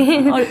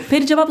वाई. और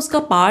फिर जब आप उसका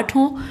पार्ट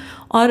हों,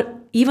 और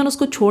इवन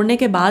उसको छोड़ने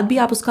के बाद भी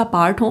आप उसका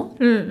पार्ट हों,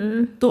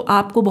 तो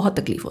आपको बहुत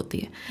तकलीफ होती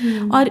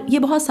है. और ये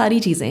बहुत सारी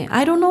चीज़ें हैं.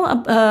 आई डोंट नो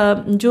अब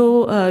जो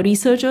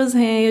रिसर्चर्स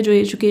हैं या जो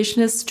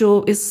एजुकेशनिस्ट जो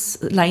इस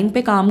लाइन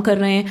पे काम कर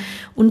रहे हैं,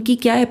 उनकी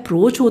क्या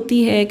अप्रोच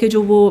होती है कि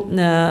जो वो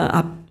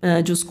आप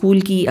जो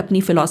स्कूल की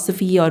अपनी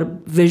फ़िलॉसफी और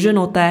विज़न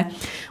होता है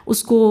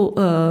उसको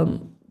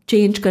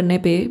चेंज करने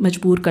पे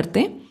मजबूर करते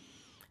हैं.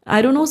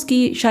 आई डोंट नो, उसकी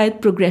शायद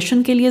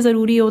प्रोग्रेशन के लिए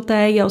ज़रूरी होता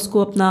है, या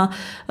उसको अपना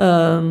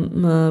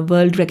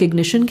वर्ल्ड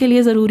रिकग्निशन के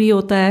लिए ज़रूरी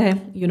होता है,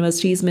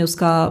 यूनिवर्सिटीज़ में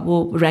उसका वो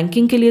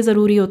रैंकिंग के लिए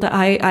ज़रूरी होता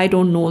है. I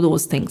don't know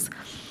those things.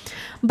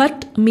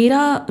 But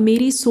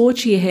मेरी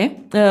सोच ये है,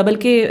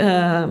 बल्कि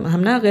हम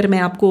ना, अगर मैं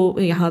आपको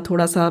यहाँ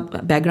थोड़ा सा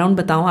बैकग्राउंड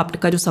बताऊँ,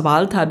 आपका जो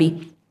सवाल था अभी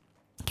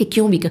कि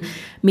क्यों भी,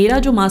 मेरा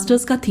जो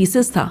मास्टर्स का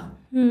थीसिस था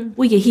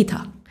वो यही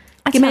था.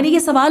 कि मैंने ये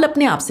सवाल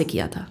अपने आप से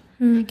किया था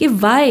कि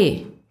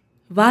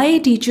वाई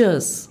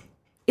टीचर्स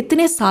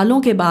इतने सालों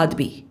के बाद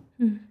भी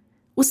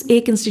उस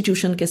एक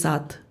इंस्टीट्यूशन के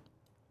साथ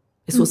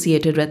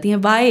एसोसिएटेड रहती हैं.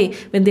 Why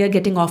when they are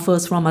getting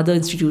offers from other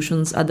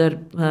institutions, other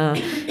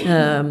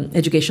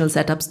educational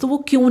setups, तो वो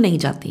क्यों नहीं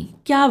जाती?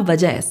 क्या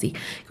वजह ऐसी?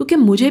 क्योंकि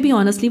मुझे भी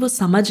ऑनेस्टली वो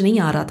समझ नहीं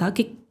आ रहा था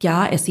कि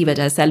क्या ऐसी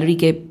वजह है. सैलरी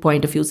के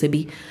पॉइंट ऑफ व्यू से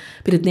भी,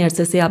 फिर इतने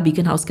अरसे से आप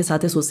बीकन हाउस के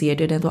साथ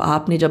एसोसिएटेड हैं, तो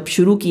आपने जब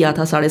शुरू किया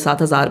था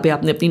 7,500 पे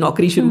आपने अपनी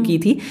नौकरी शुरू की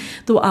थी,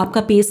 तो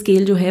आपका पे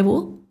स्केल जो है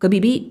वो कभी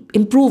भी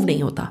इम्प्रूव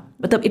नहीं होता.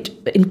 मतलब it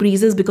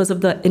increases because of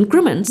the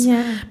increments,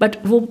 but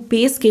वो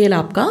पे स्केल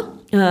आपका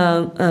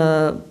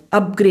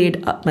अपग्रेड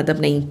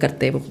मतलब नहीं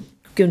करते वो,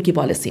 क्योंकि उनकी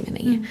पॉलिसी में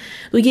नहीं है.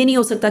 तो ये नहीं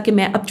हो सकता कि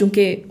मैं अब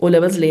चूँकि ओ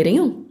लेवल्स ले रही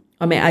हूँ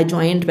और मैं I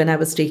joined when I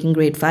was taking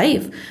grade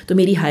 5, तो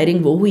मेरी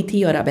हायरिंग वो हुई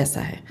थी और अब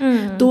ऐसा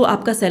है. तो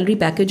आपका सैलरी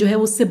पैकेज जो है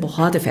उससे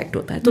बहुत इफेक्ट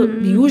होता है. तो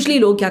यूजली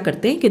लोग क्या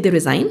करते हैं कि दे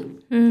resign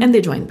and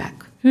they join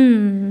back,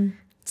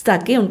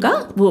 ताकि उनका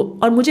वो.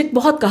 और मुझे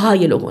बहुत कहा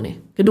ये लोगों ने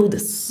कि डू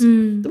दिस,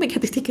 तो मैं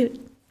कहती थी कि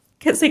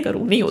कैसे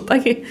करूँ, नहीं होता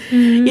ये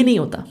नहीं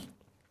होता.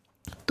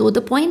 तो द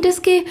पॉइंट इज़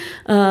कि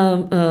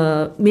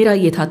मेरा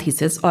ये था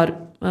थीसिस, और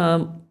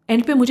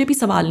एंड पे मुझे भी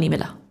सवाल नहीं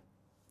मिला.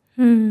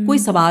 कोई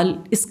सवाल,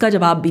 इसका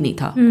जवाब भी नहीं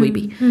था कोई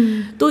भी.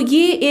 तो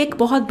ये एक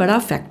बहुत बड़ा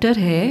फैक्टर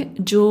है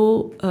जो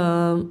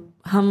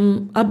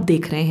हम अब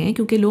देख रहे हैं,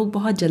 क्योंकि लोग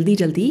बहुत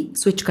जल्दी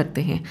स्विच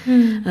करते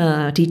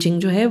हैं. टीचिंग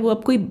जो है वो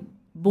अब कोई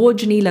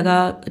बोझ नहीं लगा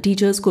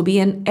टीचर्स को भी.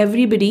 And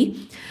everybody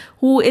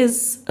who is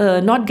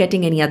not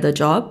getting any other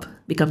job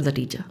becomes a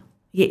teacher.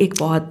 ये एक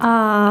बहुत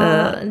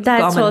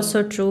दैट्स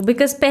ऑल्सो ट्रू,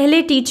 बिकॉज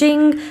पहले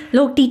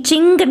लोग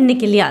टीचिंग करने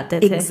के लिए आते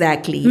थे.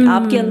 एग्जैक्टली.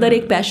 आपके अंदर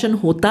एक पैशन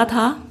होता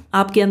था,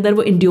 आपके अंदर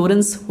वो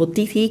इंड्योरेंस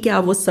होती थी कि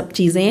आप वो सब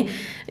चीज़ें,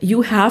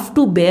 you have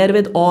to bear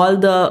with all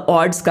the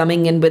odds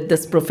coming in with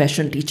this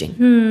profession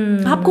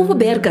teaching. आपको वो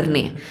बेयर करने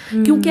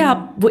हैं, क्योंकि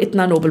आप वो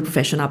इतना नोबल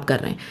प्रोफेशन आप कर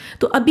रहे हैं.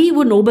 तो अभी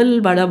वो नोबल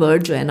वाला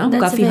वर्ड जो है ना,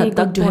 काफ़ी हद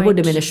तक जो है वो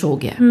डिमिनिश हो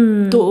गया.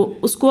 तो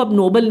उसको अब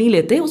नोबल नहीं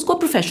लेते, उसको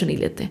प्रोफेशन ही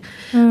लेते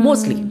हैं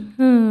मोस्टली.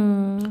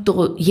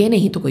 तो ये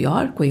नहीं तो कोई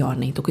और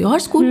नहीं तो कोई और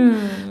स्कूल.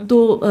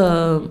 तो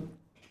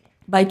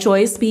बाय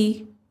चॉइस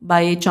भी,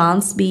 बाय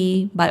चांस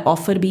भी, बाय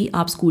ऑफ़र भी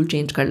आप स्कूल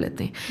चेंज कर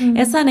लेते हैं.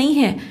 ऐसा नहीं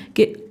है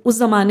कि उस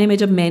ज़माने में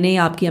जब मैंने,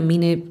 आपकी अम्मी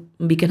ने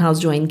बीकन हाउस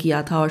ज्वाइन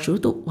किया था और शुरू,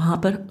 तो वहाँ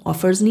पर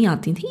ऑफ़र्स नहीं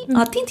आती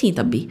थी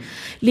तब भी,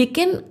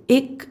 लेकिन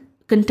एक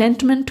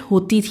कंटेंटमेंट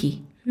होती थी,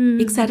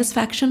 एक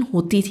सेटिस्फैक्शन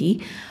होती थी.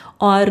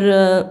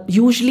 और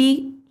usually,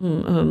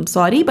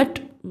 sorry but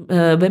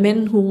women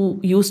who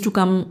used to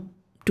come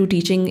to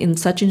teaching in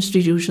such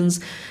institutions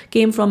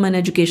came from an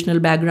educational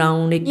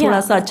background, एक थोड़ा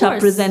सा अच्छा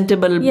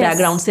presentable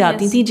background से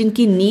आती थी,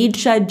 जिनकी need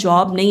शायद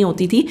job नहीं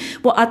होती थी,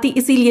 वो आती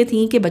इसीलिए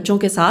थी कि बच्चों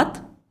के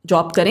साथ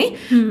जॉब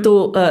करें। तो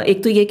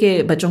एक तो ये कि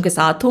बच्चों के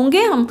साथ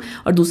होंगे हम,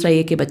 और दूसरा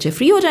ये कि बच्चे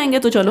फ्री हो जाएंगे,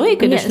 तो चलो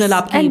एक एडिशनल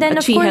आपकी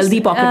अच्छी हेल्दी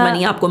पॉकेट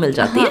मनी आपको मिल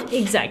जाती है।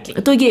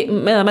 एग्जैक्टली। तो ये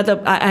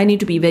मतलब I need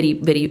to be very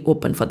very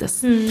open for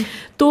this.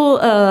 तो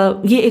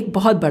ये एक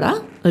बहुत बड़ा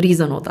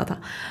रीज़न होता था,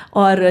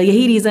 और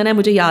यही रीज़न है,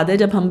 मुझे याद है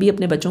जब हम भी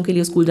अपने बच्चों के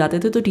लिए स्कूल जाते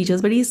थे तो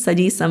टीचर्स बड़ी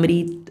सजी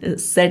समरी,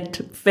 सेट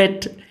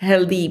फिट,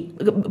 हेल्दी,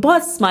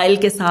 बहुत स्माइल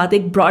के साथ,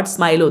 एक ब्रॉड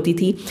स्माइल होती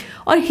थी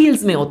और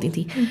हील्स में होती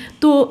थी।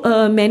 तो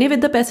मैंने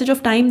with the passage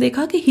of time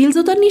देखा कि हील्स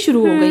उतरनी शुरू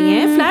हो गई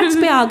हैं, फ्लैट्स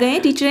पे आ गए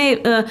हैं,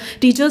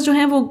 टीचर्स जो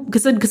हैं वो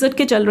घिसट घिसट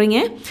के चल रही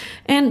हैं,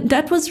 and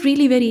that was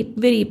really very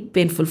very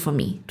painful for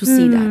me to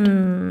see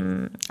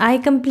that. I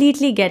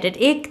completely get it.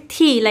 एक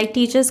थी लाइक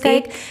टीचर्स का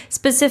एक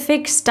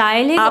स्पेसिफिक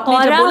स्टाइल, एक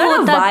ऑरा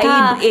होता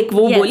था, एक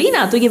वो बोली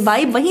ना, तो ये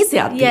वाइब वहीं से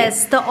आती है।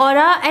 Yes, the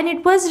aura, and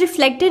it was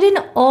reflected in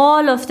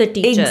all of the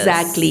teachers.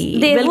 Exactly,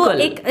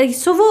 बिल्कुल।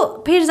 सो वो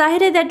फिर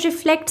जाहिर है that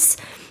reflects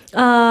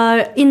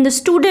in the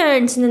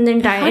students, in the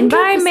entire 100%.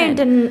 environment,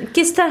 and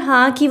किस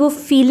तरह की वो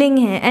feeling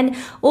है। and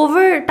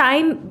over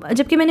time,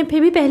 जबकि मैंने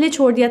फिर भी पहले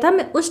छोड़ दिया था,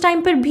 मैं उस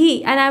टाइम पर भी,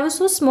 and I was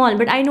so small,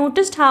 but I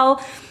noticed how,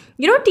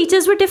 you know,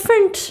 teachers were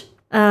different,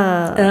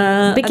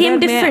 became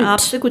different। मैं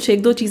आपसे कुछ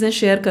एक दो चीज़ें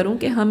शेयर करूं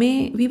कि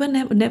हमें we were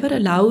never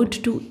allowed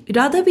to,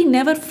 rather we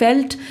never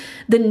felt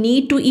the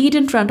need to eat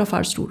in front of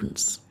our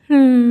students।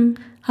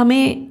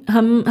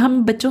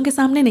 हम बच्चों के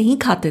सामने नहीं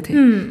खाते थे।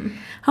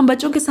 हम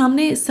बच्चों के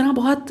सामने इस तरह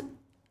बहुत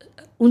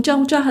ऊंचा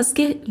ऊंचा हंस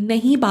के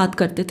नहीं बात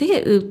करते थे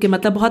कि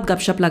मतलब बहुत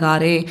गपशप लगा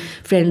रहे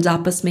फ्रेंड्स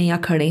आपस में या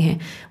खड़े हैं।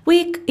 वो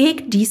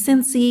एक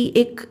डिसेंसी,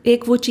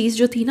 एक वो चीज़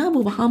जो थी ना,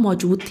 वो वहाँ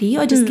मौजूद थी,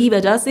 और जिसकी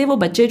वजह से वो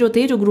बच्चे जो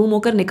थे, जो ग्रूम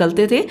होकर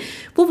निकलते थे,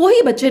 वो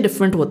वही बच्चे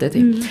डिफरेंट होते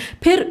थे।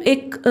 फिर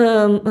एक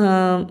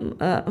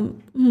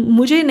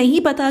मुझे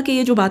नहीं पता कि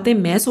ये जो बातें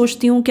मैं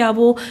सोचती हूँ क्या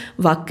वो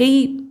वाकई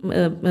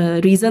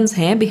रीजंस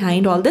हैं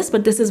behind all this,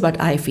 but this is what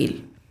I feel.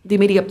 ये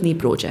मेरी अपनी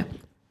अप्रोच है।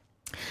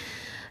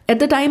 At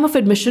the time of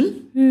admission,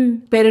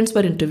 parents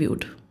were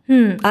interviewed.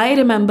 I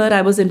remember I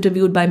was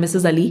interviewed by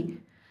Mrs. Ali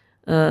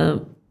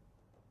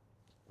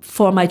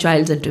for my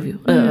child's interview,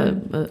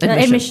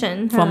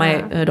 admission for my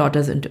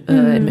daughter's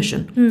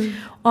admission.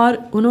 और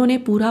उन्होंने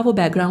पूरा वो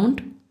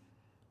background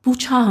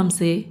पूछा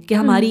हमसे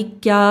कि हमारी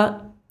क्या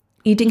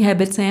ईटिंग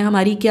हैबिट्स हैं,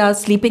 हमारी क्या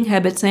स्लीपिंग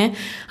हैबिट्स हैं,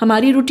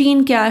 हमारी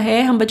रूटीन क्या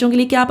है, हम बच्चों के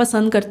लिए क्या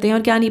पसंद करते हैं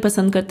और क्या नहीं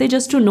पसंद करते,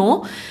 जस्ट टू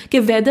नो कि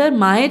whether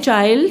my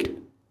child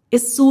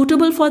is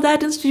suitable for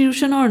that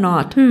institution or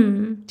not।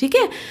 ठीक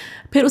है।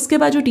 फिर उसके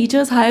बाद जो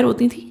टीचर्स हायर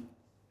होती थी,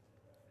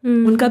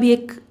 उनका भी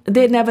एक,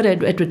 they never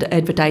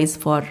advertise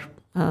for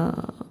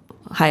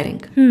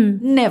hiring,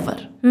 never।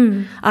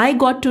 I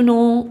got to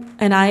know,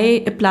 and I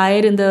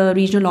applied in the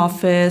regional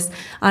office.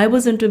 I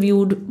was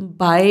interviewed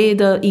by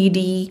the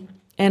ED,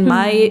 and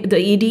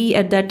the ED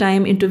at that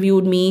time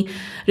interviewed me,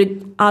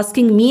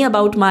 asking me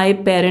about my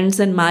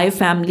parents and my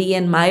family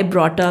and my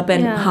brought up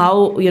and how,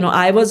 you know,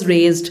 I was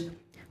raised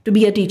to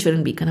be a teacher in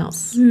Beacon House।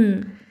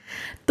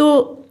 तो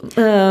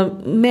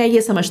मैं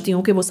ये समझती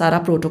हूँ कि वो सारा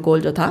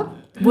protocol जो था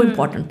वो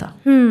इम्पोर्टेंट था।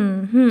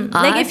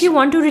 Like if you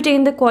want to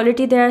retain the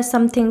quality, there are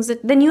some things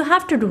that then you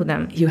have to do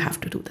them. You have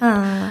to do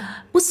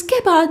that। उसके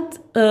बाद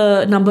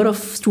number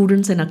of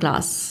students in a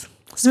class,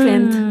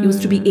 strength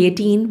used to be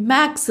 18,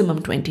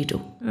 maximum 22।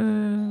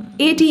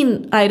 18,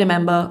 I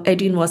remember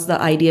 18 was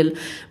the ideal,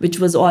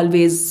 which was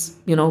always,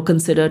 you know,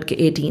 considered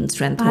कि 18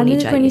 strength होनी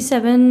चाहिए।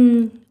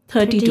 27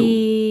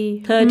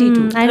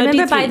 32 I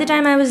remember by the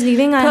time I was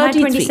leaving I had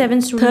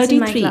 27 students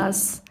in my class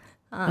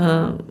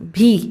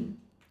भी,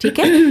 ठीक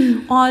है।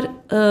 और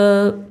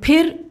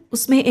फिर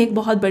उसमें एक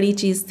बहुत बड़ी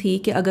चीज़ थी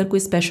कि अगर कोई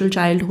स्पेशल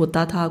चाइल्ड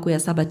होता था, कोई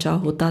ऐसा बच्चा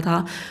होता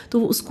था,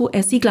 तो उसको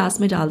ऐसी क्लास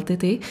में डालते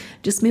थे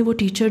जिसमें वो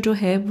टीचर जो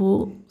है वो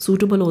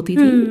सूटेबल होती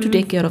थी to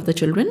take care of the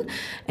children,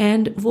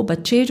 and वो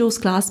बच्चे जो उस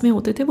क्लास में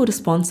होते थे वो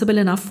रिस्पॉन्सिबल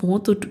इनफ हों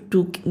to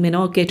you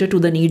know cater to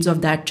the needs of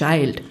that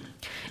child,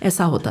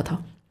 ऐसा होता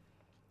था।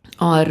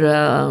 और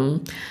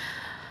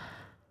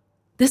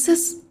दिस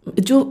इज़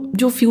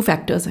जो फ्यू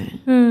फैक्टर्स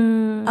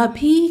हैं।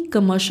 अभी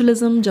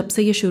कमर्शलिज्म जब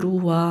से ये शुरू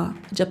हुआ,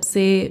 जब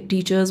से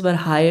teachers were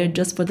hired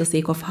just for the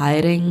sake of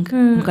hiring,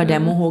 उनका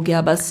डेमो हो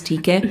गया बस,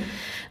 ठीक है,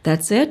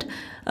 that's it.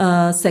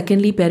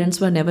 Secondly,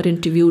 parents were never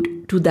interviewed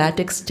to that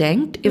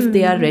extent if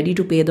they are ready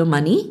to pay the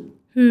money.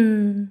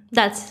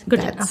 That's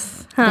good enough।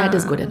 That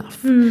is good enough।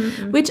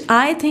 Which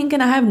I think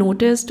and I have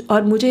noticed,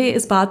 और मुझे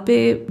इस बात पे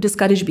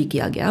discourage भी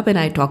किया गया when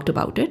I talked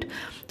about it।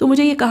 तो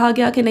मुझे ये कहा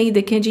गया कि नहीं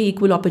देखें जी,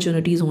 इक्वल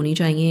अपॉर्चुनिटीज़ होनी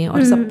चाहिए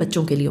और सब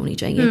बच्चों के लिए होनी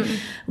चाहिए।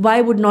 Why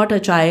would not a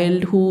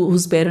child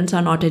whose parents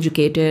are not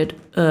educated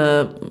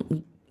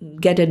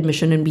get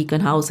admission in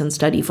Beacon House and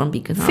study from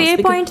Beacon House? Fair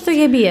point तो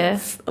ये भी है,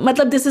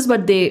 मतलब this is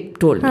what they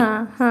told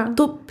me।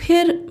 तो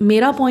फिर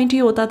मेरा point ये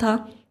होता था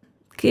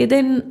कि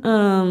then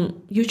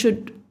you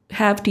should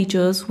have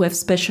teachers who have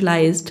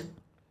specialized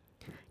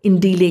in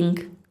dealing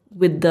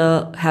with the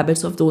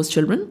habits of those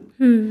children,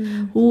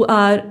 who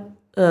are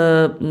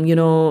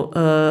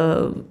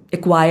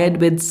acquired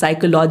with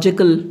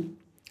psychological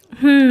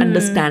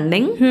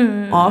understanding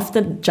of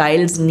the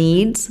child's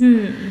needs,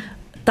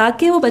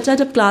 ताकि वो बच्चा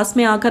जब क्लास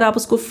में आकर आप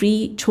उसको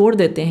फ्री छोड़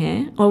देते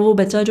हैं और वो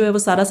बच्चा जो है वो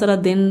सारा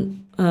दिन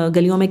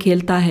गलियों में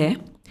खेलता है,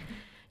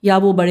 या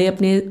वो बड़े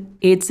अपने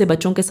एज से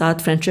बच्चों के साथ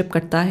फ्रेंडशिप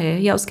करता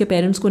है, या उसके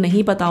पेरेंट्स को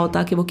नहीं पता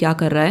होता कि वो क्या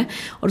कर रहा है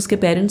और उसके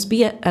पेरेंट्स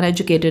भी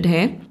अनएजुकेटेड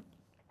हैं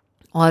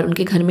और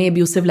उनके घर में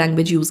एब्यूसिव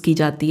लैंग्वेज यूज़ की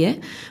जाती है,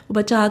 वो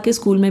बच्चा आके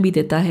स्कूल में भी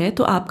देता है,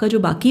 तो आपका जो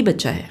बाकी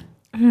बच्चा है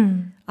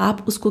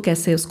आप उसको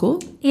कैसे उसको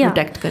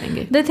प्रोटेक्ट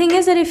करेंगे? The thing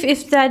is that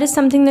if that is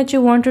something that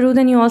you want to do,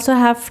 then you also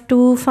have to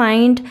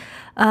find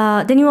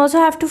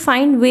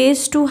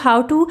ways to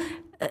how to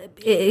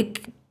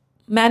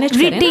manage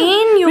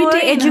retain your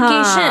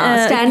education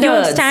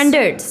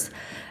standards.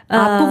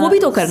 आपको वो भी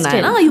तो करना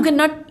है ना. You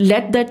cannot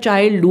let that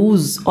child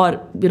lose or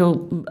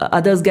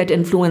others get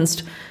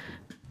influenced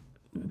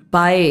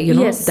by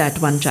that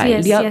one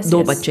child, या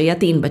दो बच्चे या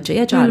 3 बच्चे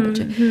या 4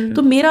 बच्चे.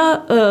 तो मेरा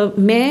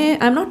मैं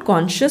I am not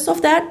conscious of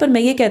that, पर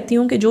मैं ये कहती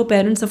हूँ कि जो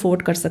पेरेंट्स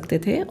अफोर्ड कर सकते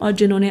थे और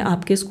जिन्होंने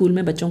आपके स्कूल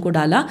में बच्चों को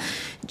डाला,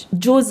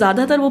 जो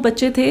ज़्यादातर वो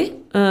बच्चे थे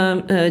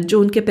जो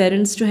उनके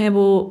पेरेंट्स जो हैं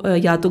वो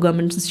या तो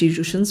गवर्नमेंट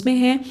इंस्टीट्यूशंस में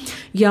हैं,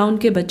 या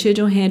उनके बच्चे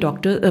जो हैं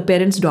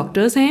पेरेंट्स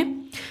डॉक्टर्स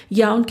हैं,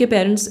 या उनके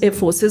पेरेंट्स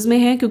फोर्सेस में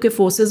हैं, क्योंकि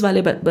फोर्सेस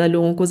वाले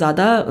लोगों को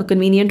ज़्यादा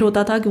कन्वीनियंट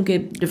होता था क्योंकि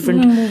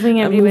डिफरेंट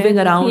मूविंग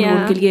अराउंड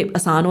उनके लिए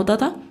आसान होता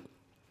था.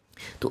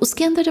 तो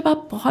उसके अंदर जब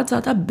आप बहुत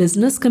ज़्यादा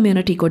बिजनेस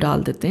कम्युनिटी को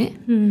डाल देते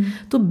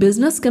हैं तो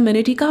बिजनेस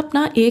कम्युनिटी का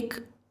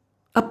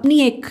अपनी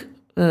एक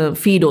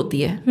फीड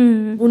होती है.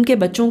 उनके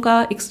बच्चों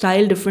का एक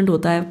स्टाइल डिफरेंट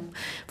होता है.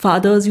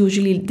 Fathers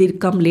usually they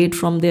come late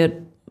from their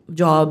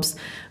jobs,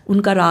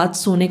 उनका रात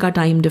सोने का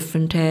टाइम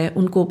डिफरेंट है,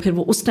 उनको फिर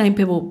वो उस टाइम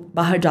पे वो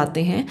बाहर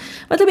जाते हैं,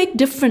 मतलब एक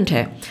डिफरेंट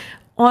है.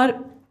 और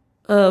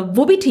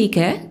वो भी ठीक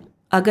है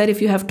अगर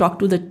if you have talk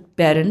to the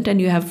parent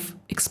and you have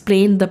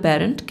explain the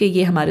parent कि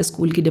ये हमारे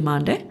स्कूल की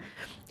डिमांड है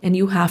and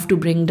you have to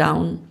bring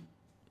down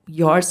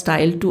your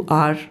style to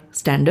our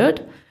standard,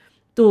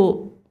 तो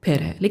फिर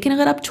है. लेकिन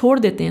अगर आप छोड़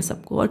देते हैं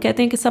सबको और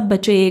कहते हैं कि सब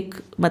बच्चे एक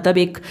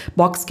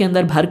बॉक्स के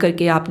अंदर भर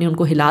करके आपने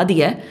उनको हिला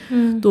दिया है,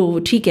 तो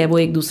ठीक है वो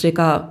एक दूसरे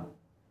का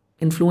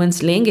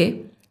इन्फ्लुएंस लेंगे,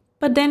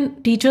 पर देन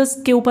टीचर्स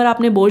के ऊपर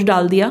आपने बोझ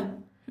डाल दिया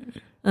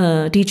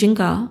टीचिंग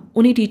का.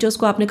 उन्हीं टीचर्स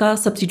को आपने कहा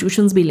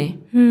सब्स्टिट्यूशंस भी लें.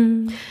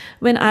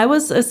 When I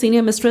was a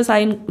senior mistress, I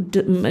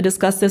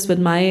discussed this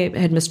with my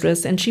headmistress,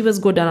 and she was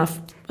good enough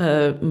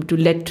to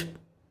let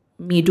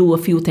me do a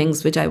few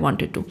things which I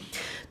wanted to.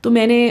 तो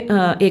मैंने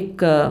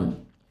एक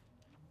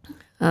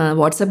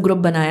व्हाट्सएप ग्रुप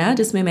बनाया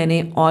जिसमें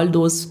मैंने all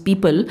those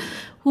people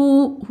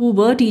who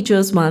were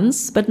teachers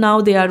once, but now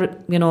they are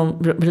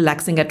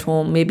relaxing at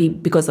home, maybe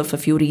because of a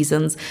few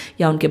reasons,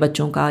 या उनके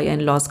बच्चों का या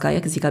in-laws का या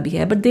किसी का भी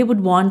है, but they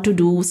would want to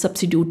do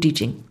substitute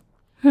teaching.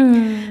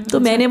 तो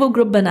मैंने वो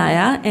ग्रुप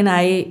बनाया and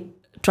I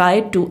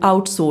tried to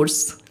outsource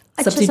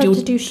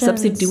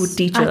substitute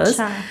teachers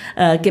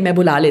कि मैं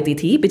बुला लेती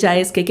थी,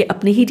 बजाय इसके कि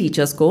अपने ही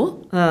टीचर्स को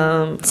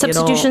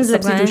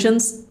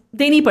substitutions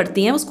देनी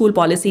पड़ती हैं. वो स्कूल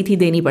पॉलिसी थी,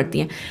 देनी पड़ती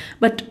हैं,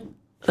 but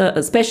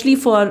especially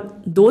for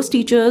those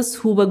teachers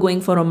who were going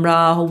for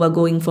umrah, who were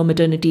going for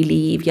maternity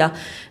leave, या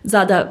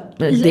ज़्यादा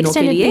दिनों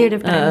के लिए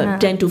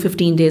 10 to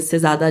 15 days से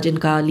ज़्यादा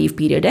जिनका लीव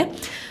पीरियड है,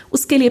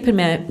 उसके लिए फिर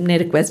मैंने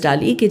रिक्वेस्ट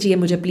डाली कि जी ये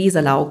मुझे प्लीज़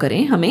अलाउ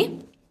करें हमें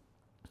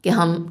कि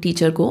हम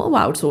टीचर को वो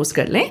आउटसोर्स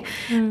कर लें,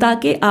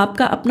 ताकि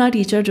आपका अपना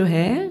टीचर जो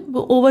है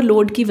वो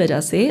ओवरलोड की वजह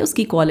से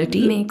उसकी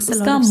क्वालिटी,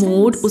 उसका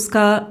मूड,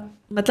 उसका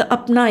मतलब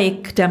अपना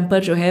एक टेम्पर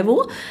जो है वो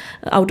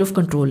आउट ऑफ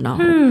कंट्रोल ना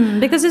हो.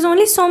 Because is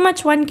only so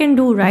much one can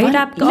do, right?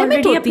 आप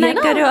ऑलरेडी अपना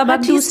कर रहे हो, अब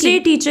आप दूसरे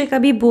टीचर का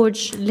भी बोझ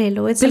ले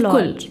लो.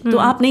 बिल्कुल. तो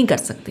आप नहीं कर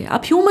सकते,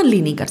 आप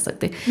ह्यूमनली नहीं कर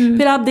सकते.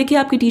 फिर आप देखिए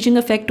आपकी टीचिंग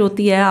इफेक्ट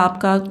होती है,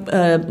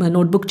 आपका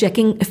नोटबुक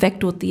चेकिंग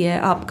इफेक्ट होती है,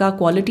 आपका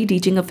क्वालिटी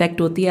टीचिंग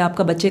इफेक्ट होती है,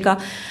 आपका बच्चे का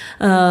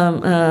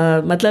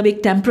मतलब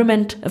एक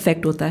टेम्परामेंट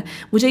इफेक्ट होता है.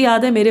 मुझे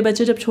याद है मेरे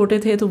बच्चे जब छोटे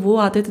थे तो वो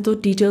आते थे तो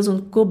टीचर्स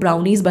उनको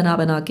ब्राउनीज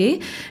बना के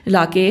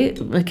ला के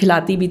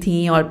खिलाती भी थी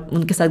और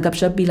उनके साथ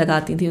गपशप भी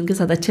लगाती थी, उनके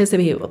साथ अच्छे से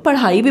भी.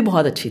 पढ़ाई भी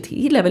बहुत अच्छी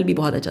थी, लेवल भी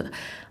बहुत अच्छा था.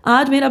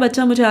 आज मेरा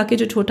बच्चा मुझे आके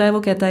जो छोटा है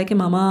वो कहता है कि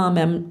मामा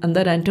मैम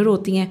अंदर एंटर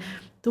होती हैं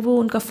तो वो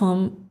उनका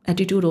फर्म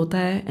एटीट्यूड होता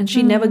है, and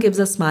she never gives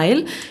a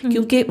smile,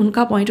 क्योंकि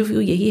उनका पॉइंट ऑफ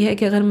व्यू यही है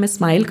कि अगर मैं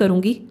स्माइल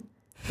करूँगी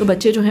तो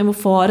बच्चे जो हैं वो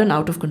फॉरन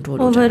आउट ऑफ कंट्रोल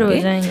हो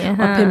जाएंगे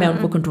और फिर मैं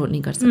उनको कंट्रोल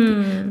नहीं कर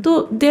सकती.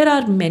 तो there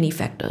are many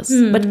factors,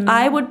 but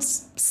I would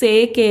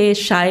say कि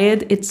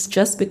शायद it's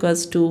just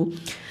because to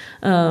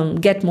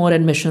get more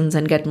admissions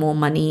and get more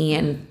money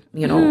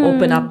and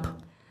open up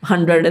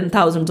 100 and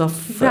thousands of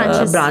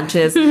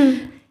branches.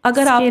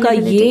 अगर आपका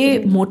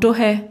ये मोटो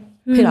है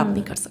फिर आप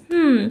नहीं कर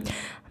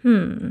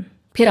सकते,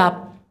 फिर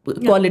आप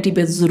क्वालिटी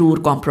पे ज़रूर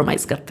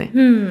कॉम्प्रोमाइज़ करते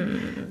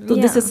हैं. तो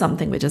this is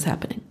something which is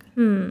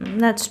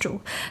happening. That's true.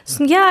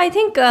 So, yeah, I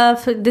think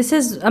this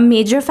is a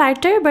major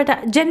factor, but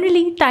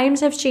generally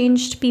times have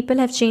changed,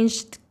 people have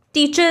changed,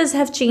 teachers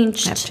have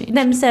changed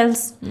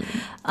themselves.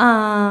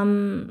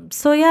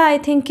 So yeah, I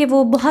think कि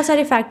वो बहुत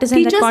सारे factors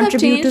हैं that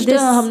contribute to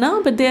this.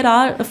 But there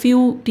are a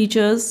few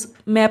teachers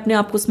मैं अपने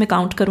आप को उसमें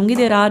काउंट करूँगी.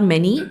 There are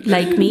many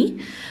like me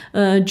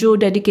जो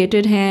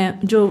डेडिकेटेड हैं,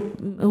 जो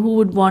who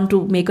would want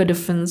to make a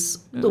difference,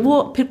 तो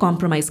वो फिर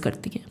कॉम्प्रोमाइज़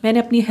करती हैं. मैंने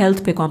अपनी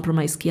हेल्थ पे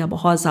कॉम्प्रोमाइज़ किया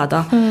बहुत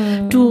ज़्यादा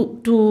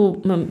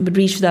टू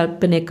रीच दैट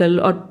पिनेकल,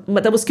 और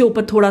मतलब उसके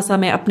ऊपर थोड़ा सा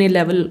मैं अपने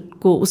लेवल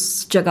को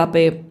उस जगह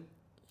पे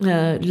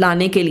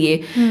लाने के लिए,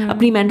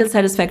 अपनी मेंटल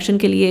सेटिस्फैक्शन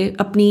के लिए,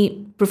 अपनी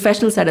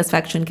प्रोफेशनल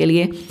सेटिस्फैक्शन के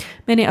लिए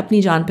मैंने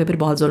अपनी जान पे फिर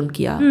बहुत जुल्म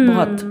किया.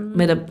 बहुत,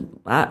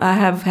 मतलब I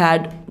have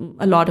had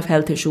a lot of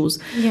health issues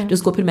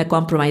जिसको फिर मैं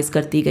कॉम्प्रोमाइज़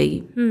करती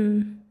गई.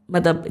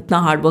 मतलब इतना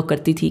हार्ड वर्क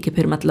करती थी कि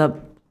फिर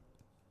मतलब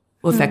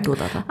वो इफेक्ट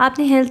होता था.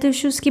 आपने हेल्थ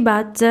इश्यूज की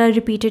बात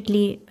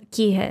रिपीटेडली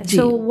की है.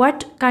 So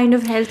what kind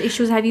of health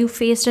issues have you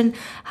faced and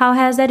how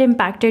has that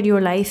impacted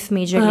your life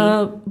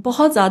majorly?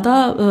 बहुत ज़्यादा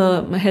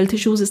हेल्थ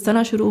इश्यूज इस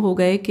तरह शुरू हो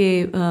गए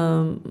कि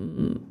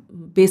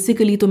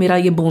बेसिकली तो मेरा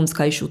ये बोन्स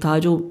का इशू था,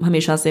 जो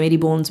हमेशा से मेरी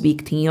बोन्स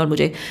वीक थी और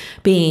मुझे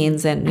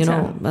पेन्स एंड यू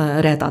नो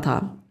रहता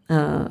था,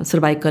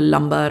 सर्वाइकल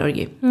लंबर, और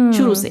ये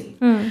शुरू से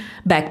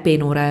बैक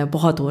पेन हो रहा है,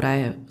 बहुत हो रहा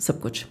है सब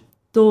कुछ.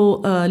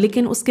 तो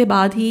लेकिन उसके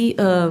बाद ही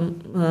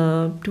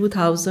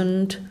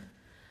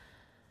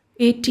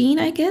 2018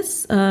 आई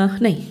गेस,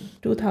 नहीं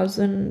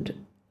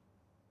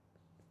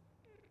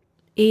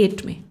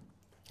 2008 में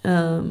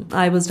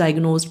I was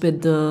diagnosed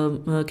with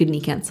kidney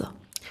cancer.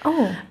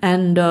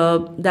 And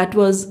that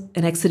was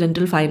an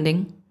accidental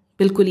finding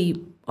बिल्कुल ही.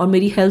 और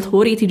मेरी हेल्थ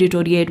हो रही थी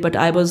deteriorate, but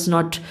I was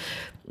not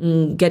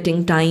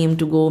getting time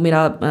to go.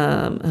 मेरा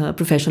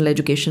प्रोफेशनल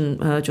एजुकेशन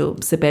जो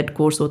सिपेट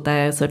कोर्स होता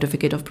है,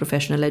 सर्टिफिकेट ऑफ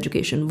प्रोफेशनल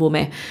एजुकेशन, वो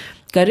मैं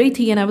कर रही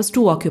थी and I was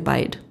too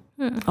occupied.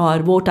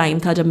 और वो टाइम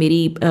था जब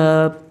मेरी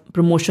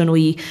प्रमोशन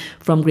हुई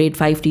from grade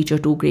 5 teacher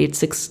to grade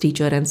 6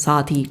 teacher, and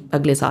साथ ही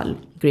अगले साल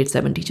ग्रेड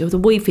 7 टीचर. तो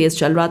वही फेज़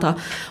चल रहा था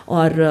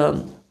और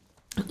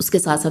उसके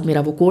साथ साथ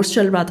मेरा वो कोर्स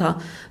चल रहा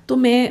था. तो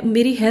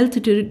मेरी हेल्थ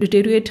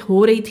डिटेरिएट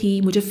हो रही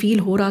थी, मुझे फील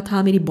हो रहा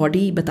था, मेरी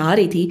बॉडी बता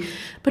रही थी,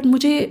 बट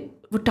मुझे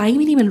वो टाइम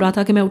ही नहीं मिल रहा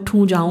था कि मैं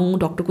उठूँ, जाऊँ,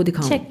 डॉक्टर को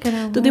दिखाऊँ.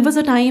 तो देयर वाज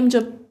अ टाइम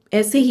जब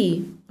ऐसे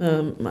ही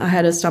आई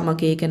हैड अ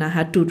स्टमक एक and I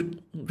had to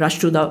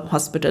rush to the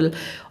hospital.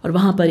 और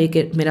वहाँ पर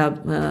एक मेरा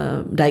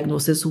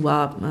डायग्नोसिस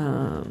हुआ,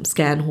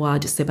 स्कैन हुआ,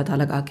 जिससे पता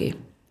लगा कि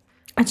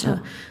अच्छा.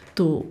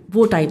 तो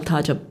वो टाइम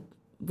था जब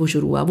वो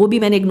शुरू हुआ. वो भी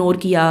मैंने इग्नोर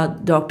किया.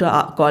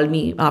 Doctor call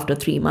me after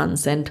 3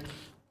 months and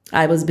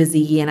I was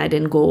busy and I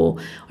didn't go.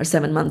 और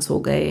 7 months हो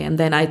गए एंड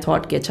देन आई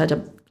थॉट कि अच्छा,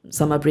 जब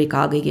समर ब्रेक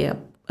आ गई है,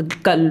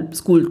 कल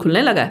स्कूल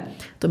खुलने लगा है,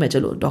 तो मैं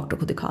चलो डॉक्टर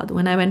को दिखा दूँ.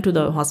 And I went to the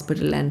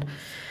hospital and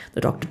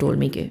the doctor told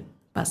me कि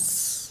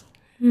बस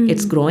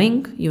it's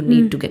growing, you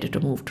need to get it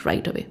removed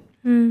right away.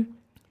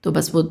 तो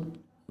बस वो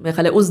मेरे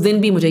ख्याल है उस दिन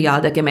भी मुझे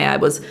याद है कि मैं I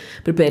was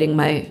preparing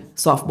my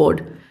soft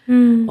board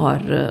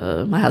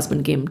और my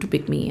husband came to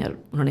pick me, और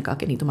उन्होंने कहा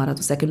कि नहीं, तुम्हारा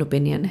तो सेकेंड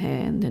ओपिनियन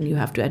है and then you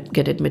have to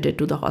get admitted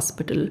to the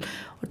hospital,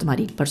 और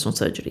तुम्हारी परसों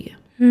सर्जरी है.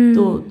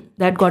 तो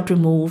that got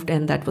removed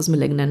and that was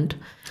malignant.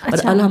 और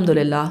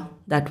अल्हम्दुलिल्लाह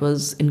that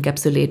was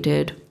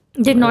encapsulated.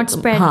 Did not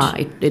spread. हाँ,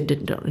 it did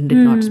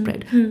not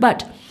spread.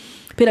 But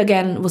फिर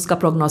अगेन उसका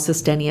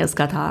प्रोग्नोसिस 10 years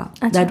का था.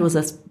 That was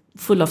a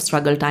full of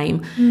struggle time,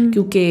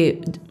 क्योंकि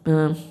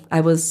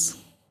आई वॉज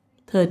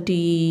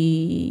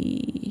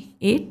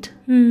 38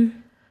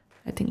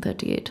 आई थिंक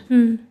 38.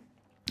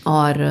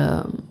 और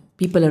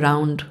people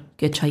around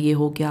कि अच्छा ये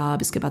हो गया,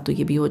 अब इसके बाद तो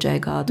ये भी हो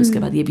जाएगा, तो इसके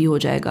बाद ये भी हो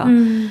जाएगा.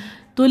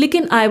 तो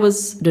लेकिन I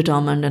was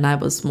determined and I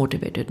was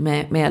motivated.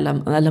 मैं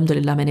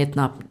अल्हम्दुलिल्लाह मैंने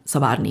इतना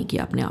सवार नहीं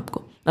किया अपने आप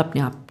को,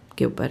 अपने आप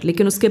के ऊपर.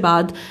 लेकिन उसके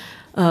बाद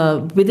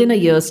with in a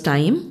years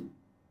time,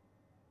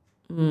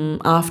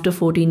 after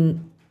 14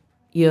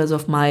 years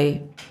of my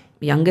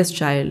youngest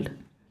child,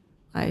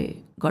 I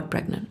got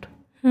pregnant.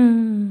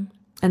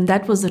 And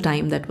that was the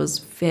time that was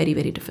very,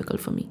 very difficult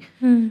for me.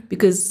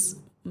 Because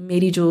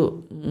मेरी जो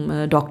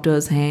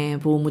doctors हैं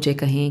वो मुझे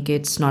कहें कि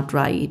it's not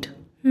right,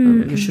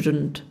 you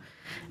shouldn't,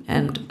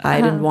 and I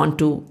didn't want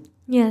to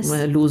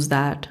lose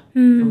that.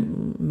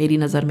 मेरी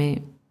नज़र में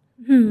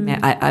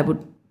I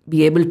would be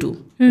able to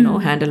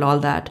handle all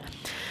that.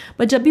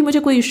 But जब भी मुझे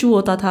कोई इशू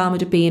होता था,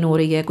 मुझे पेन हो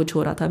रही है, कुछ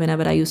हो रहा था,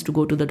 whenever I used to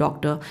go to the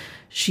doctor,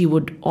 she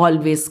would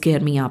always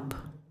scare me up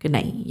कि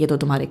नहीं, ये तो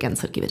तुम्हारे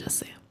कैंसर की वजह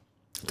से है,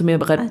 तुम्हें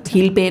अगर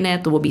हील पेन है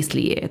तो वो भी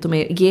इसलिए है,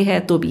 तुम्हें ये है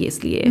तो भी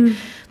इसलिए है.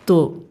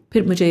 तो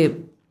फिर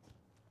मुझे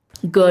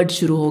GERD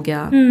शुरू हो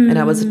गया and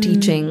I was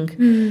teaching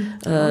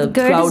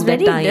throughout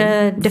that time.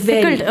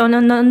 Difficult on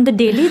the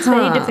daily. It's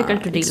very difficult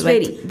to deal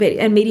with. Very.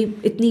 And मेरी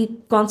इतनी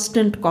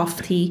constant cough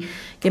थी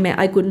कि मैं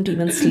I couldn't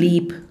even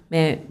sleep.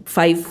 मैं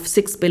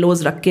 5-6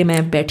 पिलोज रख के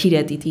मैं बैठी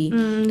रहती थी.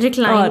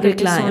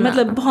 रिक्लाइन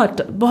मतलब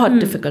बहुत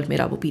डिफ़िकल्ट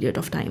मेरा वो पीरियड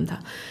ऑफ टाइम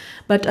था.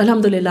 बट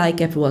अल्हम्दुलिल्लाह आई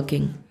केप्ट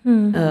वर्किंग.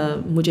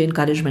 मुझे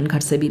इनकरेजमेंट घर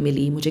से भी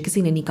मिली. मुझे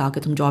किसी ने नहीं कहा कि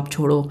तुम जॉब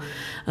छोड़ो.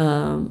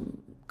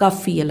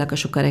 काफ़ी अल्लाह का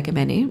शुक्र है कि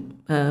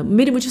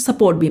मुझे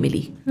सपोर्ट भी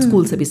मिली.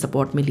 स्कूल से भी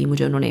सपोर्ट मिली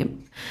मुझे. उन्होंने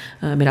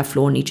मेरा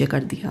फ्लो नीचे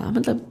कर दिया.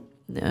 मतलब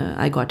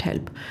आई गॉट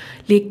हेल्प.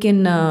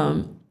 लेकिन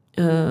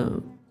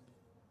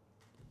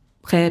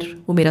खैर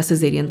वो मेरा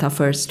सिजेरियन था,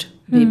 फर्स्ट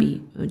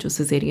बेबी जो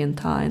सिजेरियन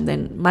था. And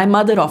then my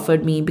mother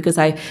offered me,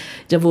 because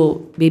जब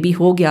वो बेबी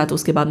हो गया तो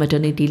उसके बाद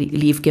मैटरनिटी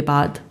लीव के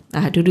बाद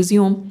आई हैड टू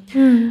रिज्यूम।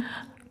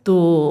 तो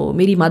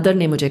मेरी मदर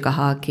ने मुझे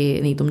कहा कि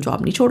नहीं, तुम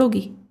जॉब नहीं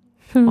छोड़ोगी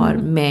और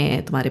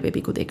मैं तुम्हारे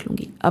बेबी को देख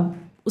लूँगी। अब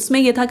उसमें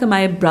यह था कि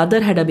my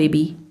brother had a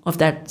baby of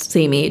that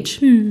same as,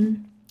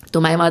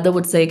 तो माई मदर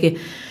वुड से कि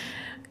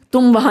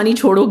तुम वहाँ नहीं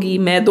छोड़ोगी,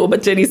 मैं 2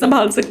 बच्चे नहीं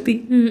संभाल सकती,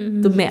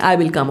 तो मैं आई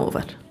विल कम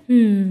ओवर।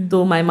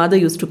 तो my mother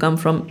use to come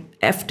from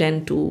F10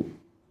 to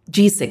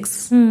G6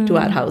 to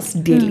our house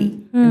daily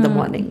in the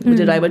morning.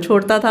 मुझे ड्राइवर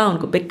छोड़ता था,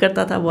 उनको पिक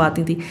करता था, वो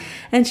आती थी,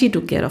 and she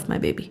took care of my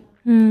baby.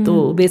 तो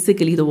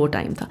बेसिकली तो वो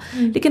टाइम था।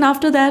 लेकिन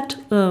आफ्टर दैट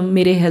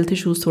मेरे हेल्थ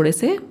इश्यूज थोड़े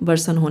से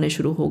वर्सन होने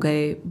शुरू हो गए,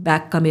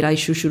 बैक का मेरा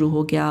इशू शुरू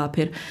हो गया,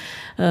 फिर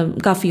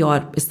काफ़ी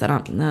और इस तरह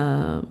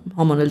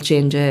हार्मोनल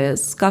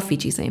चेंजेस, काफ़ी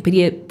चीज़ें। फिर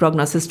ये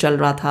प्रोग्नोसिस चल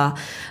रहा था,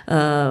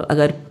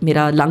 अगर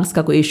मेरा लंग्स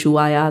का कोई इशू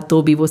आया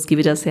तो भी वो उसकी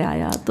वजह से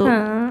आया। तो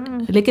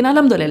लेकिन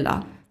अल्हम्दुलिल्लाह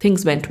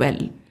थिंग्स वेंट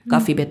वेल,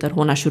 काफ़ी बेहतर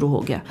होना शुरू हो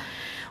गया।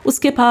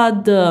 उसके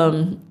बाद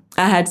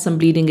I had some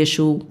bleeding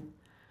issue,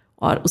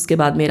 और उसके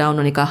बाद मेरा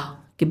उन्होंने कहा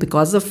कि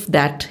बिकॉज ऑफ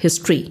दैट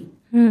हिस्ट्री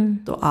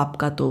तो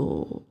आपका तो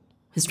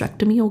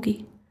हिस्टेरेक्टमी होगी।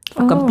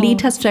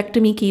 कंप्लीट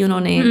हिस्टेरेक्टमी की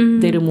उन्होंने,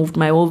 दे रिमूव्ड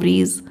माय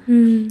ओवरीज,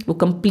 वो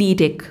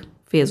कंप्लीट एक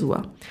फेज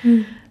हुआ।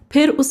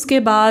 फिर उसके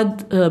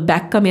बाद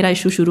बैक का मेरा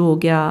इशू शुरू हो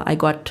गया, आई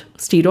गॉट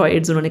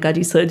स्टीरॉइड्स, उन्होंने कहा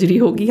जी सर्जरी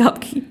होगी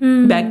आपकी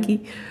बैक की।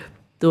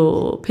 तो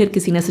फिर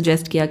किसी ने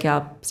सजेस्ट किया कि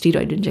आप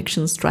स्टीरॉइड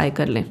इंजेक्शंस ट्राई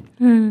कर लें,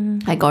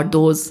 आई गॉट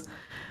दोज,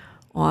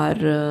 और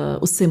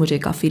उससे मुझे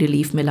काफ़ी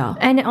रिलीफ मिला।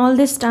 And all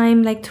this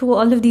time, like through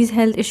all of these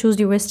health issues,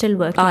 you were still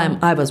working?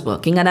 I was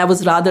working, and I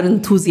was rather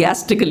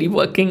enthusiastically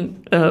working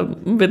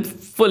with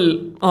full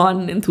on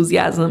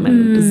enthusiasm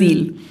and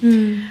zeal.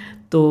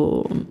 तो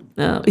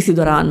इसी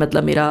दौरान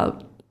मतलब मेरा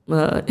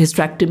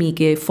hysterectomy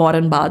के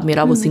फ़ौरन बाद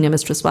मेरा वो सीनियर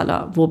मिस्ट्रेस वाला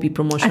वो भी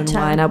प्रमोशन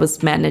हुआ, and I was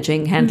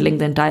managing, handling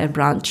the entire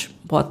branch.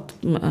 बहुत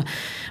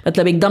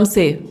मतलब एकदम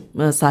से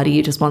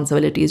सारी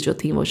रिस्पॉन्सिबिलिटीज़ जो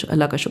थी वो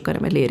अल्लाह का शुक्र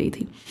है मैं ले रही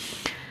थी।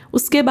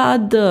 उसके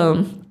बाद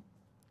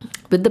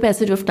with the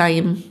passage of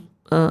time,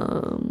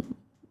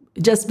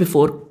 just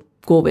before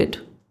Covid,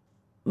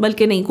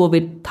 बल्कि नहीं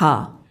कोविड था,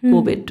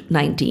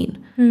 COVID-19,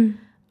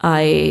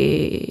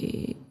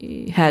 I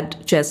had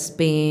chest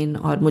pain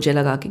और मुझे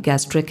लगा कि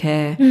गैस्ट्रिक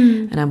है,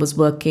 and I was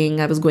working,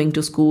 I was going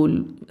to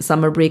school,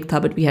 summer break था,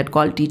 but we had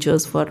called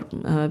teachers for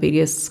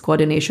various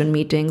coordination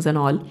meetings and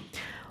all,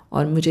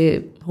 और मुझे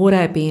हो रहा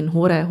है पेन,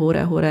 हो रहा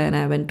है, and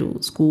I went to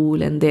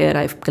school, and there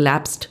I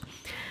collapsed.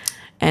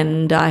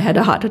 And I had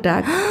a heart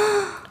attack.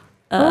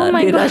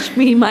 They rushed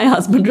me, my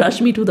husband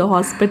rushed me to the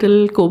hospital.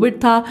 COVID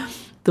था,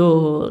 तो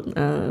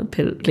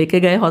फिर लेके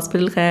गए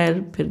हॉस्पिटल। खैर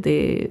फिर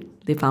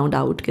they found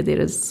out कि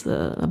there is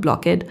a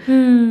blockade,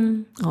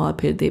 और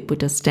फिर they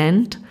put a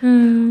stent,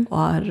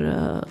 और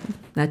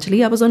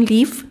naturally I was on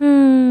leave,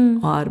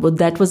 और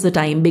that was the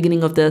time,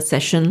 beginning of the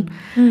session,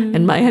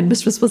 and my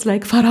headmistress was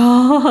like,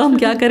 Farah, हम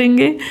क्या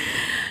करेंगे?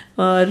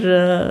 और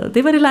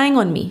they were relying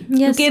on me.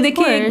 क्योंकि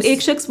देखिए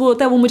एक शख्स वो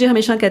होता है, वो मुझे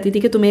हमेशा कहती थी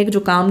कि तुम्हें एक जो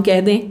काम कह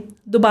दें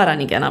दोबारा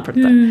नहीं कहना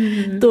पड़ता,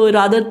 तो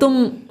रादर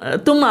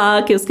तुम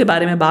आके उसके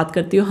बारे में बात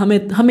करती हो,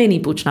 हमें नहीं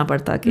पूछना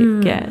पड़ता कि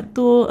क्या है।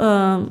 तो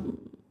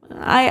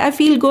आई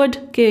फील गुड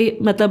कि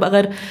मतलब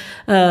अगर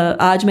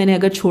आज मैंने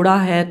अगर छोड़ा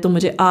है तो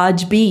मुझे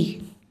आज भी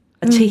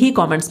अच्छे ही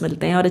कमेंट्स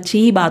मिलते हैं और अच्छी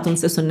ही बात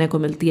उनसे सुनने को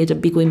मिलती है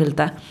जब भी कोई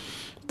मिलता है।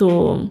 तो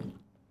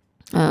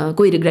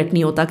कोई रिग्रेट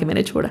नहीं होता कि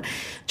मैंने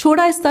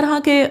छोड़ा इस तरह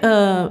के।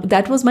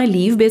 That was my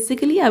leave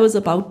basically, I was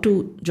about to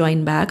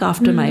join back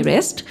after my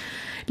rest,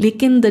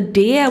 लेकिन the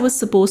day I was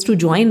suppose to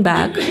join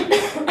back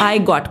I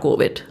got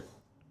covid.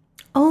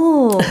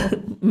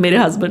 मेरे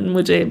हस्बैंड,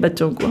 मुझे,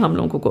 बच्चों को, हम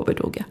लोगों को कोविड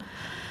हो गया,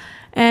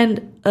 एंड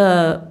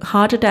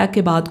हार्ट अटैक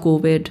के बाद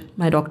कोविड,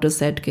 माय डॉक्टर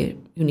सेड कि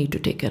you need to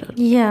take care,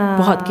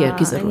 बहुत केयर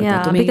की जरूरत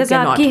है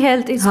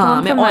तुम्हें,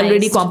 हाँ मैं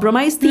ऑलरेडी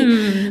कॉम्प्रोमाइज थी,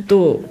 तो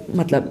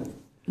मतलब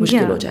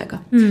मुश्किल हो जाएगा।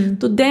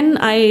 तो then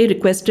I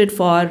requested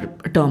for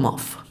term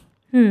off,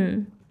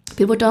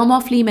 फिर वो टर्म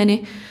ऑफ ली मैंने,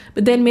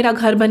 बट देन मेरा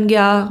घर बन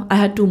गया, आई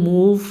हैड टू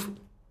मूव,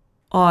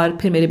 और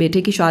फिर मेरे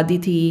बेटे की शादी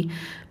थी,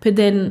 फिर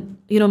then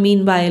you know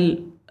meanwhile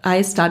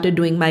I started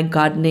doing my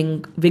gardening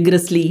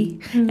vigorously,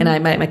 and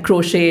my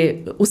crochet,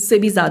 उससे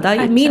भी ज़्यादा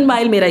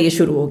मीनवाइल मेरा ये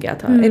शुरू हो गया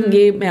था। एंड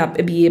ये मैं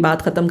अभी ये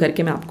बात ख़त्म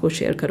करके मैं आपको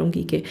शेयर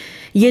करूँगी कि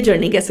ये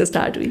जर्नी कैसे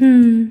स्टार्ट हुई।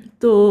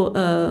 तो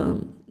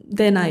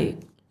देन आई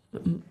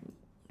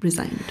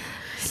resigned.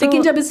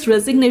 लेकिन जब इस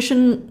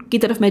रेजिग्नेशन की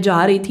तरफ मैं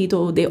जा रही थी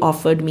तो they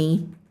offered me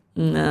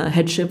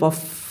headship of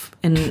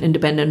an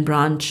independent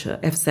branch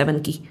F7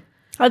 की,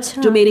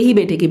 अच्छा, जो मेरे ही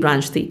बेटे की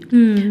ब्रांच थी,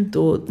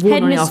 तो वो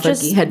उन्होंने ऑफर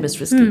की, हेड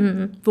मिस्ट्रेस की,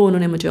 वो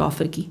उन्होंने मुझे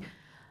ऑफर की।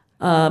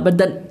 बट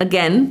देन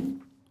अगेन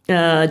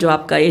जो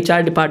आपका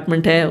HR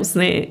डिपार्टमेंट है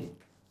उसने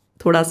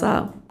थोड़ा सा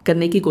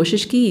करने की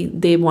कोशिश की,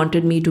 they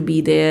wanted me to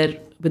be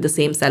there with the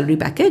same salary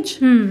package,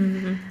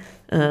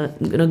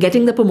 you know,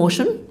 getting the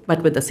promotion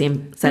but with the same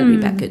salary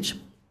package.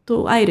 तो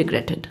I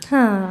regretted.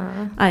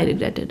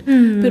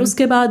 फिर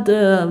उसके बाद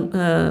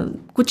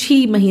कुछ ही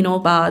महीनों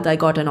बाद I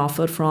got an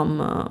offer from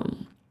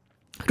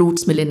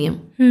Roots Millennium,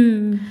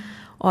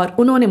 और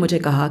उन्होंने मुझे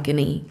कहा कि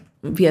नहीं,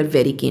 we are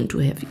very keen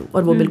to have you,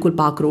 और वो बिल्कुल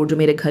पार्क रोड जो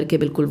मेरे घर के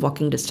बिल्कुल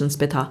वॉकिंग डिस्टेंस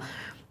पे था,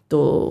 तो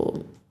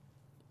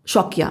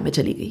शौकिया में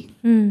चली गई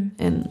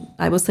and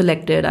I was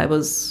selected, I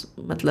was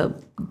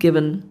मतलब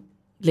गिवन.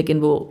 लेकिन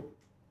वो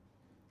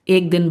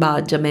एक दिन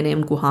बाद जब मैंने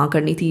उनको हाँ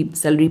करनी थी,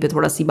 सैलरी पे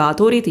थोड़ा सी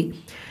बात हो रही थी,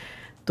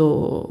 तो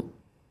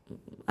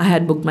I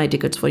had book my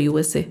tickets for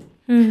USA.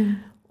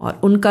 और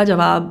उनका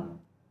जवाब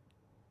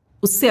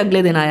उससे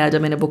अगले दिन आया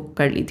जब मैंने बुक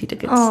कर ली थी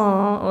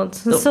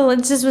tickets. So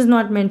it just was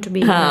not meant to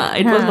be. हाँ,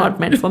 it was not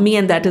meant for me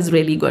and that is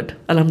really good.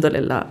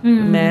 अल्हम्दुलिल्लाह.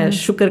 मैं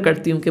शुक्र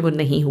करती हूँ कि वो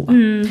नहीं हुआ.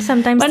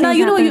 Sometimes But now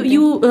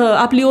you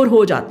आप लियोर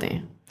हो जाते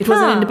हैं. It was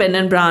an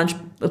independent branch,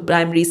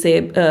 primary से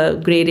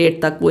grade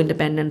 8 तक वो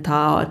इंडिपेंडेंट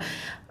था. और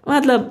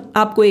मतलब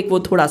आपको एक वो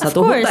थोड़ा सा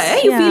तो होता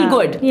है, you feel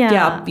good कि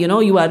आप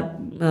you are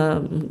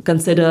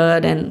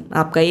considered and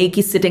आपका एक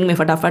ही सिटिंग में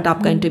फटाफट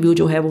आपका इंटरव्यू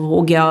जो है वो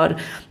हो गया और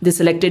they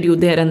selected you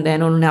there and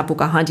then उन्होंने आपको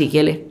कहा जी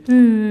के ले.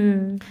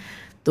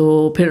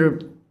 तो फिर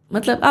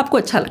मतलब आपको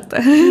अच्छा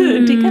लगता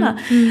है. ठीक है ना.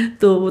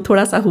 तो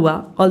थोड़ा सा हुआ.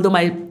 although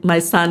my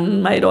son,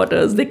 my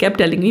daughters, they kept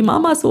telling me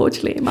मामा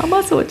सोच ले,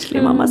 मामा सोच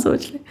ले, मामा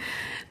सोच ले.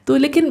 तो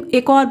लेकिन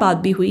एक और बात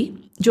भी हुई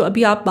जो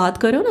अभी आप बात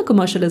कर रहे हो ना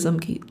कमर्शलिज्म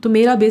की. तो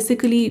मेरा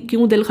बेसिकली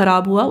क्यों दिल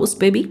ख़राब हुआ उस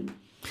पर भी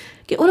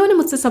कि उन्होंने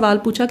मुझसे सवाल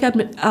पूछा कि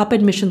आप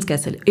एडमिशन्स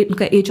कैसे,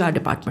 इनका HR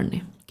डिपार्टमेंट ने,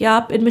 कि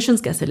आप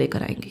एडमिशन्स कैसे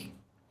लेकर आएंगी.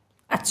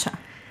 अच्छा.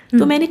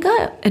 तो मैंने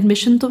कहा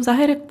एडमिशन तो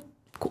ज़ाहिर है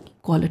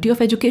क्वालिटी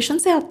ऑफ एजुकेशन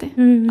से आते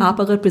हैं.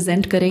 आप अगर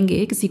प्रेजेंट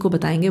करेंगे, किसी को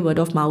बताएंगे, वर्ड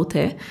ऑफ माउथ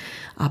है,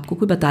 आपको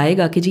कोई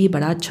बताएगा कि जी ये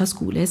बड़ा अच्छा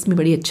स्कूल है, इसमें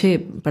बड़ी अच्छे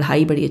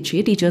पढ़ाई बड़ी अच्छी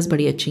है, टीचर्स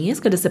बड़ी अच्छी हैं,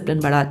 इसका डिसिप्लिन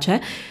बड़ा अच्छा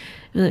है,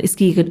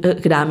 इसकी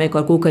एकेडमिक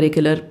और को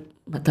करिकुलर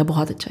मतलब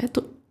बहुत अच्छा है.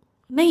 तो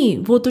नहीं,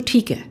 वो तो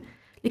ठीक है,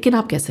 लेकिन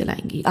आप कैसे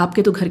लाएंगी.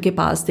 आपके तो घर के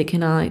पास देखे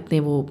ना इतने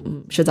वो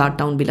शहजाद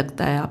टाउन भी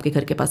लगता है, आपके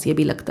घर के पास ये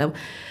भी लगता है.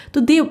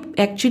 तो they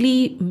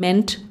actually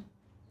meant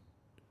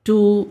to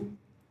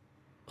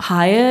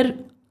hire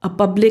a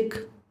public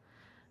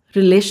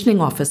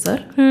relationing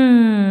officer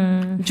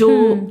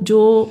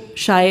जो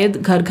शायद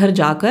घर घर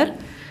जाकर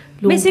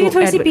बेसिकली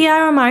थोड़ी सी PR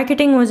और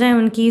मार्केटिंग हो जाए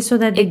उनकी, सो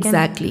दैट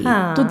एग्जैक्टली.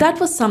 तो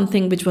that was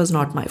something which was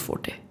not my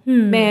forte.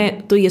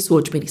 मैं तो ये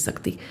सोच भी नहीं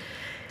सकती.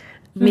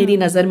 मेरी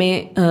नज़र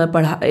में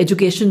पढ़ा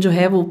एजुकेशन जो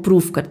है वो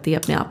प्रूफ करती है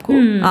अपने आप को.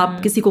 आप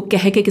किसी को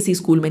कह के किसी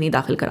स्कूल में नहीं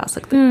दाखिल करा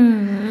सकते.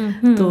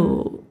 तो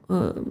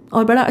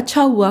और बड़ा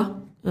अच्छा हुआ.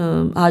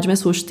 आज मैं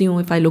सोचती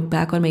हूँ, इफ़ आई लुक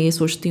बैक, और मैं ये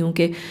सोचती हूँ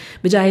कि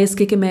बजाय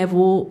इसके कि मैं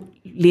वो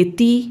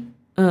लेती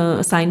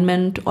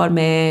असाइनमेंट और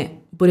मैं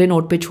बुरे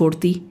नोट पे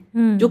छोड़ती,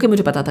 जो कि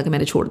मुझे पता था कि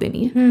मैंने छोड़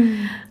देनी है.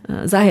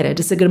 जाहिर है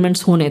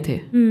डिसएग्रीमेंट्स होने थे,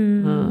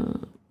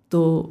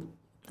 तो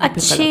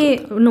अच्छे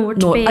नोट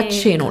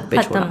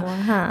पे छोड़ा.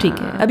 हाँ. ठीक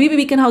है. अभी भी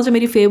वीकेंड हाउस में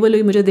मेरी फेयरवेल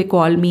हुई, मुझे they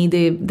call me,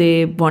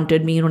 they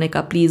wanted me. उन्होंने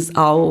कहा प्लीज़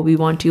आओ, वी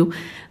वांट यू.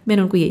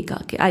 मैंने उनको यही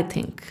कहा कि I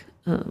think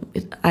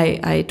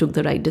I took the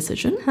right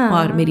decision.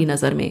 और मेरी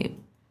नज़र में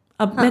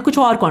अब मैं कुछ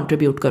और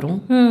कंट्रीब्यूट करूँ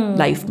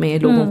लाइफ में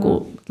लोगों को.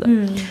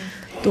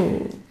 तो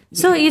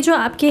सो ये जो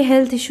आपके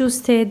हेल्थ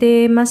इश्यूज थे,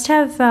 they must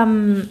have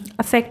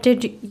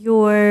affected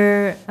your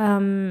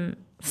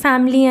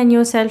family and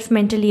your self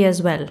mentally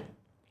as well,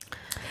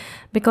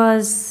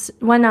 because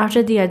one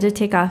after the other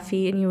थे काफ़ी,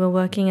 and you were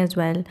working as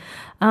well.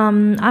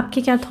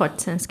 आपके क्या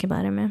thoughts हैं इसके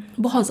बारे में?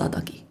 बहुत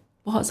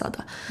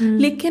ज़्यादा.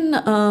 लेकिन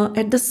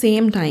at the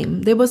same time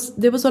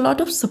there was a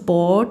lot of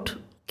support,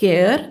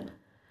 care,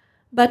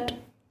 but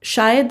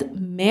शायद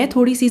मैं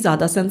थोड़ी सी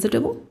ज़्यादा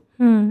सेंसिटिव हूँ.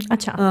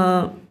 अच्छा.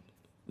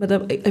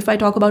 मतलब if I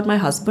talk about my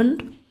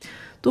husband,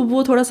 तो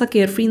वो थोड़ा सा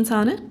केयर फ्री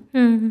इंसान है.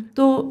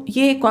 तो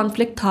ये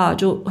कॉन्फ्लिक्ट था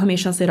जो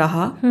हमेशा से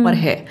रहा और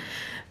है.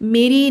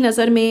 मेरी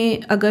नज़र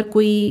में अगर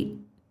कोई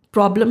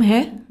प्रॉब्लम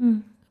है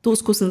तो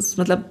उसको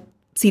मतलब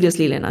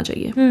सीरियसली लेना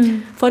चाहिए.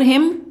 फॉर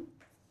हिम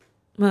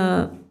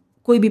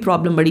कोई भी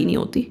प्रॉब्लम बड़ी नहीं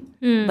होती,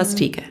 बस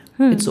ठीक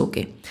है, इट्स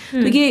ओके.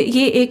 तो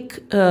ये एक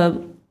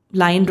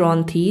लाइन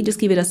ड्रॉन थी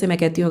जिसकी वजह से मैं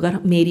कहती हूँ अगर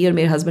मेरी और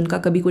मेरे हस्बैंड का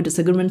कभी कोई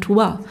डिसएग्रीमेंट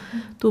हुआ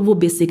तो वो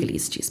बेसिकली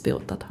इस चीज़ पे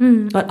होता था.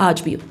 और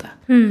आज भी होता है.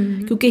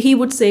 क्योंकि ही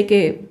वुड से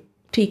कि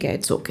ठीक है,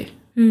 इट्स ओके.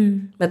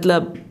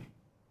 मतलब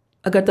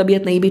अगर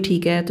तबीयत नहीं भी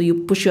ठीक है तो you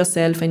push your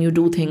self and you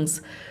do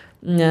things.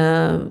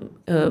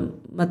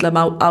 मतलब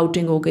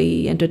आउटिंग हो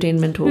गई,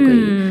 एंटरटेनमेंट हो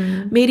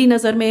गई. मेरी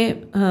नज़र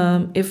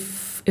में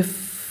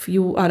if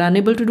you are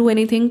unable to do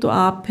anything तो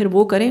आप फिर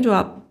वो करें जो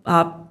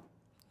आप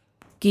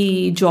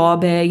की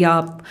जॉब है या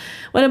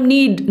मतलब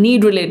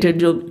नीड रिलेटेड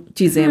जो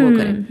चीज़ें हैं वो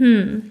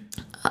करें.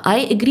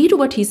 I agree to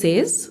what he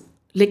says,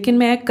 लेकिन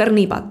मैं कर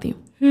नहीं पाती हूँ.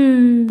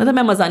 मतलब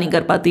मैं मज़ा नहीं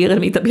कर पाती अगर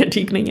मेरी तबीयत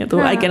ठीक नहीं है तो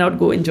I can not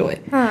go enjoy.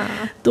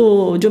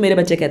 तो जो मेरे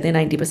बच्चे कहते हैं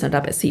 90%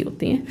 आप ऐसी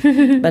होती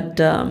हैं,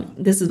 but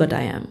this is what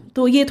I am.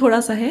 तो ये थोड़ा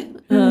सा है.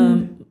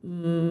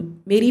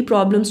 मेरी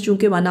प्रॉब्लम्स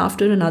चूँकि वन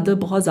आफ्टर अनदर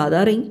बहुत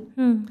ज़्यादा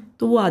रहीं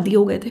तो वो आदी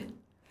हो गए थे.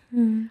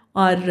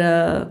 और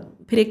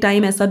फिर एक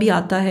टाइम ऐसा भी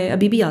आता है,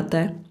 अभी भी आता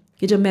है,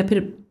 कि जब मैं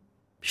फिर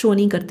शो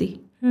नहीं करती,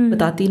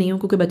 बताती नहीं हूँ,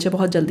 क्योंकि बच्चे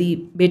बहुत जल्दी,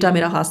 बेटा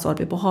मेरा ख़ास तौर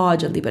पे बहुत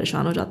जल्दी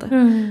परेशान हो जाता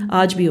है.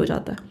 आज भी हो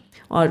जाता है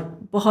और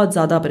बहुत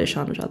ज़्यादा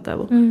परेशान हो जाता है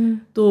वो.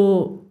 तो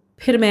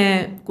फिर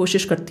मैं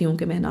कोशिश करती हूँ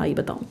कि मैं ना ही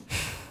बताऊँ,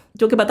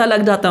 जो कि पता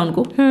लग जाता है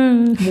उनको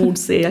मूड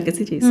से या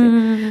किसी चीज़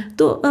से.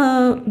 तो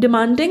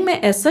डिमांडिंग मैं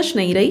ऐसा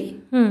नहीं रही,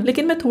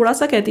 लेकिन मैं थोड़ा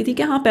सा कहती थी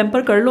कि हाँ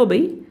पैम्पर कर लो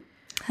भाई,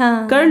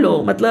 हाँ कर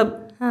लो, मतलब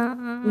हाँ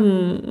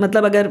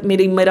अगर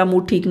मेरा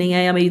मूड ठीक नहीं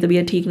है या मेरी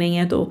तबीयत ठीक नहीं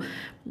है तो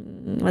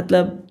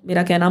मतलब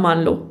मेरा कहना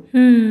मान लो।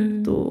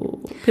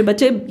 तो फिर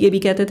बच्चे ये भी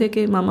कहते थे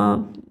कि मामा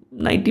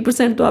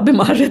 90% तो आप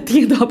बीमार रहती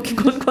हैं, तो आपकी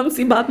कौन कौन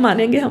सी बात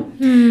मानेंगे हम।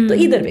 तो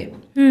इधर वे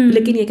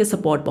लेकिन ये कि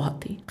सपोर्ट बहुत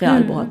थी,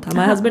 ख्याल बहुत था।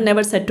 My husband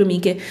never said to me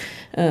के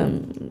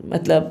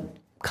मतलब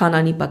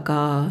खाना नहीं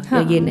पका या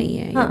ये नहीं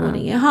है या वो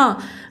नहीं है। हाँ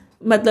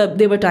मतलब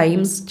देयर वर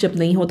टाइम्स जब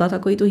नहीं होता था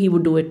कोई तो he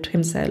would do it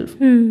himself.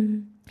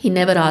 He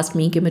never asked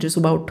me कि मुझे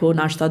सुबह उठो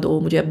नाश्ता दो,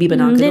 मुझे अभी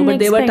बना के दो, बट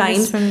देयर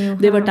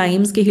वर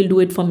टाइम्स कि he will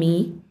do it for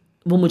me,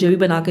 वो मुझे भी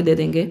बना के दे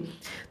देंगे।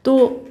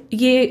 तो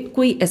ये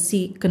कोई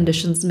ऐसी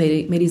कंडीशंस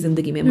मेरी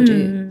ज़िंदगी में मुझे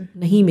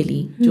नहीं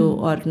मिली जो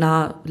और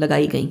ना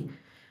लगाई गई,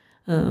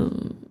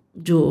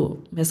 जो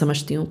मैं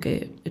समझती हूँ कि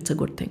it's a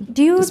good thing.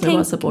 Do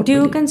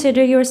you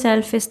consider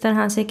yourself इस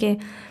तरह से कि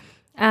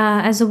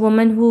as a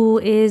woman who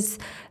is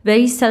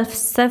very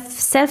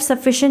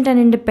self-sufficient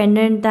and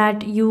independent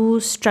that you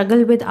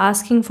struggle with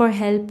asking for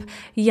help,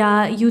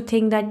 yeah, you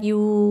think that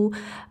you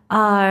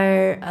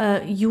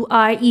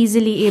are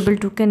easily able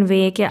to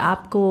convey कि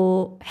आपको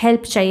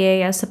help चाहिए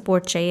या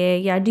support चाहिए,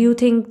 या do you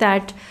think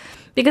that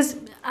because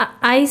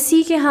I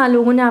see कि हाँ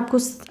लोगों ने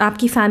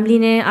आपकी family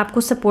ने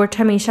आपको support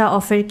हमेशा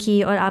offer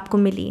की और आपको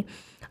मिली,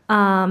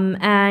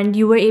 and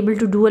you were able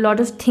to do a lot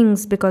of things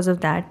because of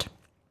that,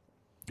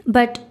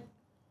 but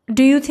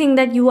do you think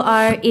that you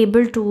are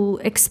able to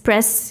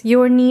express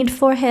your need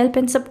for help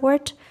and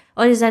support,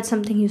 or is that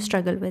something you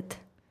struggle with?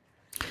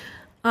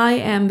 I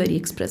am very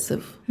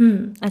expressive.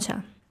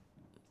 अच्छा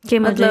कि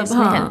मतलब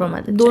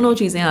हाँ दोनों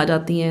चीज़ें आ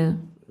जाती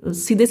हैं,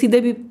 सीधे सीधे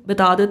भी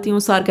बता देती हूँ,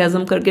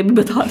 सार्केज़म करके भी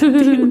बता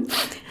देती हूँ।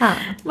 हाँ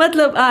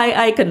मतलब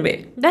I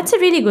convey, that's a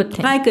really good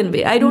thing. I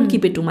convey, I don't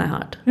keep it to my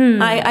heart,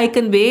 I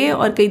convey,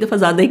 और कई दफ़ा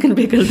ज़्यादा ही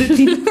कन्वे कर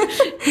देती हूँ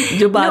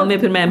जो बाद में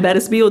फिर मैं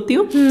एम्बेरस भी होती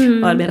हूँ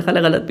और मेरा ख्याल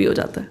गलत भी हो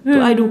जाता है।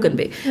 तो आई डू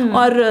कन्वे,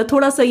 और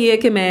थोड़ा सा ये है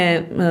कि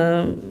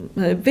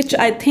मैं which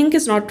I think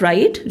is not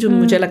right, जो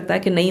मुझे लगता है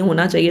कि नहीं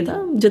होना चाहिए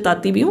था,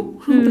 जताती भी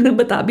हूँ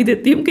बता भी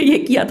देती हूँ कि ये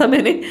किया था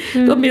मैंने,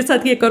 तो मेरे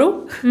साथ ये करो,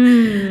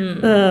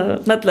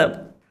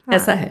 मतलब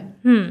ऐसा है।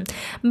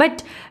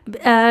 बट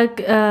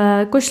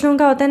कुछ लोगों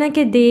का होता है ना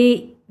कि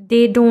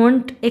they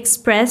don't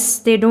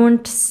express, they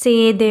don't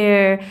say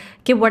their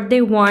कि what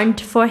they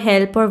want for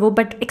help और वो,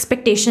 but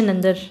expectation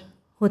अंदर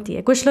होती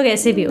है। कुछ लोग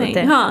ऐसे भी होते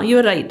हैं। हाँ you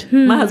are right,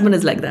 my husband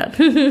is like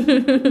that,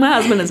 my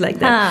husband is like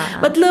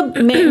that. मतलब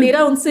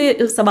मेरा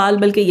उनसे सवाल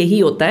बल्कि यही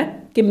होता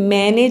है कि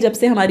मैंने जब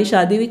से हमारी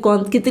शादी हुई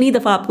कितनी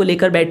दफ़ा आपको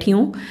लेकर बैठी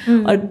हूँ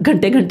और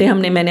घंटे घंटे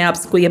मैंने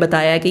आपको ये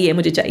बताया कि ये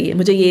मुझे चाहिए,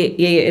 मुझे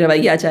ये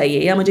रवैया चाहिए,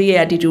 या मुझे ये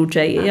एटीट्यूड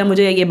चाहिए, या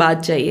मुझे ये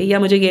बात चाहिए, या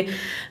मुझे ये,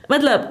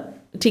 मतलब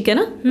ठीक है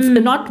ना,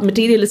 not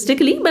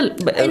materialistically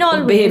but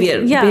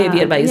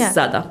behaviour wise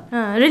ज़्यादा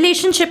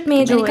रिलेशनशिप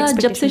में। जो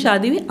जब से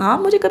शादी हुई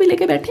आप मुझे कभी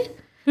लेके बैठे,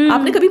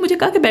 आपने कभी मुझे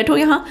कहा कि बैठो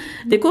यहाँ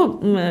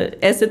देखो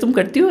ऐसे तुम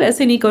करती हो,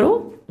 ऐसे नहीं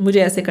करो, मुझे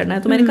ऐसे करना है।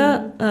 तो मैंने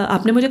कहा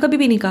आपने मुझे कभी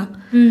भी नहीं कहा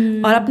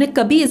और आपने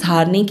कभी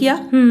इजहार नहीं किया,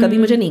 कभी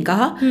मुझे नहीं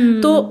कहा,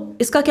 तो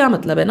इसका क्या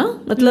मतलब है ना,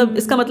 मतलब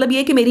इसका मतलब ये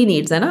है कि मेरी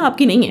नीड्स है ना,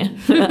 आपकी नहीं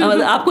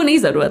है आपको नहीं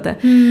ज़रूरत है।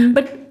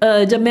 बट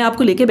जब मैं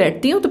आपको लेके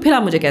बैठती हूँ तो फिर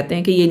आप मुझे कहते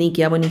हैं कि ये नहीं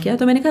किया, वो नहीं किया।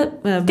 तो मैंने कहा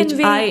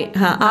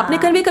हाँ आपने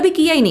कन्वे कभी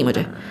किया ही नहीं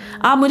मुझे,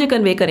 आप मुझे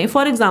कन्वे करें।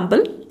 फॉर एग्ज़ाम्पल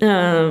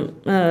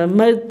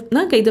मर्द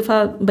ना कई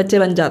दफ़ा बच्चे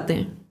बन जाते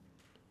हैं,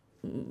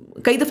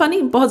 कई दफ़ा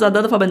नहीं बहुत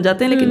ज़्यादा दफ़ा बन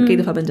जाते हैं, लेकिन कई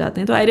दफ़ा बन जाते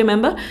हैं। तो आई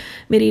रिमेंबर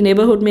मेरी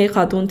नेबरहुड में एक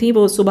खातून थी,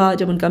 वो सुबह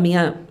जब उनका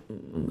मियाँ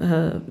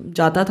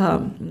जाता था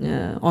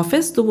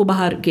ऑफिस तो वो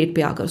बाहर गेट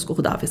पे आकर उसको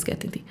खुदा हाफिज़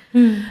कहती थी।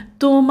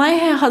 तो my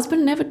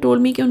husband never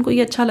told me कि उनको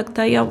ये अच्छा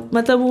लगता है या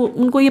मतलब वो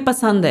उनको ये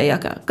पसंद है या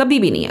क्या, कभी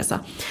भी नहीं ऐसा,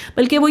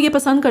 बल्कि वो ये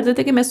पसंद करते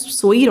थे कि मैं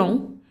सोई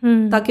रहूँ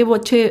ताकि वो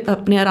अच्छे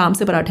अपने आराम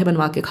से पराठे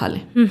बनवा के खा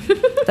लें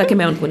ताकि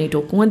मैं उनको नहीं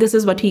टोकूँ। This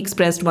is what he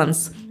expressed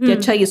once कि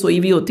अच्छा ये सोई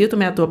हुई होती है तो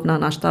मैं तो अपना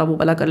नाश्ता वो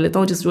वाला कर लेता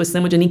हूँ जिससे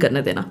मुझे नहीं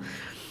करने देना।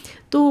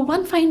 तो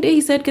one fine day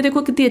he said कि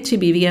देखो कितनी अच्छी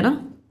बीवी है ना,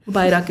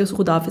 बाहर आके उसको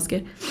खुदा हाफिज़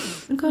के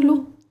कर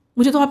लो,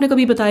 मुझे तो आपने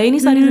कभी बताया ही नहीं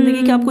सारी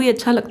ज़िंदगी कि आपको ये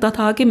अच्छा लगता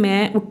था कि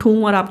मैं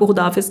उठूँ और आपको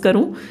खुदा हाफिज़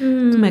करूँ।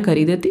 तो मैं कर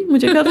ही देती,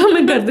 मुझे क्या था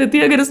मैं कर देती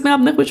अगर इसमें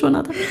आपने खुश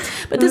होना था।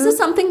 But this is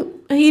something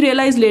he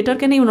realise later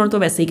कि नहीं, उन्होंने तो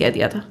वैसे ही कह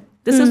दिया था।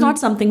 This is not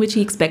something which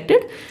he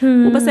expected.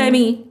 वो बस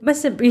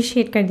बस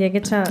अप्रिशिएट कर दिया कि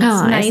अच्छा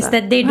nice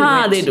that they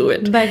do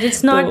it but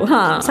it's not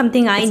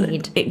something I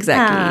need.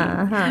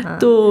 Exactly.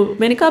 तो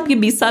मैंने कहा अब ये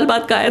 20 साल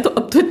बाद का है तो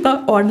अब तो इतना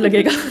ऑड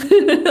लगेगा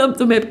अब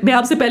तो मैं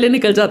आपसे पहले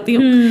निकल जाती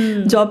हूँ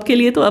जॉब के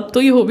लिए, तो अब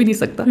तो ये हो भी नहीं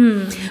सकता।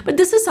 बट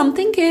दिस इज़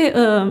समथिंग के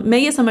मैं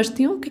ये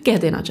समझती हूँ कि कह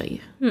देना चाहिए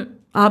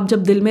आप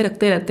जब दिल में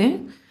रखते रहते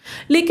हैं।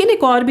 लेकिन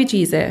एक और भी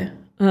चीज़ है,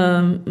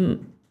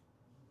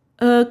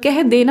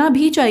 कह देना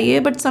भी चाहिए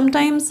बट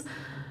समटाइम्स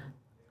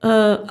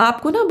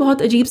आपको ना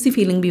बहुत अजीब सी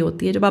फीलिंग भी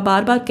होती है जब आप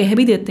बार बार कह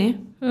भी देते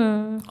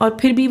हैं और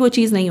फिर भी वो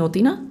चीज़ नहीं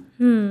होती ना,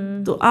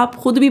 तो आप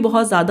खुद भी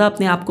बहुत ज़्यादा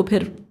अपने आप को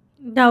फिर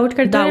डाउट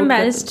करते हैं,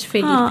 एम्बैरेस्ड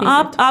फील।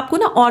 हाँ, आपको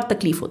ना और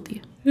तकलीफ होती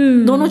है।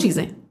 दोनों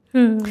चीज़ें,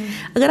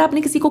 अगर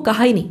आपने किसी को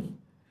कहा ही नहीं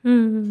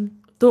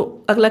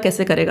तो अगला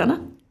कैसे करेगा ना,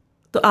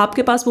 तो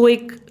आपके पास वो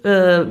एक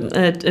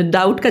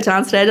डाउट का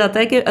चांस रह जाता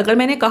है कि अगर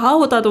मैंने कहा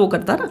होता तो वो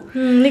करता ना।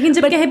 लेकिन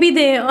जब कह भी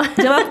दे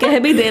जब आप कह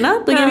भी दे ना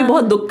तो ये भी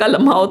बहुत दुख का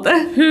लम्हा होता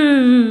है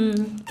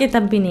कि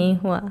तब भी नहीं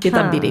हुआ,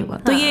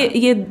 तो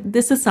ये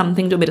दिस इज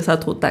समथिंग जो मेरे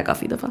साथ होता है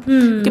काफ़ी दफ़ा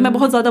कि मैं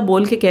बहुत ज़्यादा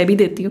बोल के कह भी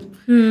देती हूँ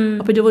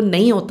और फिर जो वो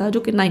नहीं होता, जो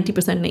कि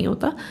 90% नहीं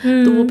होता,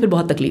 तो वो फिर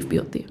बहुत तकलीफ भी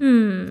होती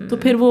है। तो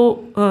फिर वो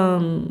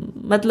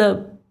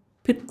मतलब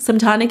फिर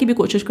समझाने की भी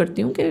कोशिश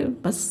करती हूँ कि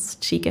बस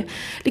ठीक है।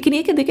 लेकिन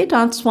ये कि देखिए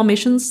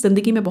ट्रांसफॉर्मेशंस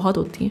ज़िंदगी में बहुत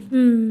होती हैं।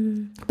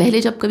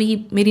 पहले जब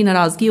कभी मेरी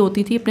नाराज़गी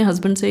होती थी अपने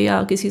हस्बैंड से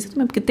या किसी से, तो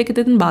मैं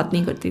कितने दिन बात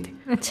नहीं करती थी।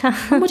 अच्छा।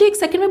 मुझे एक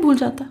सेकंड में भूल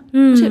जाता।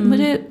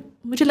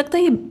 मुझे लगता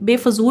है ये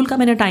बेफजूल का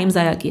मैंने टाइम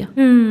ज़ाया किया।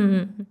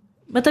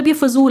 मतलब ये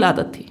फजूल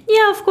आदत थी।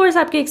 या ऑफ कोर्स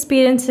आपके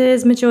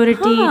experiences,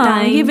 maturity,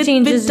 time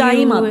changes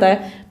time आता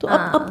है। तो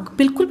अब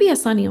बिल्कुल भी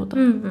ऐसा नहीं होता।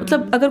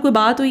 मतलब अगर कोई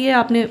बात हुई है,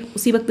 आपने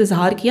उसी वक्त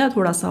इजहार किया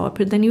थोड़ा सा और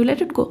फिर then you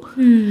let it go,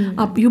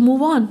 आप यू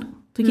मूव ऑन।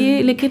 तो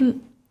ये लेकिन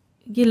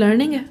ये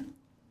लर्निंग है।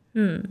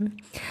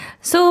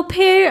 सो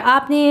फिर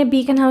आपने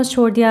बीकन हाउस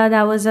छोड़ दिया.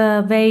 That was a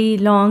very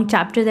long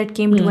chapter that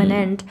came to N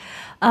and.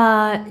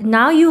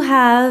 Now you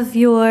have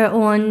your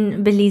own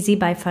Belize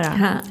by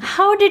Farah.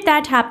 How did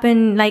that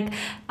happen? Like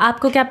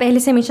आपको क्या पहले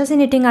से हमेशा से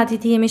knitting आती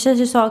थी, हमेशा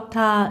से शौक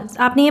था?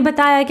 आपने ये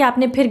बताया कि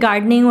आपने फिर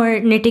gardening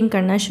और knitting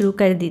करना शुरू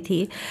कर दी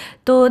थी.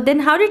 तो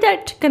then how did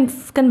that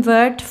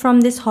convert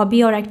from this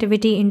hobby or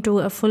activity into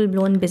a full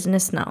blown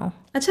business now?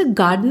 अच्छा,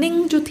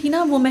 गार्डनिंग जो थी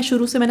ना, वो मैं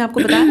शुरू से, मैंने आपको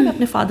बताया मैं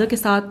अपने फादर के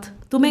साथ,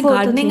 तो मैं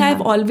gardening I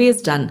have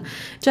always done.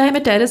 चाहे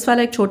मैं टेरेस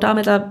वाला एक छोटा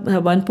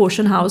मतलब 1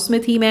 पोर्शन हाउस में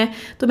थी मैं,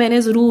 तो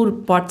मैंने ज़रूर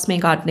पॉट्स में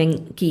गार्डनिंग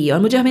की और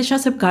मुझे हमेशा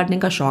सिर्फ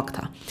गार्डनिंग का शौक़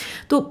था.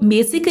 तो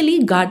बेसिकली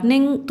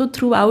गार्डनिंग तो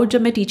थ्रू आउट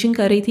जब मैं टीचिंग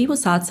कर रही थी वो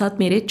साथ साथ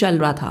मेरे चल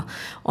रहा था.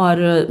 और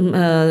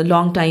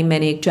लॉन्ग टाइम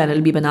मैंने एक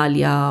चैनल भी बना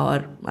लिया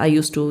और आई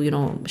use to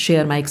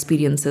share my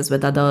experiences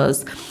with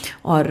others,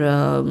 और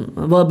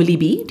वर्बली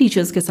भी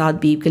टीचर्स के साथ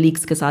भी,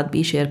 कलीग्स के साथ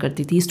भी शेयर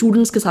करती थी,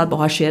 स्टूडेंट्स के साथ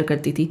बहुत शेयर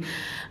करती थी.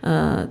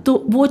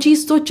 तो वो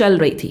चीज़ तो चल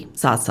रही थी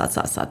साथ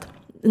साथ,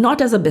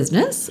 not as a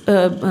business,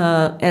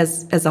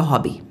 as a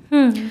hobby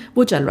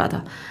वो चल रहा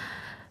था.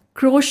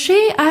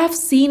 Crochet I have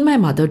seen my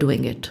mother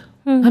doing it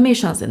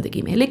हमेशा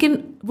ज़िंदगी में, लेकिन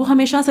वो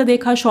हमेशा से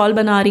देखा, शॉल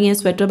बना रही हैं,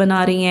 स्वेटर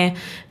बना रही हैं,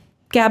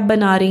 कैप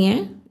बना रही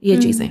हैं, ये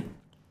चीज़ें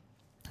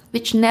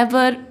विच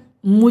नेवर,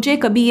 मुझे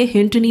कभी ये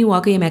हिंट नहीं हुआ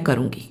कि ये मैं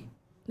करूँगी,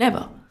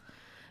 नेवर.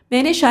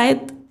 मैंने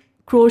शायद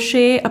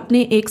क्रोशे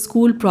अपने एक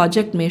स्कूल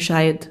प्रोजेक्ट में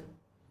शायद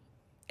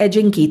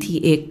एजिंग की थी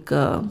एक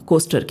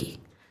कोस्टर की,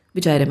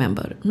 विच I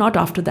remember. Not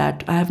after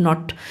that I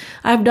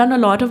have done a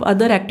lot of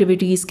other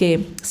activities के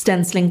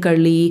स्टेंसलिंग कर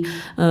ली,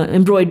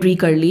 एम्ब्रॉयडरी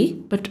कर ली,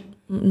 बट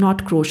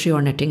नॉट क्रोशे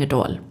और netting at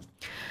all.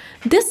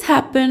 This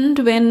happened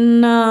when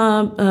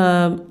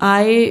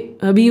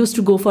we used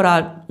to go for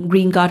our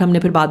green card. हमने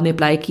फिर बाद में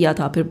apply किया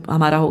था, फिर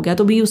हमारा हो गया.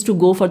 तो we used to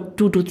go for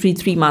 2 to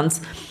 3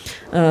 months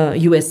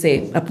USA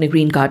अपने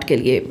ग्रीन कार्ड के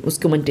लिए,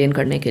 उसको मेंटेन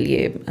करने के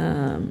लिए,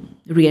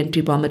 री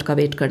एंट्री परमिट का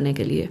वेट करने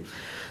के लिए.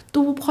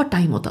 तो वो बहुत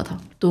टाइम होता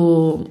था. तो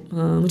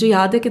मुझे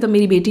याद है कि तब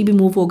मेरी बेटी भी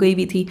मूव हो गई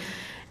भी थी.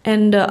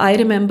 And I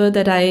remember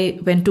that I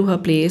went to her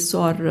place,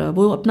 और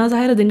वो अपना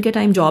ज़ाहिर दिन के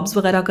टाइम जॉब्स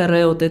वगैरह कर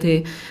रहे होते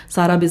थे,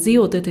 सारा बिजी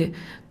होते थे.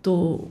 तो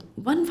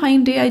one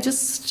fine day I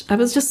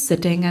was just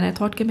sitting and I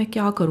thought कि मैं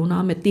क्या करूँ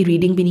ना, मैं इतनी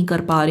रीडिंग भी नहीं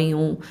कर पा रही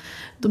हूँ,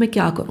 तो मैं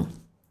क्या करूँ.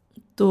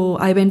 तो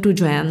आई went to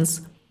जोएन्स.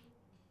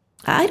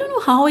 I don't know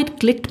how it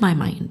clicked my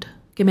mind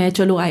कि मैं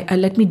चलो I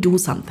let me do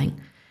something.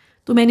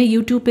 तो मैंने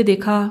यूट्यूब पे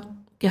देखा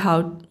कि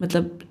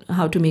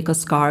how to make a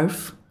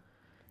scarf.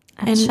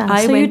 And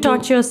so you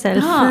taught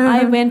yourself. I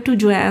went to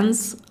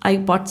Joann's, I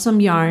bought some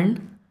yarn,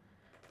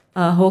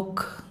 a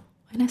hook,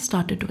 and I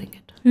started doing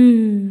it.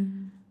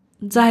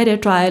 ज़ाहिर है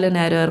trial and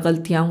error,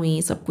 गलतियाँ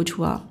हुई, सब कुछ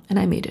हुआ, एंड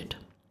आई मेड इट.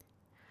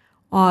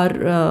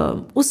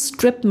 और उस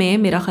trip में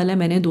मेरा ख्याल है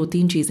मैंने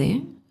 2-3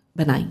 चीज़ें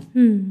बनाई.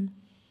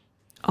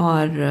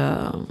 और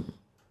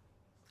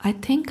आई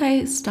think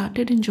I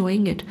started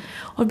enjoying it.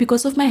 और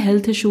because of my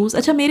health issues,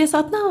 अच्छा मेरे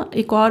साथ ना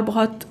एक और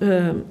बहुत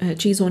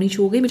चीज़ होनी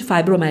शुरू हो गई, मुझे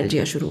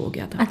फाइब्रोमाइल्जिया शुरू हो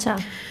गया था. अच्छा.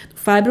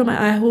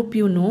 I hope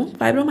you know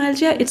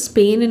fibromyalgia, it's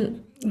pain in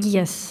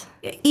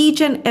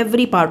each and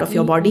every part of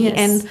your body. Yes.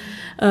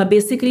 And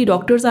basically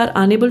doctors are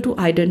unable to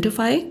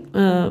identify,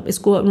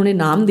 इसको उन्होंने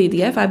नाम दे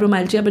दिया है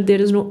fibromyalgia, but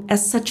there is no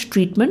as such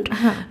treatment.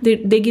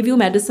 They give you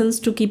medicines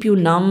to keep you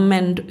numb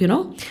and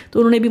तो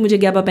उन्होंने भी मुझे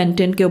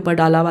gabapentin के ऊपर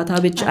डाला हुआ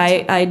था, which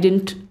I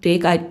didn't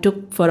take. I took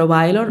for a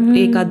while, और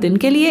एक आध दिन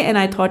के लिए,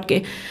 and I thought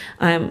कि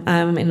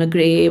I'm in a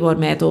grave और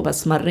मैं तो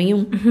बस मर रही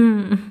हूँ.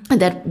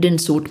 That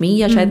didn't suit me,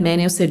 या शायद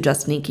मैंने उससे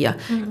adjust नहीं किया,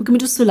 क्योंकि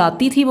मुझे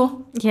सुलाती थी वो,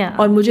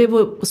 और मुझे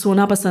वो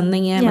सोना पसंद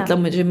नहीं है.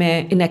 मतलब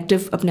मैं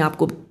इनएक्टिव अपने आप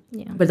को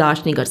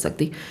बर्दाश्त नहीं कर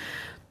सकती.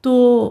 तो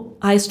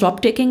I stop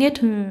taking it.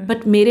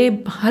 But मेरे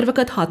हर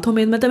वक्त हाथों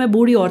में, मतलब मैं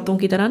बूढ़ी औरतों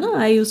की तरह ना,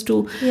 आई यूज टू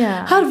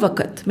हर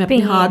वक्त मैं अपने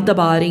हाथ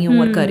दबा रही हूँ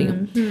और कर रही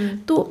हूँ.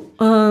 तो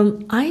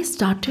आई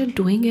स्टार्टेड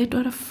डूइंग इट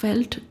और I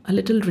felt a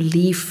little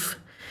relief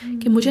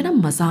कि मुझे ना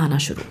मज़ा आना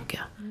शुरू हो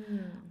गया.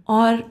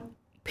 और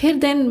फिर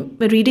देन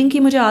रीडिंग की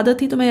मुझे आदत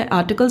थी, तो मैं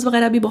आर्टिकल्स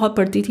वगैरह भी बहुत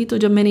पढ़ती थी. तो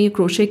जब मैंने ये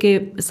क्रोशे के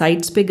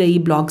साइट्स पे गई,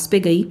 ब्लॉग्स पे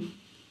गई,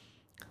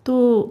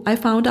 तो आई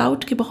फाउंड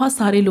आउट कि बहुत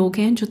सारे लोग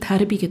हैं जो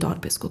थेरेपी के तौर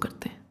पे इसको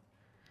करते हैं.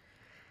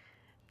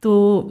 तो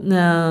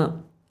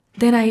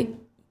then I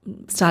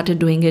started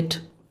doing it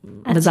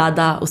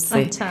ज़्यादा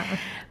उससे.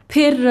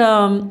 फिर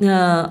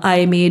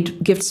I made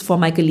gifts for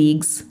my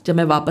colleagues. जब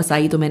मैं वापस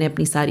आई तो मैंने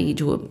अपनी सारी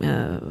जो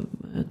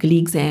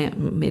कलीग्स हैं,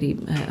 मेरी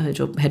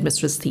जो हेड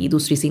मिस्ट्रेस थी,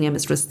 दूसरी सीनियर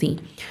मिस्ट्रेस थी,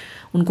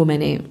 उनको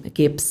मैंने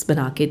केप्स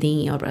बना के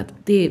दी और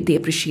दे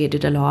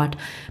अप्रिशिएटेड अ लॉट.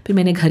 फिर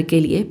मैंने घर के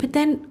लिए, फिर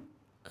देन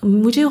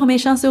मुझे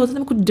हमेशा से होता था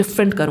मैं कुछ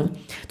डिफरेंट करूं,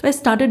 तो आई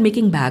स्टार्टेड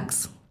मेकिंग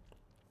बैग्स.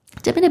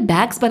 जब मैंने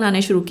बैग्स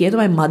बनाने शुरू किए तो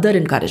my mother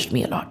encouraged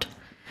me a lot.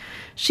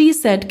 She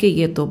said कि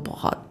ये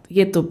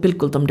तो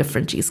बिल्कुल तुम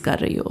डिफरेंट चीज़ कर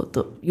रही हो,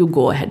 तो you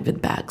go ahead with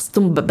bags,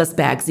 तुम बस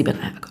बैग्स ही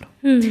बनाया करो.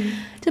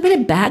 जब मैंने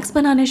बैग्स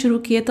बनाने शुरू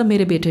किए तब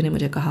मेरे बेटे ने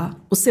मुझे कहा,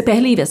 उससे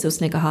पहले ही वैसे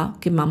उसने कहा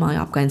कि मामा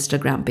आपका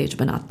इंस्टाग्राम पेज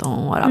बनाता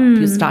हूँ और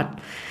आप you start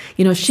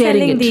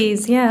sharing it.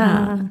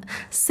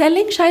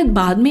 Selling शायद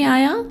बाद में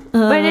आया,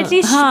 but at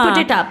least put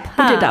it up.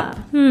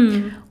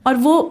 और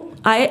वो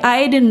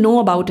I didn't know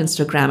about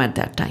Instagram at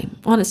that time.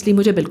 Honestly,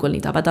 मुझे बिल्कुल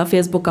नहीं था पता.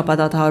 Facebook का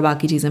पता था और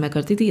बाकी चीज़ें मैं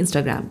करती थी.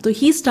 Instagram. तो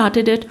he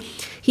started it.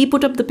 He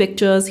put up the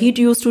pictures. He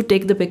used to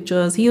take the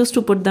pictures. He used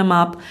to put them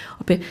up.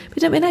 फिर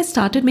जब when I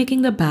started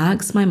making the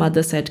bags, my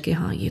mother said कि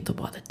हाँ ये तो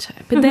बहुत अच्छा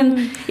है. But then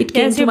it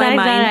came to my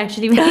mind. Are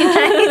actually very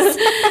nice.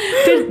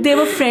 फिर there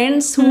were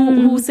friends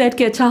who said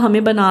कि अच्छा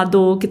हमें बना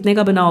दो, कितने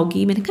का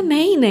बनाओगी? मैंने कहा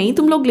नहीं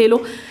तुम लोग ले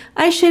लो.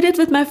 I shared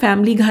it with my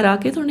family घर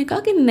आके. तो उन्होंने कहा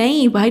कि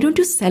नहीं, why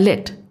don't you sell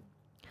it?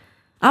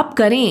 आप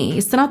करें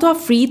इस तरह, तो आप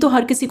फ्री तो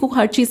हर किसी को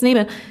हर चीज़ नहीं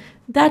बन.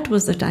 That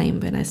was the time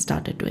when I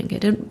started doing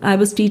it. I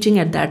was teaching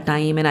eight that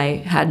time and I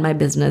had my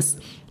business.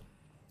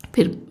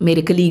 फिर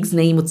मेरे कलीग्स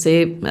ने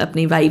मुझसे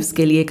अपनी वाइफ्स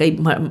के लिए, कई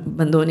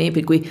बंदों ने,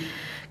 फिर कोई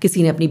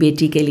किसी ने अपनी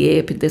बेटी के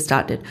लिए, फिर दे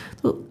स्टार्टेड.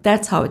 तो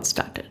दैट्स हाउ इट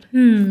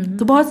स्टार्टेड.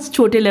 तो बहुत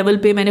छोटे लेवल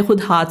पे मैंने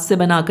खुद हाथ से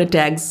बनाकर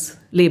टैग्स,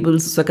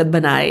 लेबल्स उस वक्त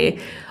बनाए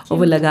और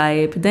वो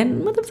लगाए. फिर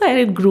देन मतलब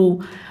इट ग्रू.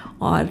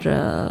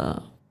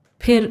 और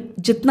फिर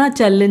जितना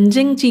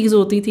चैलेंजिंग चीज़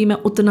होती थी मैं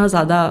उतना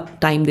ज़्यादा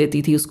टाइम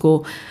देती थी उसको.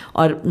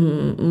 और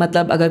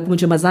मतलब अगर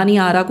मुझे मज़ा नहीं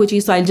आ रहा कोई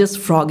चीज़, तो आई जस्ट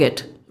फ्रॉग इट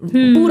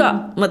पूरा,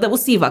 मतलब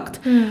उसी वक्त.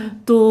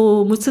 तो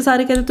मुझसे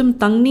सारे कहते तुम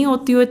तंग नहीं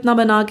होती हो इतना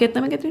बना के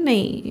इतना? मैं कहती हूँ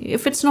नहीं,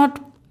 if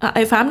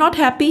I am not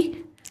happy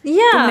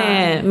तो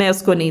मैं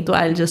उसको नहीं, तो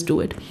आई जस्ट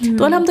डू इट.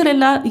 तो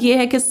अल्हम्दुलिल्लाह ये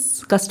है कि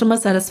कस्टमर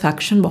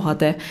सेटिस्फैक्शन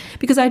बहुत है.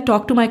 Because I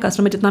talk to my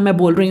customer, जितना मैं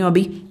बोल रही हूँ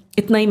अभी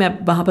इतना ही मैं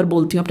वहाँ पर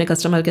बोलती हूँ अपने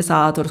कस्टमर के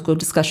साथ और उसको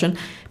डिस्कशन.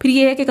 फिर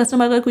ये है कि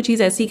कस्टमर अगर कोई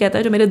चीज़ ऐसी कहता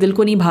है जो मेरे दिल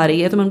को नहीं भा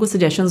रही है, तो मैं उनको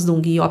सजेशंस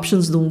दूंगी,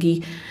 ऑप्शंस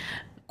दूंगी,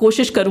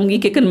 कोशिश करूँगी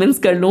कि कन्विंस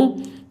कर लूँ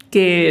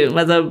कि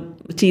मतलब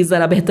चीज़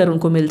ज़रा बेहतर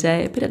उनको मिल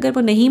जाए. फिर अगर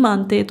वो नहीं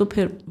मानते तो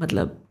फिर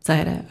मतलब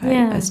जाहिर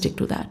है आई स्टिक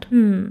टू दैट.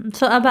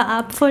 सो अब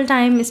आप फुल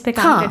टाइम इस पे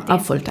काम करती हैं?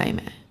 अब फुल टाइम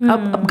है.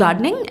 अब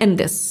gardening and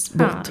this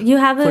both. You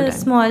have a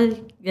small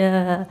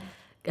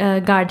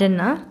garden,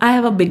 na? I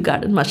have a big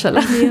garden,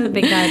 mashallah. You have a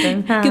big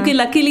garden. Because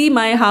luckily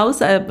my house,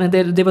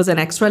 there was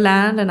an extra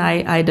land and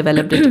I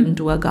developed it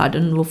into a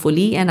garden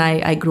fully, and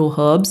I grow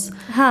herbs.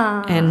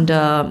 And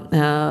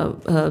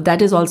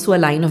that is also a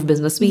line of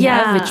business we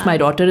have, which my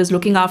daughter is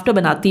looking after.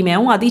 Banati मैं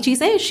हूँ आधी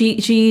चीज़ें.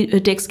 She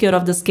takes care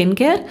of the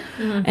skincare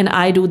and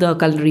I do the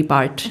culinary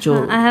part. जो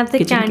I have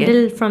the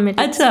candle from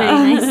it. It's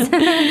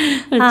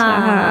very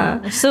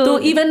nice. So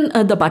even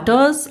the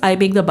butters, I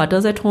make the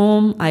butters at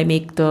home. I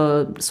make the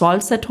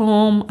salts at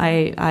home.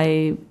 I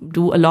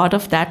do a lot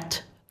of that.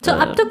 So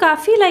अब तो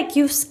काफ़ी like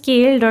you've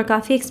scaled और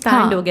काफ़ी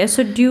expand हो गया.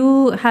 So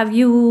have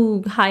you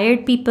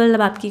hired people?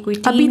 अब आपकी कोई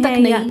team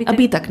है?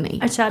 अभी तक नहीं.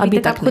 अच्छा, अभी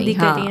तक आप खुद ही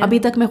कर रही हैं? अभी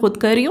तक मैं खुद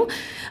कर रही हूँ.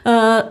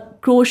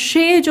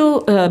 क्रोशे जो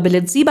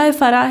बिलिट्जी बाय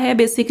फरा है,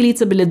 basically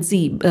it's a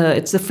बिलिट्जी,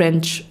 it's a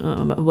French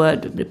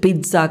word,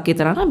 pizza की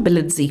तरह ना,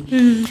 बिलिट्जी.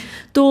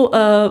 तो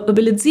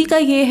बिलिट्जी का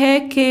ये है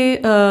कि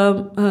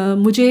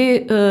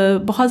मुझे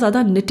बहुत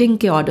ज़्यादा निटिंग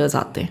के ऑर्डर्स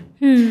आते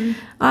हैं.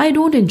 आई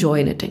डोंट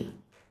एन्जॉय निटिंग,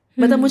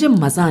 मतलब मुझे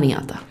मज़ा नहीं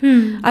आता.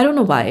 आई डोंट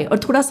नो वाई. और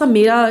थोड़ा सा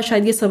मेरा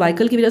शायद ये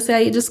सर्वाइकल की वजह से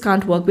I just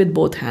can't work with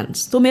both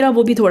hands. तो मेरा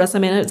वो भी थोड़ा सा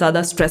मेरा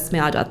ज़्यादा स्ट्रेस में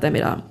आ जाता है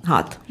मेरा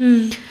हाथ.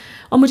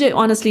 और मुझे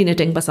ऑनेस्टली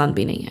निटिंग पसंद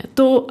भी नहीं है.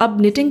 तो अब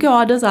निटिंग के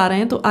ऑर्डर्स आ रहे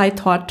हैं, तो I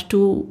thought to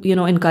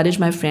encourage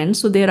my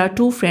friends. So there are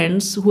 2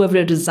 friends who have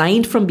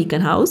रिजाइन्ड from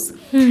beacon house.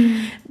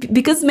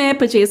 Because मैं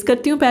परचेज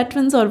करती हूँ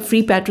पैटर्न्स, और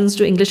फ्री पैटर्न्स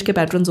जो इंग्लिश के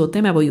पैटर्न्स होते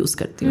हैं मैं वो यूज़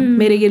करती हूँ.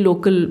 मेरे ये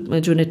लोकल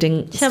जो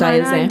निटिंग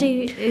स्टाइल्स हैं.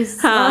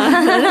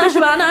 हाँ,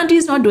 Shabana aunty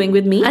is not doing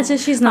with मी. अच्छा,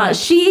 she is not.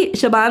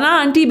 Shabana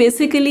aunty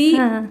basically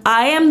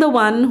I am the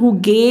one who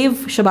gave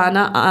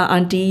Shabana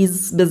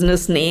aunty's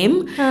business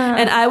name,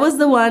 and I was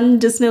the one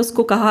जिसने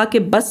उसको कहा कि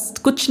बस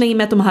कुछ नहीं,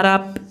 मैं तुम्हारा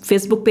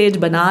फेसबुक पेज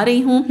बना रही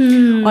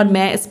हूँ और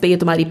मैं इस पे ये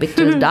तुम्हारी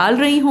पिक्चर्स डाल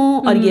रही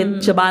हूँ, और ये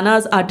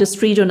शबानाज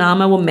आर्टिस्ट्री जो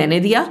नाम है वो मैंने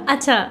दिया.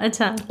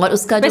 अच्छा. और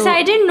उसका जो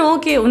आई डिडंट नो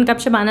कि उनका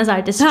शबानाज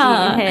आर्टिस्ट्री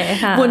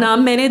है. वो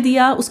नाम मैंने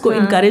दिया, उसको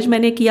इनकरेज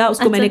मैंने किया,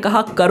 उसको मैंने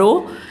कहा करो,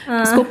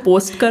 इसको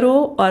पोस्ट करो.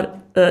 और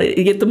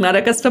ये तुम्हारा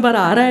कस्टमर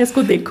आ रहा है,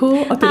 इसको देखो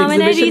और फिर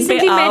when I एग्जीबिशन पे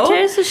recently met आओ.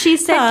 her, so she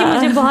said कि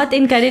मुझे बहुत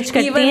encourage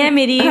करती हैं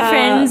मेरी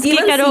friends कि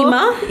करो.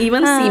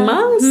 Even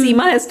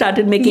Seema has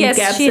started making Yes,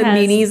 caps she and has.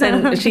 beanies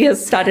and she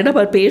has started up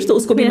her page. तो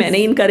उसको भी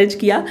मैंने encourage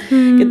किया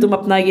कि तुम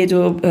अपना ये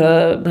जो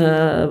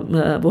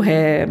वो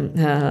है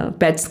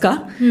पेट्स का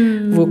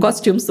वो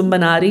कॉस्ट्यूम्स तुम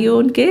बना रही हो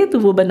उनके, तो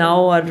वो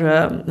बनाओ और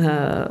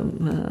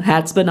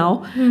हैट्स बनाओ.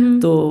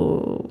 तो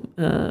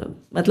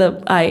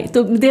मतलब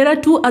तो there are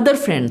 2 other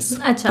friends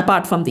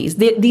apart from these.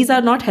 These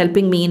are not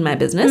helping me in my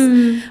business,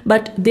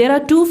 but there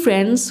are 2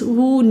 friends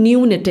who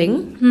knew knitting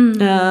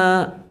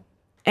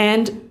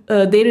and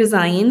they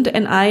resigned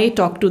and I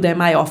talked to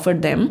them, I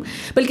offered them.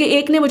 बल्कि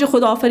एक ने मुझे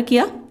खुद offer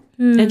किया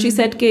and she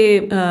said कि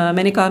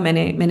मैंने कहा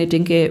मैंने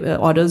knitting के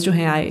ऑर्डर्स जो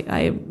हैं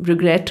I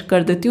regret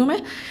कर देती हूँ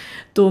मैं,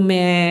 तो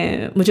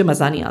मुझे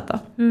मज़ा नहीं आता.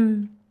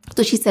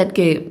 तो she said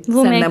कि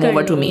send them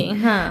over to me.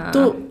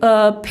 तो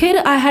फिर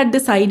I had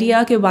this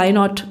idea कि why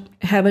not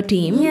have a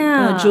team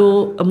जो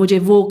मुझे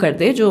वो कर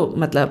दे जो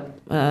मतलब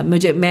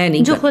मैं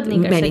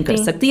नहीं कर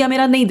सकती या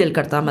मेरा नहीं दिल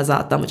करता, मज़ा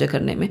आता मुझे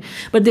करने में,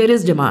 but there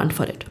is demand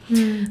for it.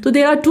 तो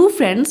देयर आर 2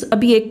 फ्रेंड्स.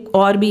 अभी एक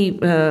और भी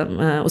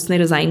उसने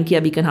रिज़ाइन किया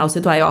बीकन हाउस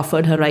से, तो I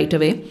offered her right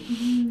away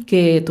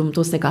कि तुम,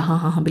 तो उसने कहा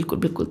हाँ बिल्कुल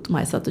बिल्कुल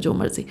तुम्हारे साथ तो जो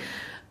मर्जी.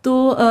 तो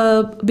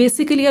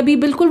बेसिकली अभी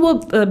बिल्कुल वो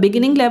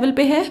बिगिनिंग लेवल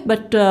पे है,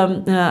 बट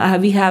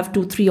वी हैव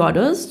 2-3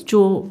 ऑर्डर्स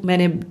जो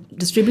मैंने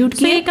डिस्ट्रीब्यूट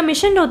किए. ये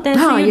कमीशन होते हैं.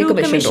 हाँ, ये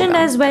commission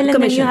as well and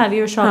then you have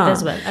your shop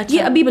as well. ये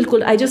अभी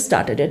बिल्कुल I just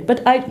started it,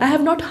 but I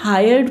have not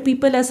hired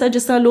people ऐसा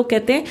जिस तरह लोग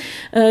कहते हैं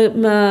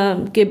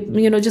कि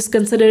you know just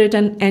consider it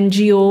an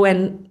NGO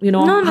and you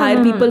know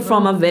hire people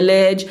from a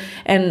village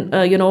and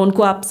you know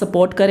उनको आप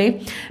सपोर्ट करें.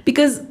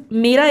 बिकॉज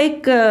मेरा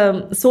एक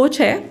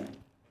सोच है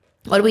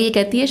और वो ये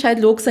कहती है, शायद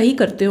लोग सही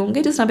करते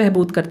होंगे जिस तरह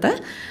बहबूद करता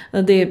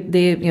है,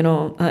 they you know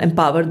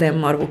empower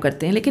them और वो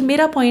करते हैं. लेकिन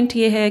मेरा पॉइंट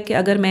ये है कि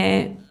अगर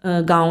मैं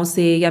गांव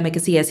से या मैं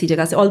किसी ऐसी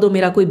जगह से, ऑल्दो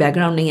मेरा कोई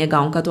बैकग्राउंड नहीं है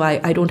गांव का, तो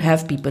आई डोंट हैव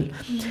पीपल,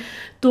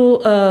 तो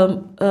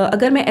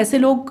अगर मैं ऐसे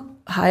लोग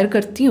हायर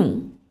करती हूँ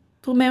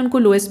तो मैं उनको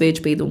लोएस्ट वेज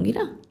पे दूंगी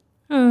ना.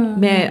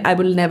 मैं I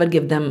will never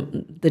give them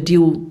the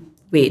due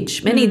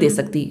wage. मैं नहीं दे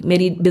सकती,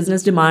 मेरी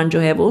बिजनेस डिमांड जो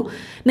है वो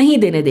नहीं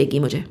देने देगी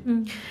मुझे.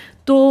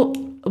 तो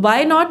why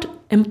not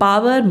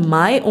empower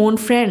my own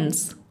friends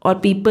or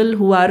people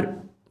who are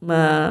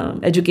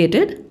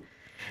educated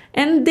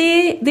and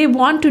they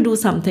want to do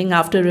something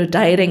after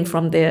retiring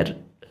from their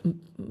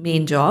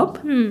main job.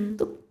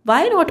 तो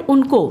why not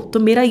उनको. तो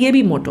मेरा ये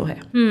भी मोटो है,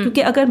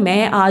 क्योंकि अगर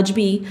मैं आज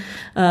भी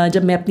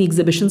जब मैं अपनी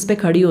एग्जिबिशंस पे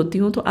खड़ी होती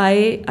हूँ तो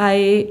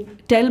आई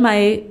टेल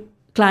माई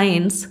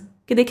क्लाइंट्स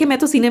कि देखिए मैं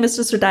तो सीनियर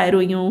मिस्ट्रेस रिटायर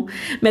हुई हूँ,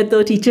 मैं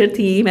तो टीचर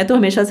थी, मैं तो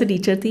हमेशा से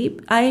टीचर थी.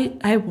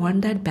 I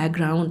want that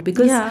background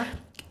because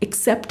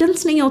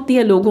acceptance नहीं होती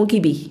है लोगों की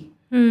भी.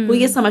 वो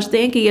ये समझते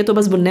हैं कि ये तो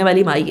बस बुनने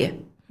वाली माई है.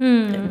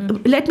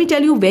 Let me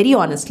tell you very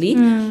honestly,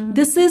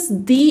 this is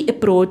the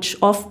approach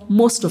of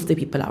most of the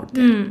people out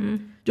there,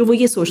 जो वो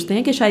ये सोचते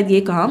हैं कि शायद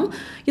ये काम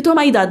ये तो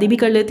हमारी दादी भी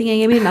कर लेती हैं,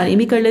 ये मेरी नानी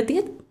भी कर लेती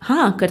है.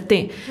 हाँ करते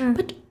हैं,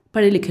 बट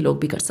पढ़े लिखे लोग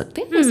भी कर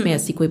सकते हैं, इसमें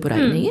ऐसी कोई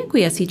बुराई नहीं है,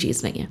 कोई ऐसी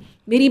चीज़ नहीं है.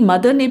 मेरी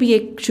मदर ने भी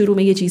एक शुरू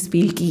में ये चीज़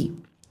फील की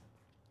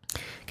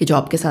कि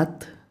जॉब के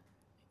साथ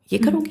ये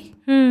करोगी,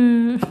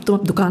 अब तुम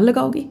दुकान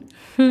लगाओगी,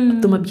 अब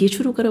तुम ये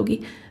शुरू करोगी.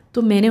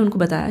 तो मैंने उनको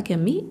बताया कि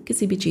अम्मी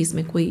किसी भी चीज़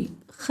में कोई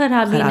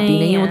खराबी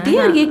नहीं होती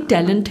है, और ये एक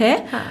टैलेंट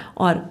है.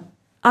 और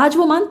आज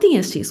वो मानती हैं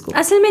इस चीज़ को.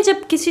 असल में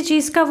जब किसी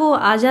चीज़ का वो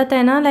आ जाता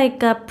है ना,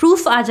 लाइक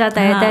प्रूफ आ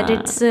जाता है that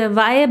it's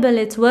viable,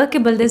 it's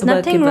workable, there is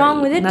nothing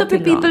wrong with it, तो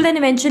फिर people then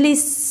eventually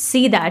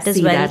see that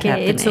as well कि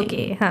इट्स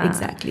ओके.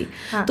 एग्जैक्टली.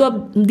 तो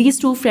अब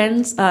these 2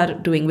 friends are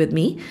doing with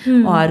me,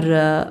 और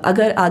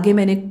अगर आगे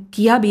मैंने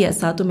किया भी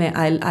ऐसा तो मैं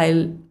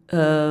I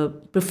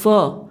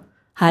prefer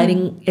hiring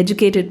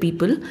educated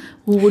people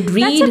who would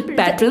read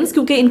patterns,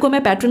 क्योंकि इनको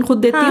मैं पैटर्न खुद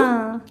देती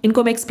हूँ,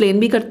 इनको मैं एक्सप्लेन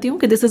भी करती हूँ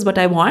कि this is what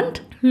I want.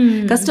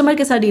 Customer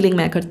के साथ डीलिंग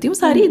मैं करती हूँ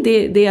सारी,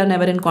 they are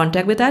never in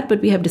contact with that,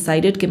 but we have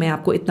decided कि मैं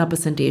आपको इतना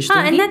परसेंटेज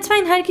दूंगी. And that's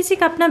fine. हर किसी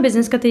का अपना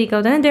बिजनेस का तरीका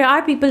होता है ना. There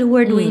are people who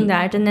are doing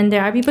that and then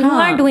there are people who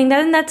are doing that,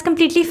 and that's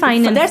completely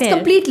fine and that's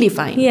completely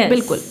fine.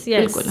 बिल्कुल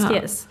बिल्कुल.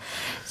 यस,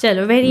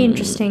 चलो, very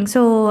interesting.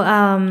 So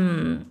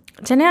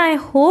Chane, I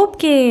hope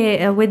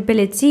that with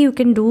Belitzi you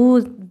can do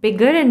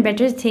bigger and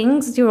better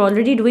things. You're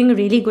already doing a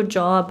really good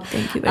job.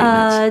 Thank you very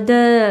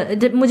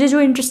much. मुझे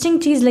जो interesting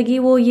चीज़ लगी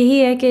वो यही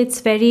है कि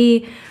it's very,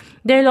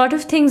 there are a lot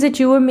of things that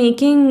you were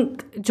making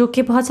जो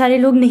कि बहुत सारे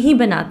लोग नहीं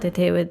बनाते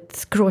थे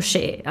with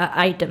crochet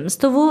items.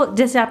 तो वो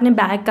जैसे आपने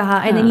बैग कहा,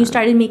 and then you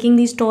started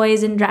making these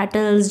toys and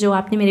rattles जो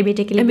आपने मेरे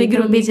बेटे के लिए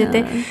भेजे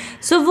थे.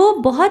 So वो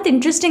बहुत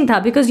interesting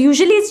था because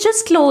usually it's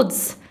just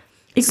clothes.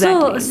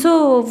 Exactly. So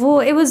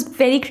it was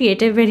very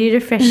creative, very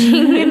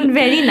refreshing, and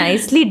very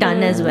nicely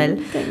done as well.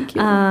 Thank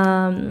you.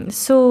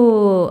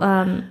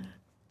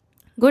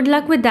 Good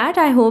luck with that.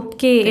 I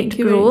hope it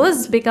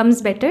grows,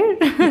 becomes better.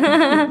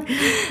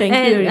 Thank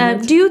you very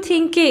much. Do you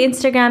think कि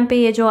Instagram पे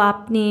ये जो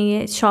आपने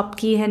shop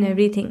की है and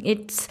everything,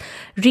 it's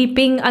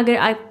reaping,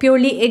 अगर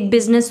purely एक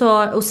business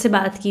और उससे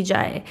बात की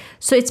जाए,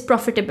 so it's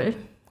profitable?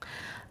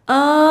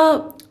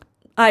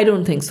 I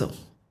don't think so.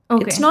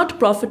 Okay. It's not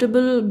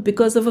profitable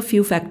because of a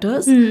few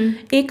factors.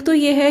 एक तो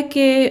ये है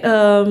कि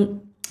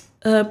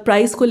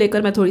प्राइस को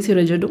लेकर मैं थोड़ी सी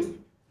रिजिड हूँ.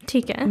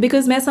 ठीक है.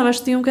 बिकॉज मैं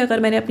समझती हूँ कि अगर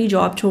मैंने अपनी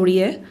जॉब छोड़ी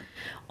है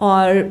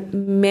और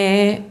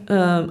मैं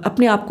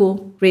अपने आप को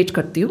रेट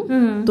करती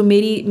हूँ, तो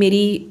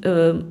मेरी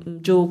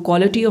जो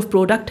क्वालिटी ऑफ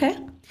प्रोडक्ट है,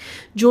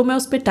 जो मैं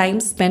उस पर टाइम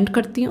स्पेंड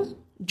करती हूँ,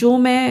 जो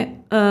मैं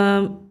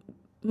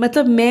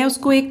मतलब मैं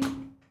उसको एक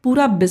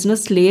पूरा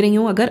बिजनेस ले रही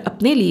हूँ अगर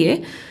अपने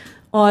लिए,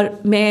 और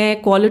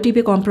मैं क्वालिटी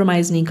पे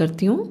कॉम्प्रोमाइज़ नहीं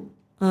करती हूँ,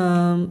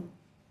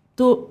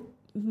 तो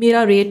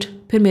मेरा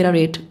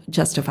रेट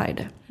जस्टिफाइड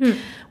है.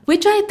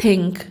 Which I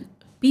think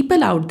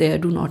people out there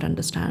do not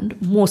understand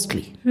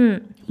mostly.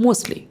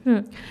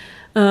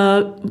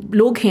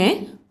 लोग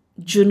हैं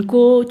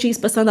जिनको चीज़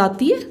पसंद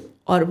आती है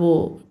और वो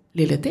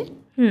ले लेते,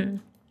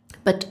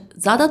 बट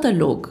ज़्यादातर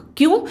लोग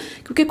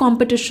क्योंकि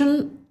कंपटीशन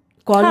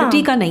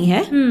क्वालिटी का नहीं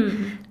है,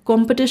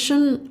 कंपटीशन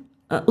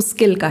उस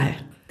स्किल का है.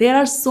 There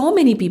are so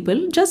many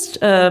people. Just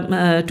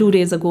 2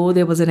 days ago,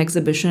 there was an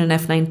exhibition in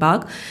F9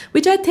 Park,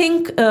 which I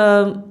think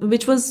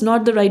which was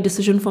not the right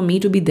decision for me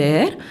to be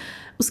there.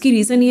 उसकी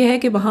reason ये है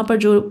कि वहाँ पर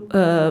जो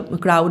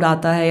crowd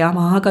आता है या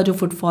वहाँ का जो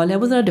फुटफॉल है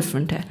वो ज़रा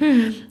डिफरेंट है.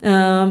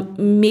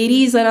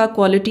 मेरी ज़रा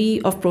क्वालिटी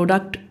ऑफ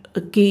प्रोडक्ट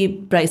की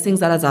प्राइसिंग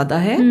ज़रा ज़्यादा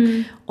है,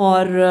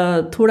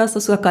 और थोड़ा सा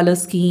उसका कलर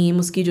स्कीम,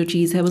 उसकी जो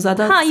चीज़ है वो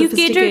ज़्यादा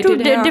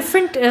sophisticated है.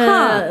 Different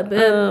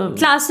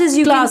classes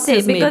you can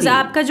say, because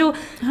आपका जो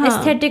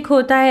एस्थेटिक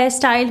होता है,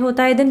 स्टाइल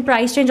होता है, then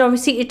price range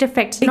obviously it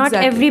affects. Not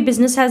every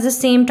business has the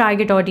same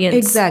target audience.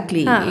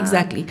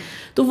 Exactly.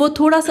 तो वो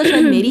थोड़ा सा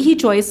शायद मेरी ही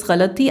चॉइस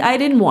गलत थी. I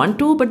didn't want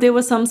to, but there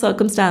were some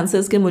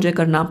circumstances कि मुझे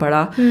करना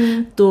पड़ा,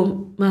 तो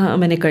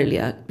मैंने कर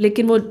लिया.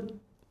 लेकिन वो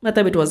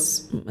मतलब इट वाज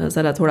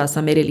ज़रा थोड़ा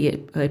सा मेरे लिए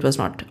इट वाज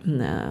नॉट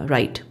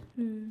राइट.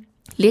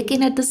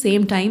 लेकिन at the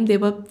same time there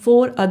were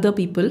 4 other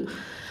people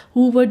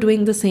who were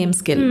doing the same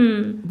skill.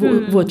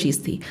 वो चीज़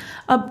थी.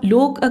 अब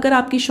लोग अगर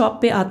आपकी शॉप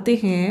पे आते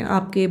हैं,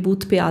 आपके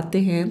बूथ पे आते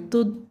हैं,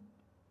 तो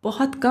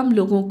बहुत कम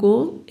लोगों को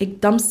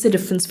एकदम से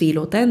डिफरेंस फील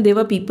होता है. And there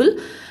were people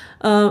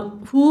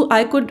who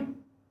I could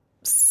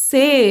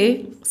say,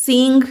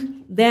 seeing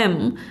them,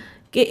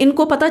 कि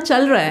इनको पता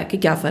चल रहा है कि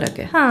क्या फ़र्क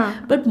है.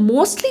 But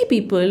mostly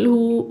people who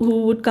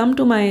would come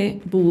to my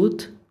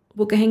booth,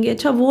 वो कहेंगे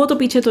अच्छा वो तो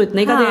पीछे तो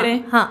इतने का दे रहे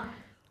हैं.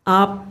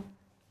 आप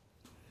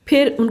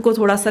फिर उनको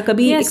थोड़ा सा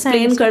कभी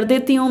एक्सप्लेन कर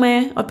देती हूँ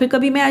मैं, और फिर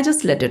कभी मैं I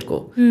just let it go,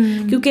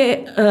 क्योंकि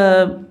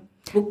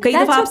वो कई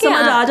दफ़ा आप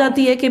समझ आ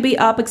जाती है कि भाई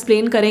आप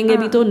एक्सप्लेन करेंगे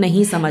भी तो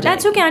नहीं समझ आएगा.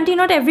 That's okay, auntie.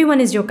 Not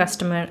everyone is your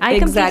customer. I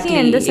completely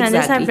understand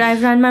this.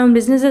 I've run my own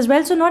business as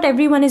well, so not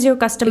everyone is your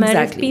customer.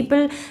 If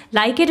people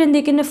like it and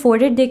they can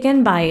afford it, they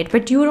can buy it.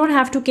 But you don't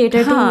have to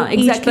cater to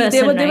each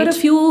person, There were a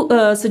few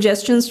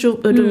suggestions to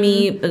me.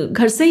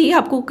 घर से ही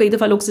आपको कई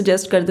दफ़ा लोग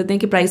suggest कर देते हैं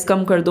कि प्राइस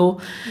कम कर दो.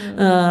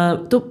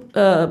 तो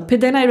फिर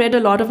then I read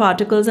a lot of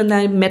articles and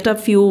I met a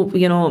few,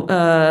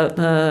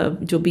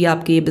 जो भी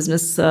आपके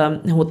business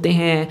होते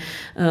हैं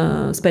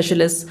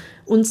स्पेशलिस्ट,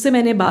 उनसे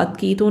मैंने बात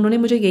की, तो उन्होंने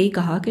मुझे यही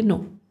कहा कि no,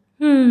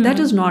 that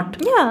is not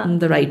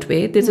the right way,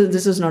 this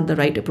is not the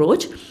right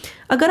approach.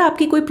 अगर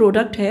आपकी कोई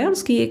प्रोडक्ट है और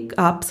उसकी एक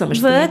आप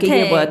समझते हैं कि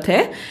ये वर्थ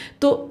है,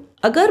 तो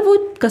अगर वो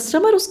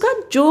कस्टमर उसका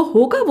जो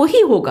होगा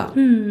वही होगा.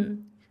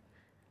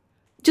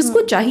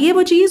 जिसको चाहिए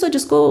वो चीज़, और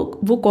जिसको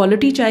वो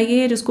क्वालिटी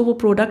चाहिए, जिसको वो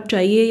प्रोडक्ट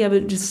चाहिए या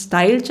जिस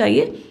स्टाइल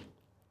चाहिए,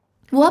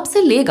 वो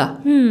आपसे लेगा.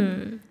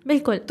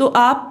 बिल्कुल. तो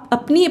आप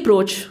अपनी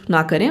अप्रोच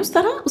ना करें उस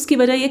तरह. उसकी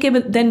वजह ये कि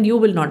then you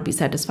will not be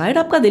satisfied.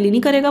 आपका दिल ही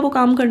नहीं करेगा वो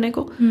काम करने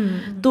को.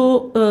 तो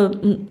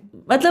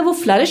मतलब वो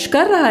फ्लरिश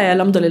कर रहा है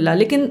अल्हम्दुलिल्लाह.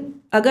 लेकिन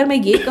अगर मैं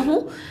ये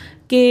कहूँ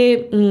कि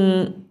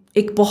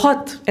एक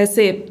बहुत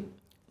ऐसे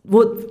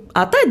वो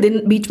आता है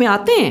दिन बीच में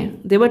आते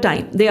हैं,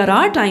 देयर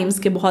आर टाइम्स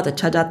के बहुत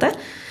अच्छा जाता है,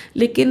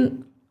 लेकिन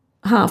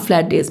हाँ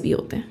फ्लैट डेज भी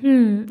होते हैं.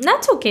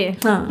 That's okay.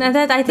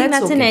 I think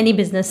that's in any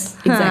business.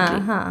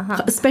 Exactly.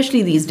 Especially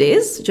these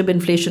days, जब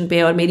इन्फ्लेशन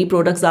पे और मेरी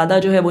प्रोडक्ट ज़्यादा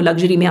जो है वो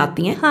लग्जरी में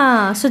आती हैं.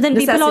 So then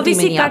people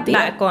obviously cut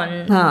back on.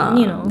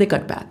 They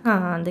cut back.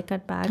 They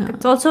cut back.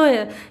 It's also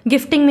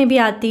gifting में भी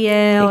आती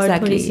है, और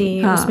थोड़ी सी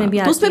उसमें भी आती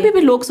है. तो उसमें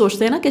भी लोग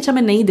सोचते हैं ना कि अच्छा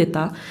मैं नहीं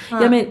देता,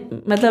 या मैं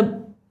मतलब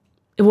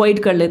अवॉइड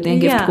कर लेते हैं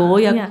गिफ्ट को,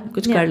 या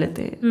कुछ कर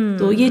लेते हैं.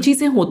 तो ये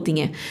चीज़ें होती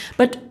हैं.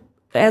 But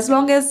as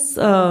long as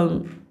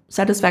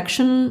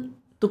satisfaction,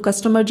 तो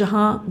कस्टमर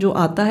जहाँ जो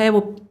आता है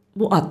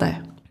वो आता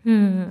है.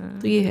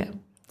 तो ये है.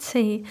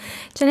 सही.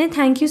 चलिए,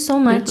 thank you so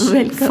much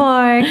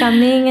for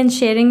coming and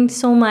sharing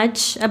so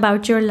much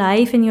about your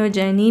life and your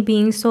journey,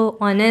 being so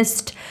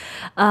honest,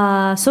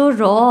 so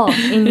raw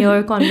in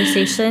your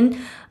conversation.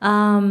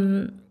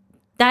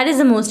 That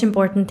is the most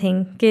important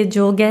thing कि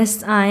जो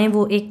गेस्ट आएँ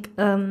वो एक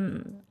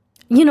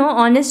you know,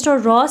 honest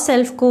और raw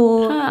self को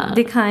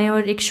दिखाएं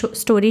और एक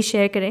story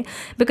share करें,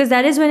 because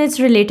that is when it's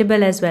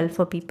relatable as well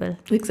for people.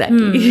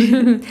 Exactly.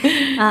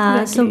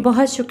 So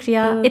बहुत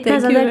शुक्रिया इतना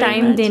ज़्यादा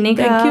time देने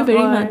का. Thank you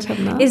very much.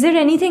 Is there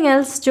anything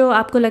else जो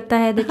आपको लगता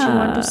है that you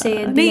want to say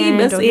at the नहीं,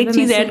 end? बस एक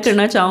चीज़ ऐड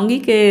करना चाहूँगी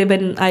कि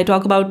when I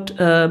talk about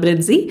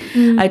Brinzy,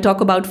 I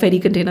talk about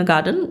Fairy Container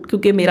Garden,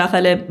 क्योंकि मेरा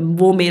ख्याल है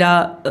वो मेरा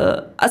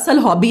असल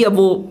हॉबी अब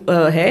वो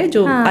है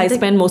जो I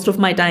spend most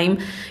of my time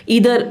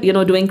either you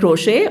know doing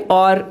crochet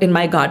or in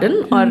my garden,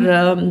 or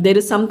there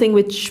is something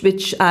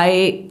which I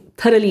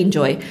thoroughly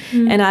enjoy,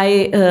 and I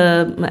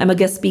am a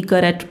guest speaker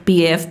at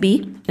PAFB.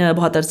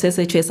 बहुत अरसे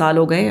से 6 साल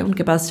हो गए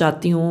उनके पास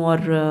जाती हूँ और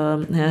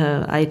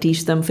I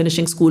teach them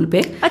finishing school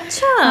पे.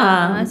 अच्छा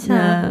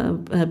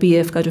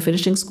PAF का जो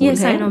finishing school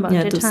Yes, I know about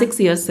है, it, तो 6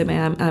 years से मैं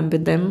I'm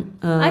with them.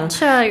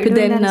 अच्छा, But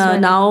then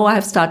now I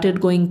have started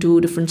going to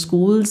different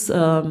schools.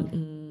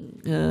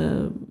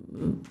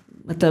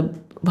 मतलब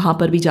वहाँ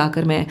पर भी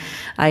जाकर मैं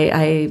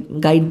आई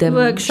गाइड देम,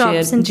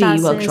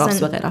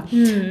 वर्कशॉप्स वगैरह.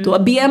 तो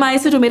अब BMI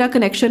से जो मेरा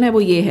कनेक्शन है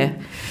वो ये है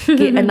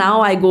कि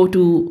now I go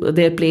to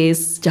their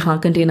place जहाँ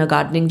कंटेनर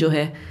गार्डनिंग जो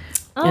है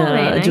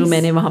जो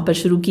मैंने वहाँ पर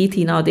शुरू की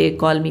थी, now they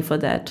call me for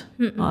that.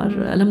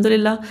 और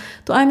अल्हम्दुलिल्लाह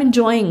तो आई एम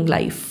एंजॉयिंग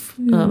लाइफ.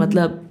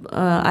 मतलब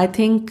आई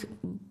थिंक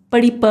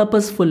बड़ी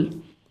पर्पसफुल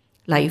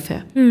लाइफ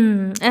है.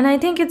 And I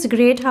think it's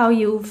great how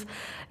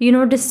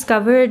you've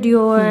discovered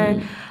your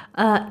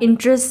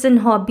interests and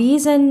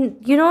hobbies, and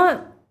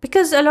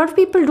because a lot of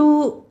people do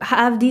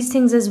have these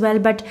things as well,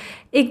 but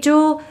एक जो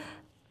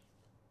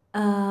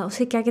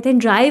उसे क्या कहते हैं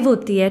drive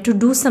होती है to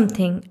do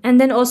something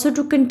and then also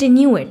to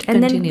continue it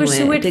and then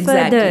pursue it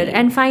further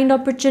and find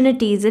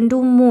opportunities and do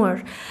more.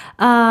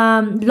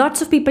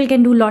 Lots of people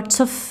can do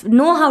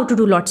know how to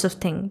do lots of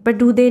things, but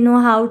do they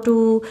know how to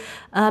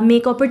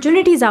make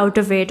opportunities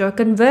out of it or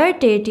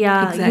convert it?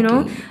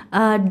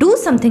 Do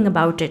something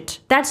about it.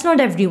 That's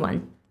not everyone.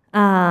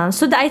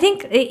 So I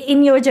think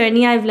in your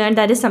journey I've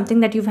learned that is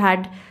something that you've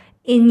had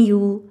in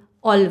you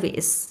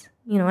always,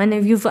 and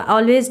if you've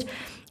always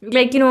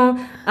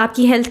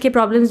आपकी health के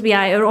problems भी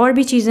आए और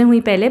भी चीज़ें हुई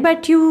पहले,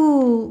 but you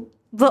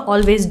were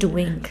always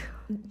doing.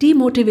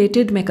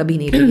 Demotivated मैं कभी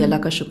नहीं रही, अल्लाह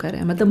का शुक्र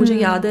है. मतलब मुझे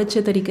याद है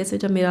अच्छे तरीके से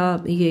जब मेरा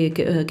ये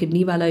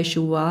किडनी वाला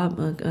इशू हुआ,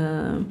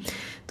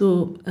 तो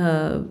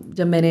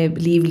जब मैंने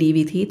लीव ली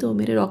हुई थी तो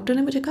मेरे डॉक्टर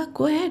ने मुझे कहा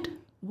go ahead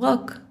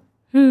work,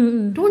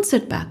 don't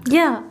sit back.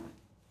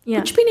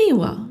 कुछ भी नहीं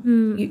हुआ,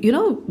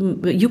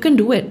 यू कैन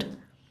डू इट.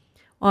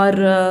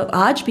 और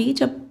आज भी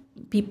जब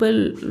people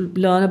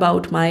learn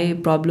about my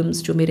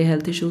problems, जो मेरे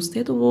हेल्थ इश्यूज़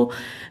थे, तो वो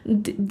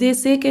दे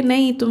से कि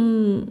नहीं तुम,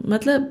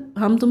 मतलब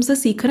हम तुमसे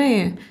सीख रहे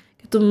हैं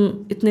कि तुम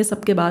इतने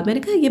सब के बाद. मैंने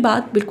कहा ये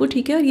बात बिल्कुल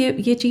ठीक है, और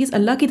ये चीज़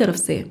अल्लाह की तरफ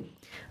से है.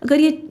 अगर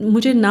ये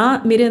मुझे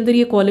ना, मेरे अंदर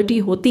ये क्वालिटी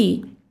होती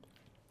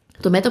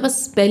तो मैं तो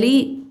बस पहले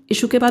ही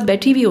इशू के बाद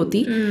बैठी हुई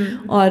होती.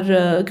 और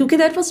क्योंकि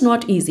दैट वॉज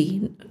नॉट ईजी,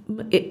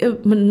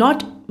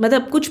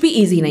 मतलब कुछ भी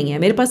ईजी नहीं है.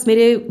 मेरे पास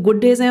मेरे गुड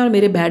डेज़ हैं और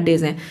मेरे बैड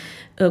डेज़ हैं.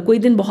 कोई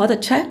दिन बहुत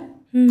अच्छा है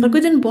और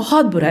कोई दिन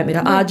बहुत बुरा है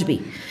मेरा आज भी.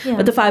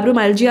 मतलब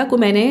फाइब्रोमाइल्जिया को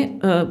मैंने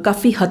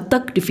काफ़ी हद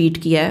तक डिफीट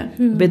किया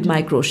है विद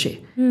माई क्रोशे.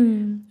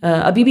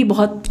 अभी भी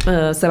बहुत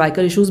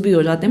सर्वाइकल इश्यूज़ भी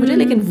हो जाते हैं मुझे,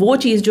 लेकिन वो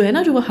चीज़ जो है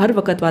ना, जो वो हर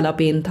वक्त वाला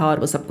पेन था और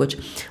वो सब कुछ,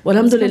 वो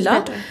अल्हम्दुलिल्लाह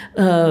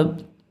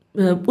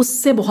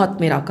उससे बहुत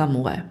मेरा कम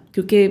हुआ है.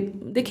 क्योंकि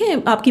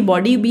देखें, आपकी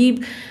बॉडी भी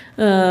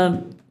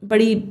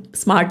बड़ी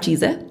स्मार्ट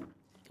चीज़ है.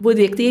 वो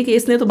देखती है कि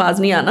इसने तो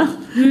बाज नहीं आना.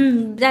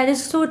 That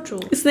is so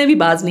true. इसने भी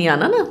बाज नहीं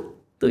आना ना,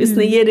 तो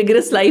इसने ये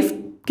रिग्रेस लाइफ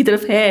की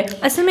तरफ है.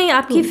 असल में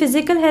आपकी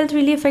physical health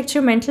really affects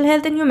your mental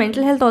health, and your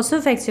mental health also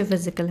affects your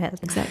physical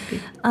health. Exactly.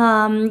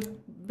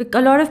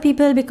 A lot of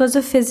people, because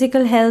of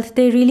physical health,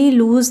 they really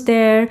lose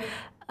their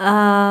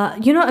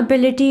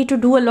ability to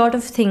do a lot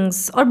of things.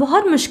 और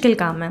बहुत मुश्किल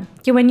काम है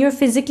कि when you're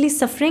physically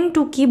suffering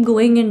to keep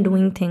going and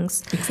doing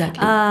things.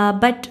 Exactly.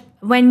 But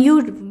when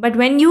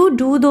you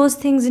do those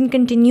things and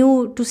continue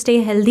to stay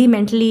healthy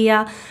mentally,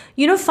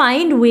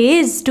 find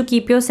ways to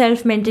keep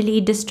yourself mentally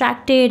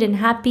distracted and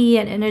happy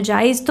and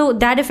energized, so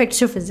that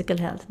affects your physical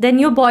health. Then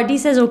your body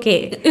says, okay.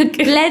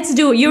 Let's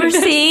do. You're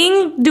saying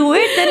do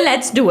it, then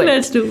let's do it.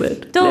 Let's do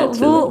it. तो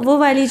वो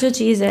वाली जो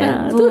चीज़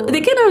है, तो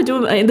देखिए ना, जो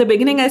in the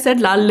beginning I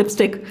said Lal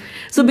lipstick.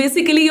 So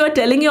basically you are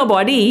telling your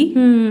body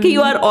कि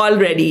you are all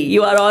ready,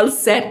 you are all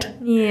set.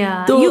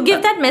 Yeah. So you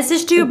give that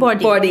message to your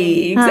body.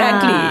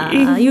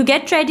 Exactly. You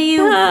get ready,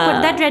 you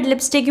put that red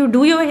lipstick, you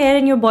do your hair,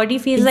 and your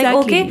body feels like,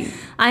 okay,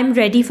 I'm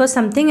ready for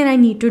something and I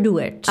need to do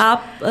it.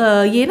 आप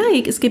ये ना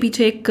इसके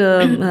पीछे एक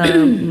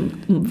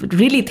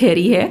really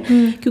theory है.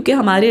 क्योंकि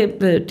हमारे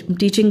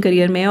teaching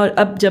career में, और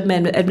अब जब मैं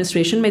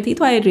एडमिनिस्ट्रेशन में थी,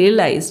 तो आई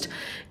रियलाइज्ड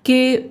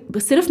कि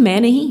सिर्फ मैं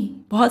नहीं,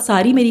 बहुत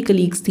सारी मेरी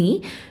कलीग्स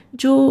थी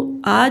जो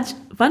आज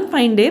वन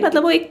फाइन डे,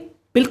 मतलब वो एक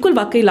बिल्कुल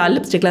वाकई लाल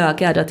लिपस्टिक लगा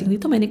के आ जाती थी.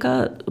 तो मैंने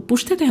कहा,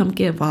 पूछते थे हम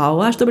कि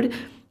वाह आज तो बड़े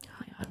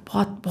यार,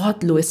 बहुत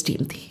बहुत लो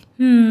एस्टीम थी,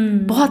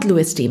 बहुत लो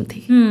एस्टीम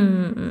थी.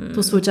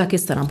 तो सोचा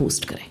किस तरह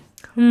बूस्ट करें.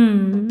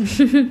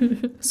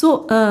 सो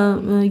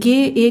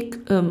ये एक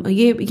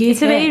ये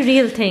It's a very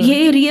real thing.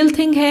 ये रियल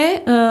थिंग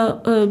है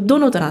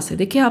दोनों तरह से.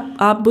 देखिए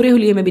आप बुरे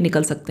हुलिये में भी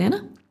निकल सकते हैं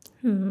ना.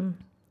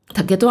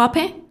 थके तो आप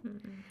हैं,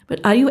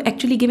 but are you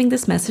actually giving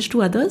this message to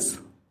others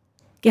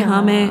कि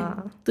हाँ मैं,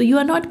 तो you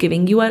are not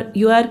giving,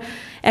 you are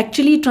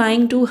actually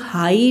trying to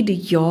hide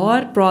your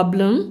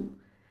problem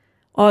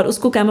और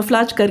उसको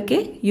कैमोफ्लेज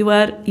करके you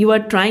are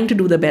trying to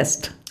do the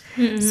best.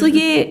 So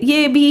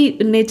ये भी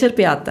नेचर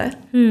पे आता है.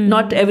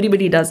 Not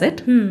everybody does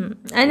it.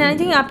 And I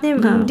think आपने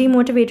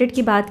डीमोटिवेटेड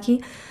की बात की,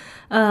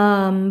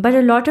 but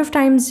a lot of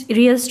times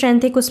real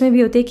strength एक उसमें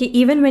भी होती है कि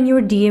even when you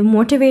are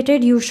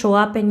demotivated you show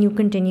up and you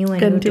continue.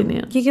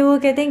 क्योंकि वो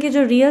कहते हैं कि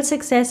जो रियल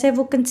सक्सेस है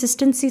वो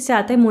कंसिस्टेंसी से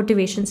आता है,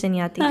 मोटिवेशन से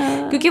नहीं आती.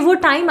 क्योंकि वो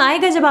टाइम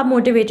आएगा जब आप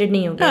मोटिवेटेड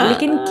नहीं होंगे,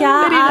 लेकिन क्या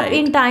आप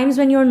in times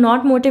when you are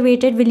not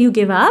motivated will you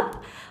give up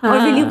or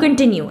will you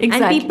continue?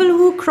 And people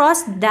who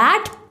cross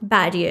that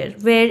barrier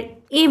where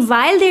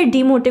while they're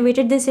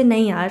demotivated they say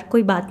नहीं यार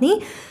कोई बात नहीं,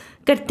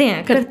 करते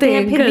हैं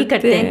फिर भी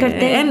करते हैं.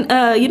 एंड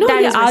यू नो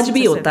ये आज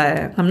भी होता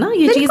है हम ना,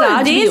 ये चीज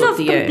आज भी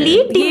होती है,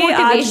 ये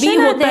आज भी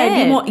होता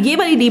है. ये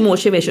वाली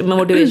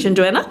मोटिवेशन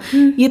जो है ना,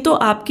 ये तो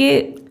आपके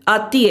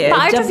आती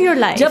है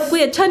जब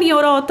कोई अच्छा नहीं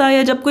हो रहा होता है,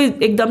 या जब कोई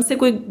एकदम से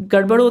कोई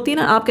गड़बड़ होती है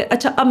ना, आपके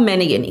अच्छा अब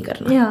मैंने ये नहीं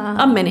करना,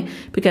 अब मैंने,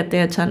 फिर कहते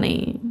हैं अच्छा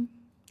नहीं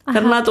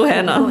करना तो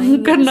है ना,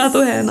 करना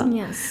तो है ना.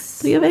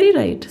 तो यू आर वेरी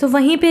राइट. तो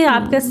वहीं पे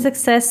आपका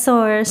सक्सेस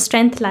और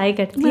स्ट्रेंथ लाई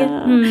करती है.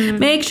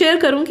 मैं एक शेयर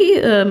करूँ कि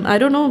आई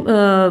डोंट नो,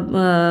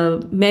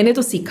 मैंने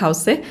तो सीखा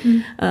उससे.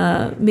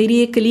 मेरी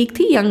एक कलीग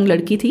थी, यंग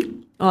लड़की थी,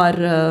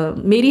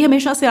 और मेरी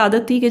हमेशा से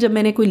आदत थी कि जब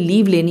मैंने कोई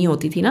लीव लेनी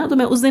होती थी ना, तो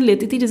मैं उस दिन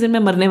लेती थी जिस दिन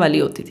मैं मरने वाली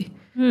होती थी.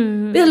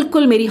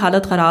 बिल्कुल मेरी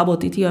हालत ख़राब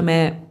होती थी और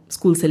मैं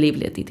स्कूल से लीव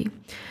लेती थी.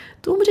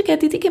 तो मुझे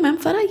कहती थी कि मैम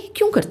फ़रा ये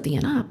क्यों करती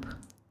हैं ना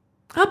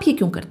आप ये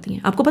क्यों करती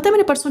हैं? आपको पता है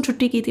मैंने परसों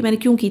छुट्टी की थी, मैंने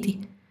क्यों की थी?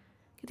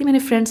 कहती मैंने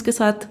फ्रेंड्स के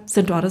साथ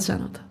सेंट लॉरेंस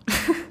जाना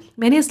था.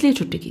 मैंने इसलिए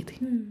छुट्टी की थी.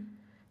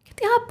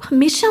 कहती आप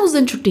हमेशा उस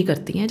दिन छुट्टी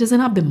करती हैं जिस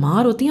दिन आप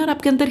बीमार होती हैं और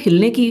आपके अंदर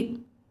हिलने की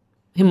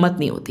हिम्मत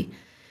नहीं होती.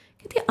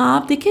 कहती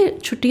आप देखिए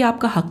छुट्टी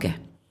आपका हक है,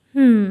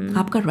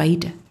 आपका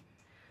राइट है,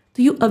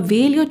 तो यू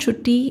अवेल योर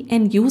छुट्टी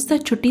एंड यूज़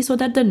दैट छुट्टी so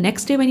that the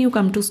next day when you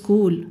come to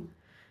school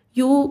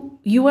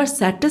you are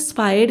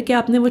satisfied कि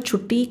आपने वो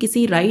छुट्टी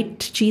किसी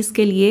राइट चीज़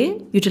के लिए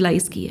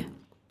यूटिलाइज़ की है.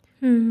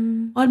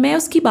 और मैं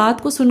उसकी बात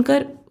को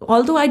सुनकर,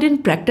 although I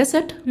didn't practice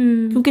it,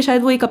 क्योंकि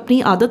शायद वो एक अपनी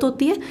आदत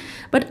होती है,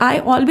 but I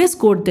always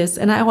quote this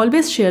and I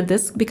always share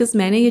this because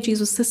मैंने ये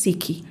चीज़ उससे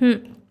सीखी.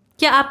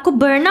 क्या आपको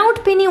बर्नआउट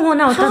पे नहीं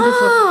होना होता?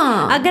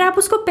 अगर आप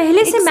उसको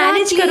पहले से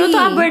मैनेज करो तो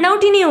आप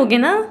बर्नआउट ही नहीं होगे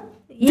ना.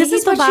 दिस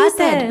इज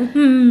बात है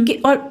कि,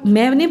 और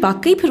मैंने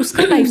वाकई फिर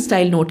उसका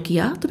लाइफस्टाइल नोट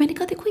किया, तो मैंने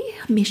कहा देखो ये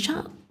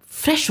हमेशा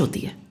फ्रेश होती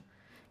है.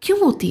 क्यों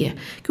होती है?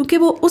 क्योंकि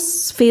वो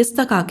उस फेज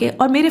तक आके,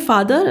 और मेरे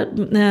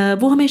फादर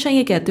वो हमेशा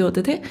ये कहते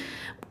होते थे,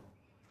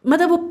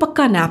 मतलब वो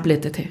पक्का नैप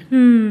लेते थे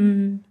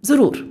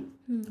ज़रूर.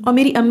 और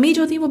मेरी अम्मी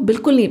जो थी वो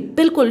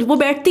बिल्कुल वो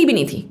बैठती भी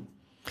नहीं थी.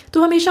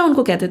 तो हमेशा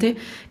उनको कहते थे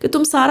कि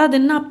तुम सारा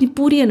दिन ना अपनी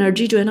पूरी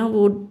एनर्जी जो है ना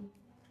वो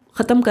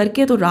ख़त्म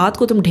करके तो रात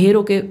को तुम ढेर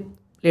होके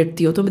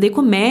लेटती हो. तो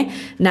देखो मैं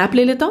नैप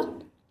ले लेता हूँ,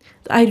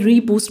 तो आई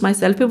रीबूस्ट माई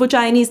सेल्फ. फिर वो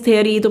चाइनीज़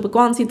थियोरी, तो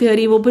कौन सी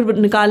थियोरी, वो फिर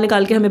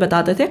निकाल के हमें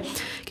बताते थे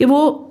कि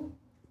वो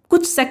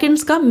कुछ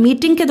सेकंड्स का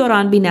मीटिंग के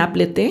दौरान भी नैप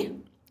लेते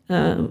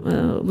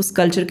हैं उस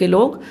कल्चर के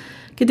लोग,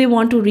 कि they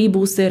want to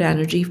reboost their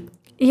energy.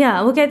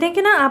 वो कहते हैं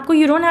कि ना आपको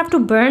you don't have to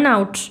burn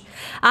out.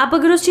 आप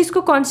अगर उस चीज़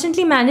को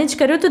कॉन्स्टेंटली मैनेज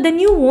करो तो then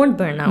you won't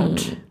burn out.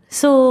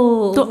 So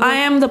I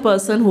am the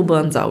person who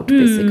burns out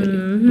basically.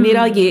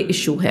 मेरा ये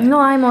इशू है.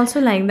 No, I'm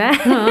also like that.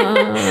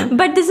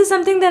 But this is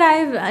something that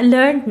I've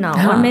learned now.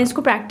 और मैं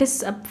इसको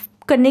practice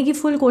करने की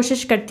फुल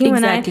कोशिश करती हूँ.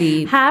 Exactly.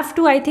 And I have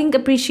to, I think,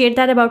 appreciate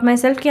that about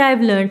myself कि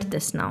I've learned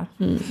this now.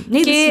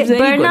 कि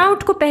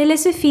burnout को पहले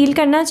से feel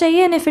करना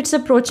चाहिए, and if it's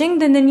approaching,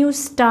 then you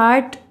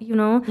start, you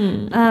know,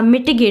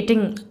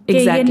 mitigating. कि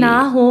ये ना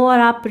हो और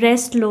आप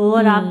रेस्ट लो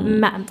और आप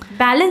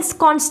बैलेंस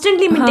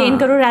कॉन्स्टेंटली मेंटेन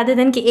करो, rather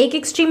than कि एक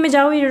एक्सट्रीम में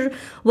जाओ, you're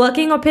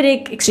working, और फिर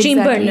एक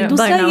एक्सट्रीम burnout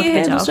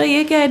पे जाओ. दूसरा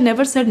ये कि I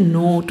never said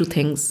no to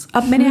things.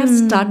 अब मैंने have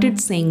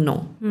started saying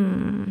no.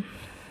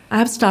 I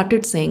have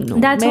started saying no.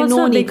 That's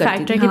also a big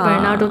factor कि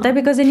burnout होता है,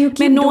 because then you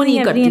keep doing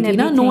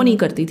everything. No नहीं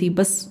करती थी,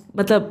 बस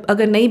मतलब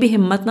अगर नहीं भी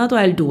हिम्मत ना, तो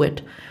I'll do it.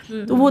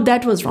 तो वो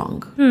that was wrong.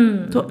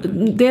 So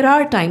there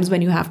are times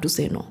when you have to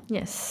say no.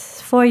 Yes,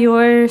 for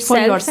yourself. For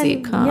your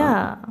sake.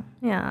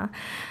 Yeah.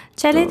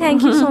 Chale,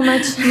 thank you so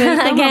much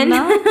again.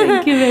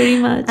 Thank you very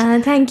much.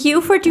 Thank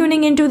you for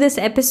tuning into this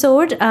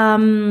episode.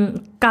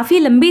 काफ़ी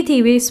लंबी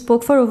थी. We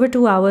spoke for over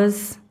 2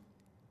 hours.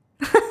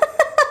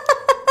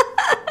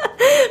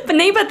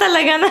 नहीं पता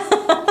लगा ना.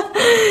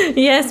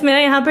 Yes, मेरा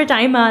यहाँ पर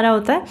टाइम आ रहा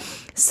होता है.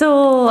 So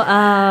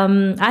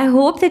I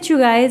hope that you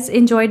guys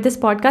enjoyed this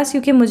podcast,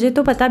 क्योंकि मुझे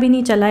तो पता भी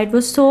नहीं चला. It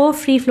was so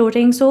free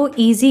floating, so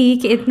easy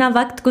कि इतना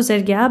वक्त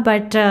गुजर गया.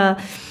 But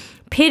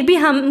फिर भी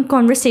हम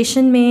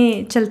कॉन्वर्सेशन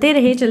में चलते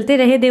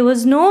रहे. There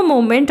was no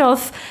moment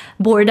of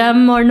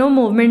boredom or no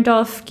moment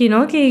of, you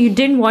know, कि you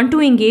didn't want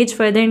to engage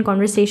further in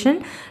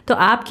conversation. तो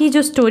आपकी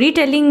जो story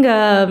telling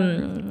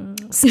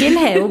skill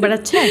है वो बड़ा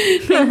अच्छा है.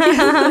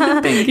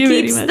 Thank you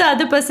very Keeps much. the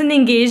other person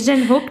engaged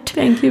and hooked.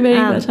 Thank you very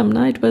much,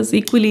 Amna. It was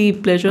equally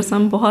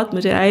pleasuresome. बहुत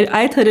मुझे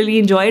I thoroughly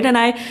enjoyed, and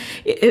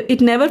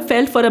it never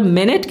felt for a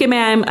minute कि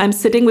मैं I'm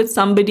sitting with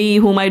somebody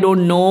whom I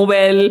don't know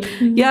well.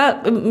 या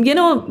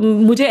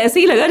मुझे ऐसे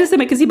ही लगा जैसे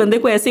मैं किसी बंदे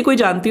को ऐसे कोई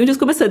जानती हूँ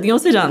जिसको मैं सदियों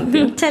से जानती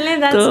हूँ. चलें,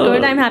 that's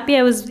good. I'm happy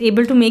I was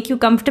able to make you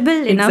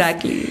comfortable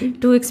enough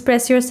to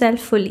express yourself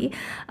fully.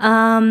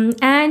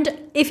 And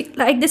if you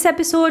like this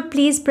episode,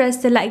 please press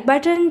the like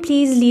button.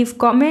 Please leave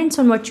comments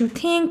on what you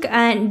think,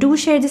 and do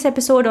share this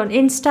episode on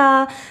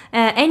Insta,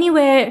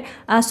 anywhere,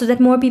 so that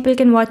more people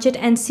can watch it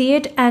and see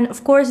it. And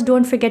of course,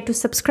 don't forget to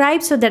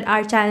subscribe so that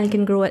our channel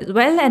can grow as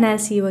well. And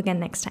I'll see you again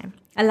next time.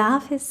 Allah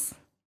Hafiz.